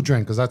 Not Two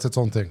Drink, because that's its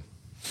own thing.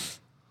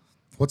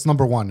 What's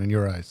number one in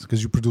your eyes?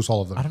 Because you produce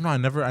all of I them. don't know.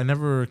 I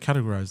never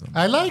categorized them.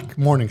 I like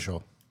Morning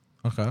Show.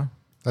 Okay.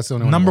 That's the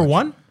only one. Number I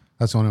watch. one.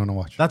 That's the only one I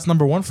watch. That's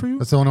number one for you.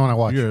 That's the only one I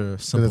watch. You're a 'Cause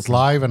it's simpleton.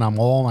 live and I'm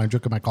home. I'm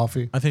drinking my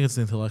coffee. I think it's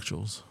the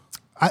intellectuals.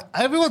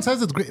 Everyone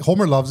says it's great.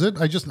 Homer loves it.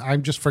 I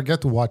just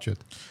forget to watch it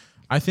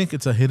I think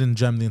it's a hidden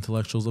gem, the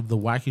intellectuals, of the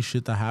wacky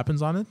shit that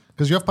happens on it.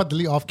 because you have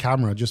Padli off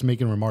camera just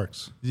making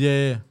remarks.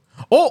 Yeah.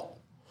 Oh.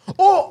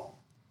 Oh,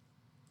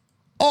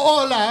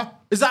 hola.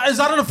 Is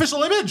that an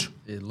official image?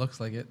 It looks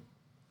like it.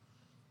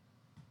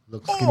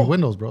 Look, skinny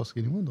windows, bro.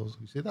 Skinny windows.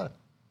 You see that?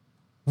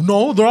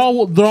 No, they're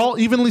all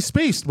evenly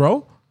spaced,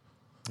 bro.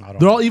 I don't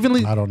They're know. all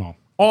evenly. I don't know.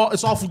 Oh,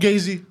 it's all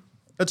fugazi.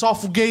 It's all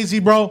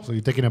fugazi, bro. So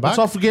you're taking it back? It's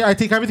all fugazi. I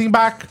take everything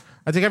back.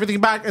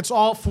 It's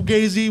all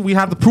fugazi. We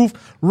have the proof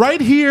right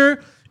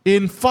here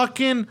in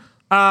fucking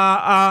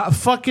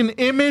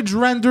image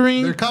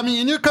rendering They're coming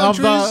in your of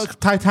countries. the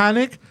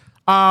Titanic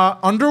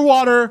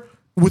underwater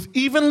with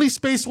evenly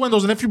spaced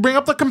windows. And if you bring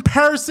up the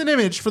comparison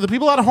image for the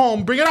people at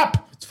home, bring it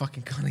up. It's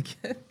fucking gone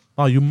again.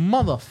 Oh, you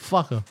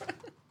motherfucker.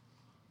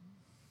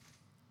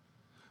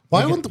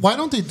 Why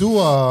don't they do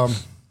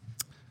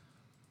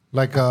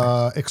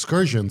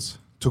excursions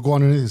to go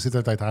underneath and see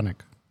the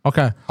Titanic?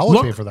 Okay. I would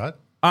Look, pay for that.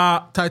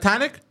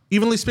 Titanic,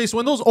 evenly spaced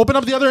windows. Open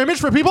up the other image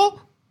for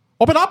people.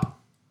 Open up.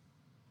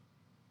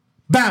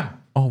 Bam.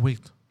 Oh, wait.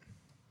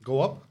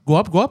 Go up. Go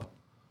up.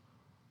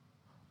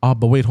 Oh,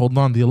 but wait, hold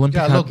on. The Olympic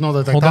Yeah, had, look, no,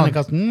 the hold on. Titanic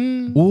has.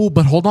 Ooh,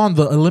 but hold on.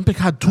 The Olympic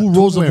had two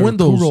rows of where?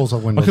 windows. 2 rows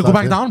of windows, Okay, go that's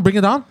back it. down. Bring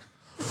it down.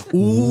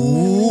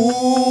 Ooh.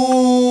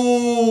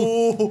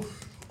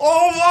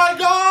 Oh my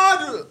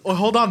God. Oh,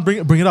 hold on. Bring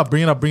it up.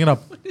 Okay,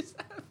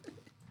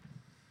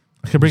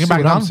 bring it See back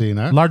what I'm down. seeing,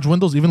 eh? Large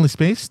windows, evenly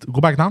spaced. Go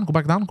back down. Go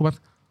back.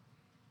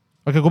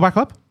 Okay, go back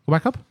up.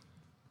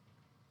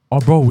 Oh,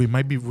 bro, we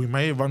might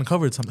have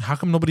uncovered something. How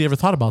come nobody ever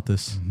thought about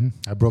this?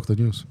 I broke the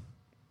news.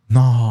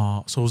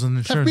 No, so it was an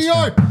insurance.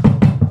 scam. FBI.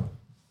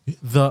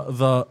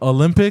 The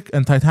Olympic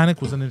and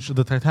Titanic was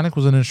the Titanic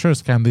was an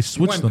insurance scam. They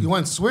switched them. You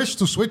went switch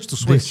to switch to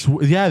They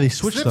switch. they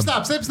switched Snip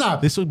them.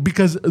 snap.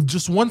 Because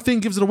just one thing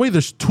gives it away.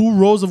 There's 2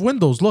 rows of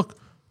windows. Look,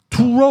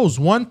 2 rows.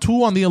 1,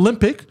 2 on the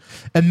Olympic,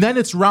 and then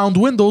it's round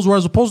windows.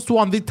 Whereas opposed to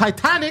on the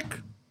Titanic,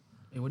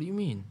 Hey, what do you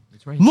mean?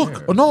 It's right look,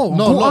 there. go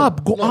look,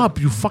 up. look.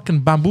 You fucking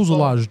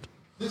bamboozled.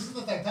 This is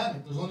the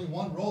Titanic. There's only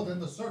 1 row, then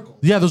the circle.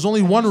 Yeah, there's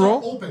only one These are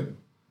row. Open.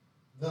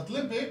 The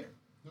Olympic,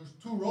 there's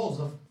 2 rows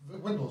of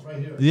windows right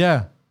here.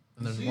 Yeah.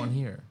 And there's See? one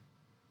here.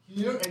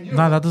 Here and here.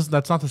 Nah,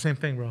 that's not the same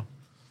thing, bro.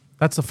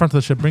 That's the front of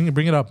the ship. Bring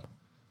it up.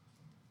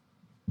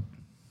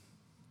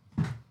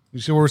 You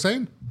see what we're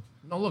saying?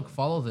 No, look,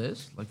 follow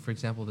this. Like, for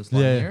example, this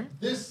line Yeah. here.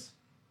 This is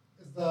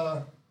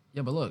the.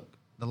 Yeah, but look,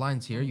 the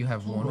lines here, you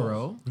have 1 rows.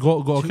 row.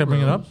 Go. 2 Okay,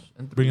 bring it up. rows,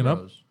 and 3 Bring it up.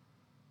 rows.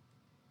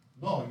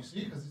 No, you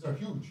see, because these are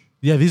huge.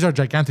 Yeah, these are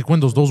gigantic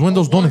windows. Those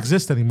windows don't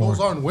exist anymore. Those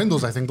aren't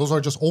windows. I think those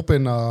are just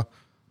open,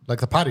 like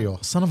the patio.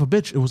 Son of a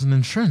bitch! It was an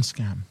insurance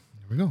scam.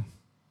 Here we go.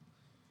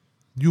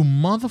 You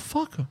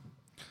motherfucker!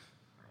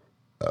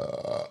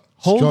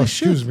 Holy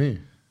shit! Excuse me.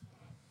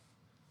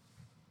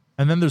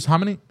 And then there's how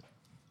many?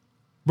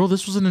 Bro,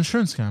 this was an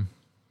insurance scam.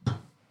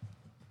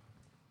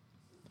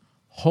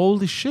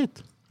 Holy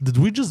shit! Did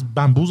we just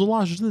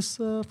bamboozleage this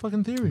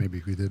fucking theory?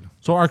 Maybe we did.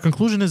 So our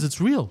conclusion is it's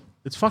real.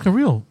 It's fucking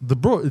real.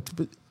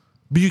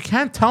 But you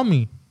can't tell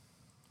me.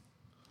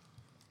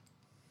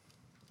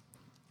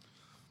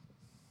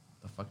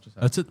 The fuck just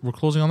happened? That's it. We're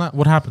closing on that.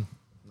 What happened?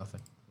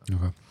 Nothing.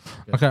 Okay.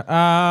 Okay.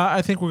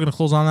 I think we're gonna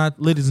close on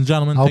that, ladies and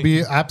gentlemen. I'll thank be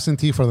you.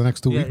 absentee for the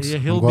next 2 weeks. Yeah,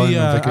 I'm he'll going be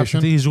on vacation.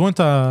 absentee. He's going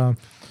to.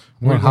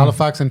 I'm going to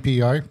Halifax and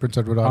PEI, Prince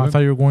Edward I Island. thought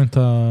you were going to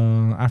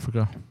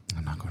Africa.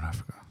 I'm not going to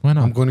Africa. Why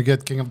not? I'm going to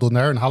get King of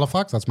Donair in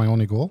Halifax. That's my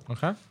only goal.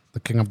 Okay. The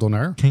King of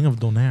Donair. King of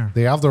Donair.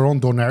 They have their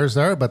own Donairs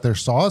there, but their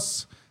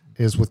sauce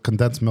is with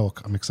condensed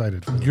milk. I'm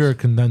excited for this. You're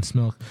condensed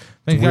milk.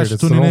 Thank you Weird, guys for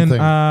it's their tuning own in. thing.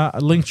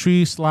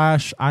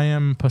 Linktree / I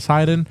am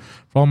Poseidon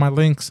for all my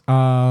links.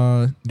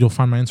 You'll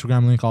find my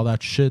Instagram link, all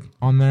that shit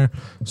on there.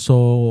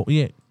 So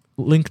yeah,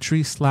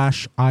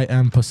 Linktree / I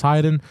am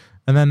Poseidon,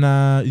 and then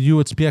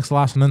it's PX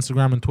Last on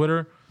Instagram and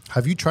Twitter.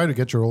 Have you tried to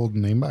get your old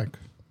name back?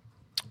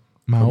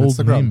 My From old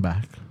Instagram. name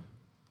back.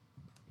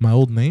 My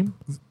old name?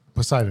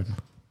 Poseidon.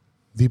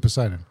 The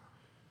Poseidon.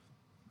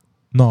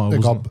 No,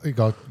 It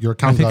got your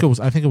account.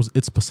 I think it was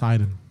It's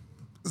Poseidon.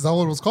 Is that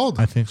what it was called?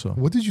 I think so.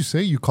 What did you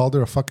say? You called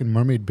her a fucking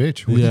mermaid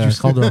bitch. What did Yeah, you I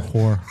say? called her a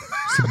whore.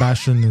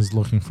 Sebastian is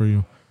looking for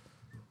you.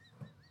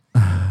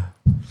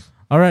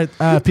 All right,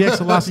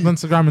 PX Last on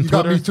Instagram and You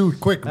got Twitter. me too,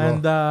 quick, bro.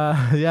 And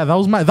yeah, that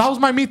was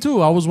my me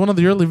too. I was one of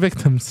the early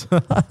victims.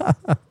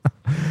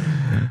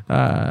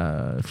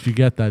 If you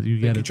get that, you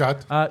get Thank you, it.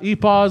 chat.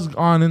 Epause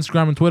on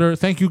Instagram and Twitter.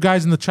 Thank you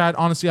guys in the chat.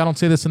 Honestly, I don't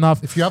say this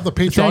enough. If you have the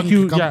Patreon, Thank you you,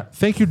 can come. yeah.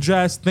 Thank you,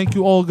 Jess. Thank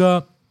you,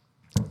 Olga.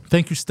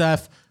 Thank you,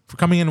 Steph, for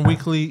coming in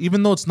weekly.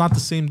 Even though it's not the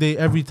same day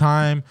every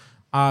time,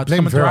 to Blame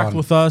come interact Veron.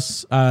 with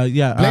us.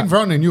 Yeah. Blame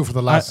Vernon and you for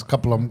the last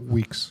couple of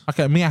weeks.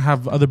 Okay, me, I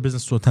have other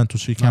business to attend to,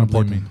 so you can't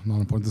blame me. Not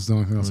important. This is the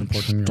only thing that's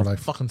important in your Don't life.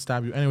 fucking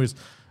stab you. Anyways,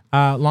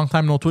 long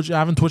time no Twitch. I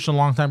haven't twitched in a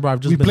long time, bro. I've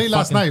just We been played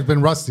last fucking- night. It's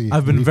been rusty.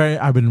 I've been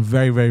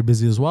very, very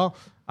busy as well.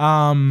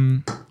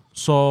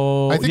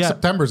 So I think yeah.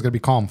 September is gonna be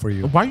calm for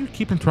you. Why you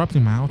keep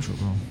interrupting my outro,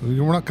 bro?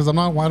 You're not because I'm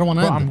not. I don't want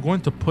to Bro, end I'm it.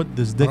 going to put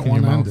this I dick don't in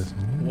your want to mouth.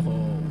 end it.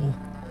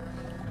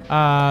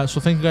 Whoa. So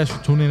thank you guys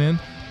for tuning in.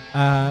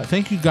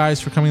 Thank you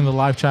guys for coming in the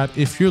live chat.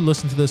 If you're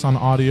listening to this on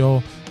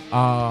audio,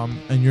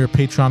 and you're a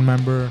Patreon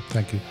member,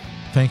 Thank you.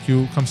 thank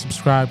you. Come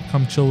subscribe.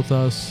 Come chill with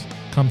us.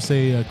 Come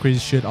say crazy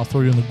shit. I'll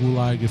throw you in the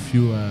gulag if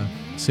you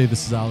say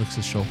this is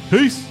Alex's show.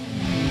 Peace.